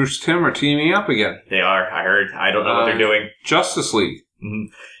and Bruce Timm are teaming up again. They are, I heard. I don't know what they're doing. Justice League. Mm-hmm.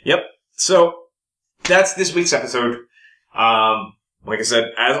 Yep. So, that's this week's episode. Like I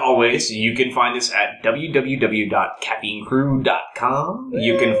said, as always, you can find us at www.caffeinecrew.com.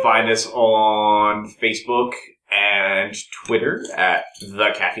 You can find us on Facebook and Twitter at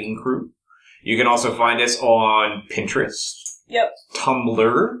The Caffeine Crew. You can also find us on Pinterest. Yep.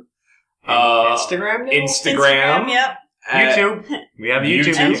 Tumblr. Instagram now? Instagram. Yep. YouTube. We have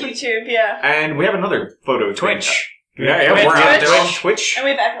YouTube. And YouTube, yeah. And we have another photo. Twitch. Yeah, We we're have out there on Twitch. Twitch. And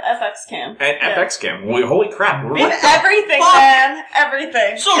we have FX Cam. And FX Cam. Holy crap. We have everything, man.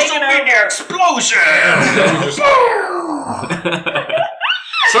 Everything. Social Taking media over. explosion!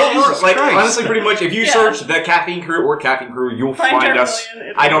 So, Jesus like, Christ. honestly, pretty much, if you Yeah. search The Caffeine Crew or Caffeine Crew, you'll Find find our us.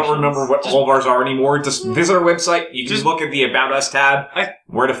 million I don't iterations. remember what all of ours are anymore. Just visit our website. You can Just- look at the About Us tab,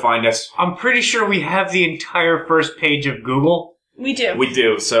 where to find us. I'm pretty sure we have the entire first page of Google. We do. We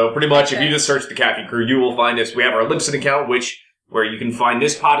do. So, pretty much, if you Okay. just search The Caffeine Crew, you will find us. We have our Libsyn account, where you can find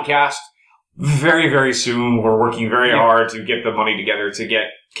this podcast very, very soon. We're working very hard to get the money together to get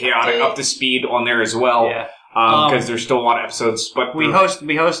Chaotic up to speed on there as well. Yeah. Because there's still a lot of episodes, but We host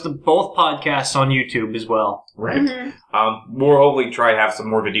both podcasts on YouTube as well. right. Mhm. We'll hopefully try to have some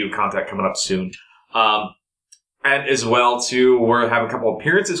more video content coming up soon. And as well, too, we're having a couple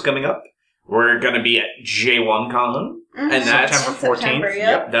appearances coming up. We're going to be at J1Con, Mhm. and that's September 14th.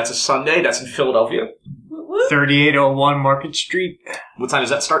 Yep. that's a Sunday. That's in Philadelphia. Woo, woo. 3801 Market Street. What time does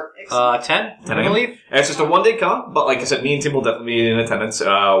that start? 10, 10 I a.m.? believe. And it's just a one-day con, but like I said, me and Tim will definitely be in attendance,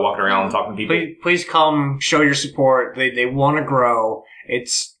 walking around and talking to people. Please come, show your support. They want to grow.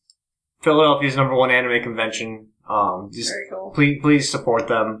 It's Philadelphia's #1 anime convention. Just Very cool. please support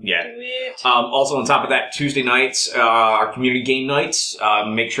them. Yeah. Do it. Also, on top of that, Tuesday nights, our community game nights.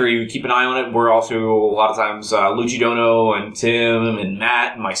 Make sure you keep an eye on it. We're also, a lot of times, Lucidono and Tim and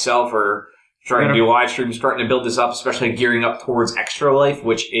Matt and myself are trying to do live streams, starting to build this up, especially gearing up towards Extra Life,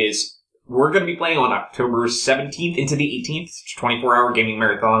 which is, we're going to be playing on October 17th into the 18th. It's a 24-hour gaming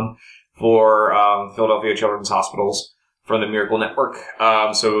marathon for Philadelphia Children's Hospitals from the Miracle Network.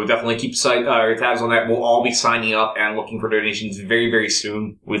 So definitely keep your tabs on that. We'll all be signing up and looking for donations very, very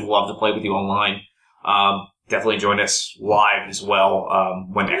soon. We'd love to play with you online. Definitely join us live as well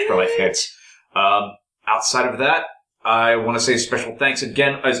when Extra Life hits. Outside of that, I want to say special thanks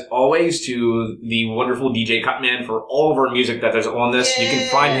again, as always, to the wonderful DJ Cutman for all of our music that is on this. You can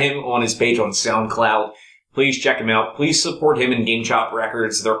find him on his page on SoundCloud. Please check him out. Please support him and Game Chop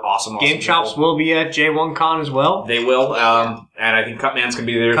Records. They're awesome. Game Chops will be at J1Con as well. They will. And I think Cutman's going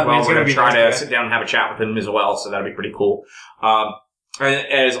to be there as well. Cutman's We're gonna going to be try there, to sit down and have a chat with him as well, so that'll be pretty cool. And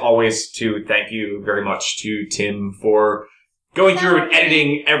as always, thank you very much to Tim for going through and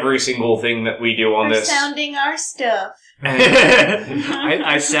editing every single thing that we do on We're this. sounding our stuff.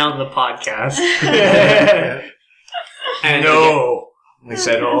 I sound the podcast. And No. like I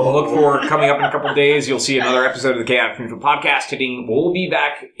said, look for coming up in a couple of days. You'll see another episode of the Chaotic Neutral Podcast hitting. We'll be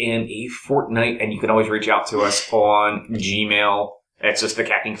back in a fortnight, and you can always reach out to us on Gmail. It's just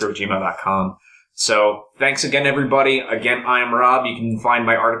thecaffeinecrew@gmail.com. So, thanks again, everybody. Again, I am Rob. You can find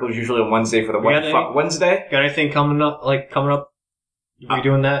my articles usually on Wednesday for the What the Fuck Wednesday. Got anything coming up? Are we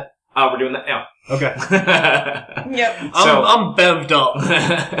doing that? We're doing that now. Okay. Yep. I'm bevved up.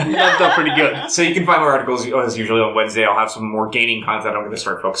 Bevved up pretty good. So you can find my articles as usually on Wednesday. I'll have some more gaming content I'm going to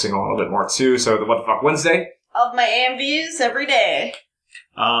start focusing on a little bit more too. So the What the Fuck Wednesday. Of my AM views every day.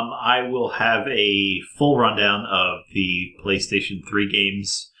 I will have a full rundown of the PlayStation 3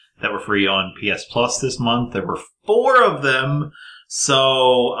 games that were free on PS Plus this month. There were 4 of them,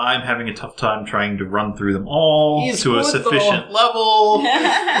 so I'm having a tough time trying to run through them all to a sufficient level.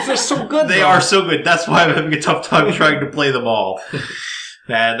 They're so good. They are so good. That's why I'm having a tough time trying to play them all.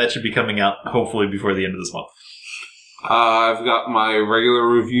 And that should be coming out hopefully before the end of this month. I've got my regular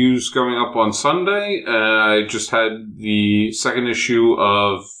reviews coming up on Sunday. I just had the second issue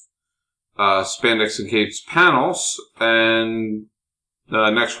of Spandex and Capes panels, and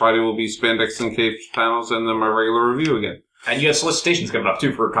next Friday will be Spandex and Capes panels, and then my regular review again. And you have solicitations coming up,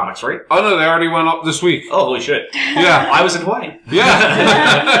 too, for comics, right? Oh, no, they already went up this week. Oh, holy shit. Yeah. I was in Hawaii.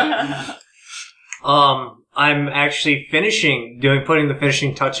 Yeah. I'm actually putting the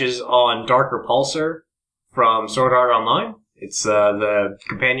finishing touches on Dark Repulsor from Sword Art Online. It's the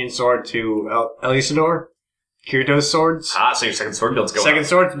companion sword to Elisador, Kirito's swords. So your second sword build's going Second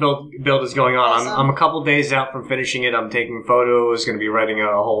sword build is going on. Awesome. I'm a couple days out from finishing it. I'm taking photos, going to be writing a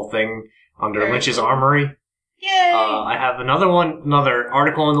whole thing under Very Lynch's cool. Armory. Yay! I have another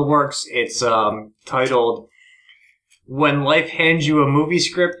article in the works. It's titled "When Life Hands You a Movie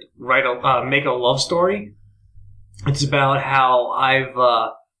Script, Make a Love Story." It's about how I've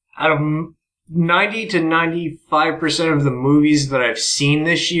out of 90 to 95% of the movies that I've seen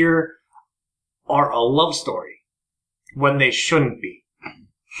this year are a love story when they shouldn't be.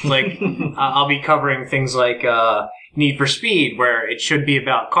 Like I'll be covering things like Need for Speed, where it should be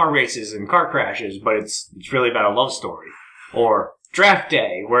about car races and car crashes, but it's really about a love story. Or Draft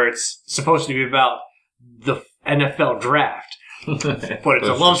Day, where it's supposed to be about the NFL draft, but it's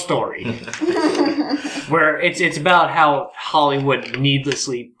a love story. Where it's about how Hollywood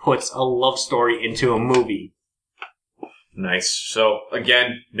needlessly puts a love story into a movie. Nice. So,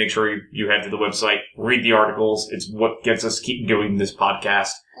 again, make sure you head to the website, read the articles. It's what gets us keep doing this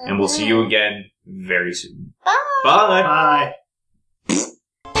podcast. And we'll see you again very soon. Bye. Bye. Bye.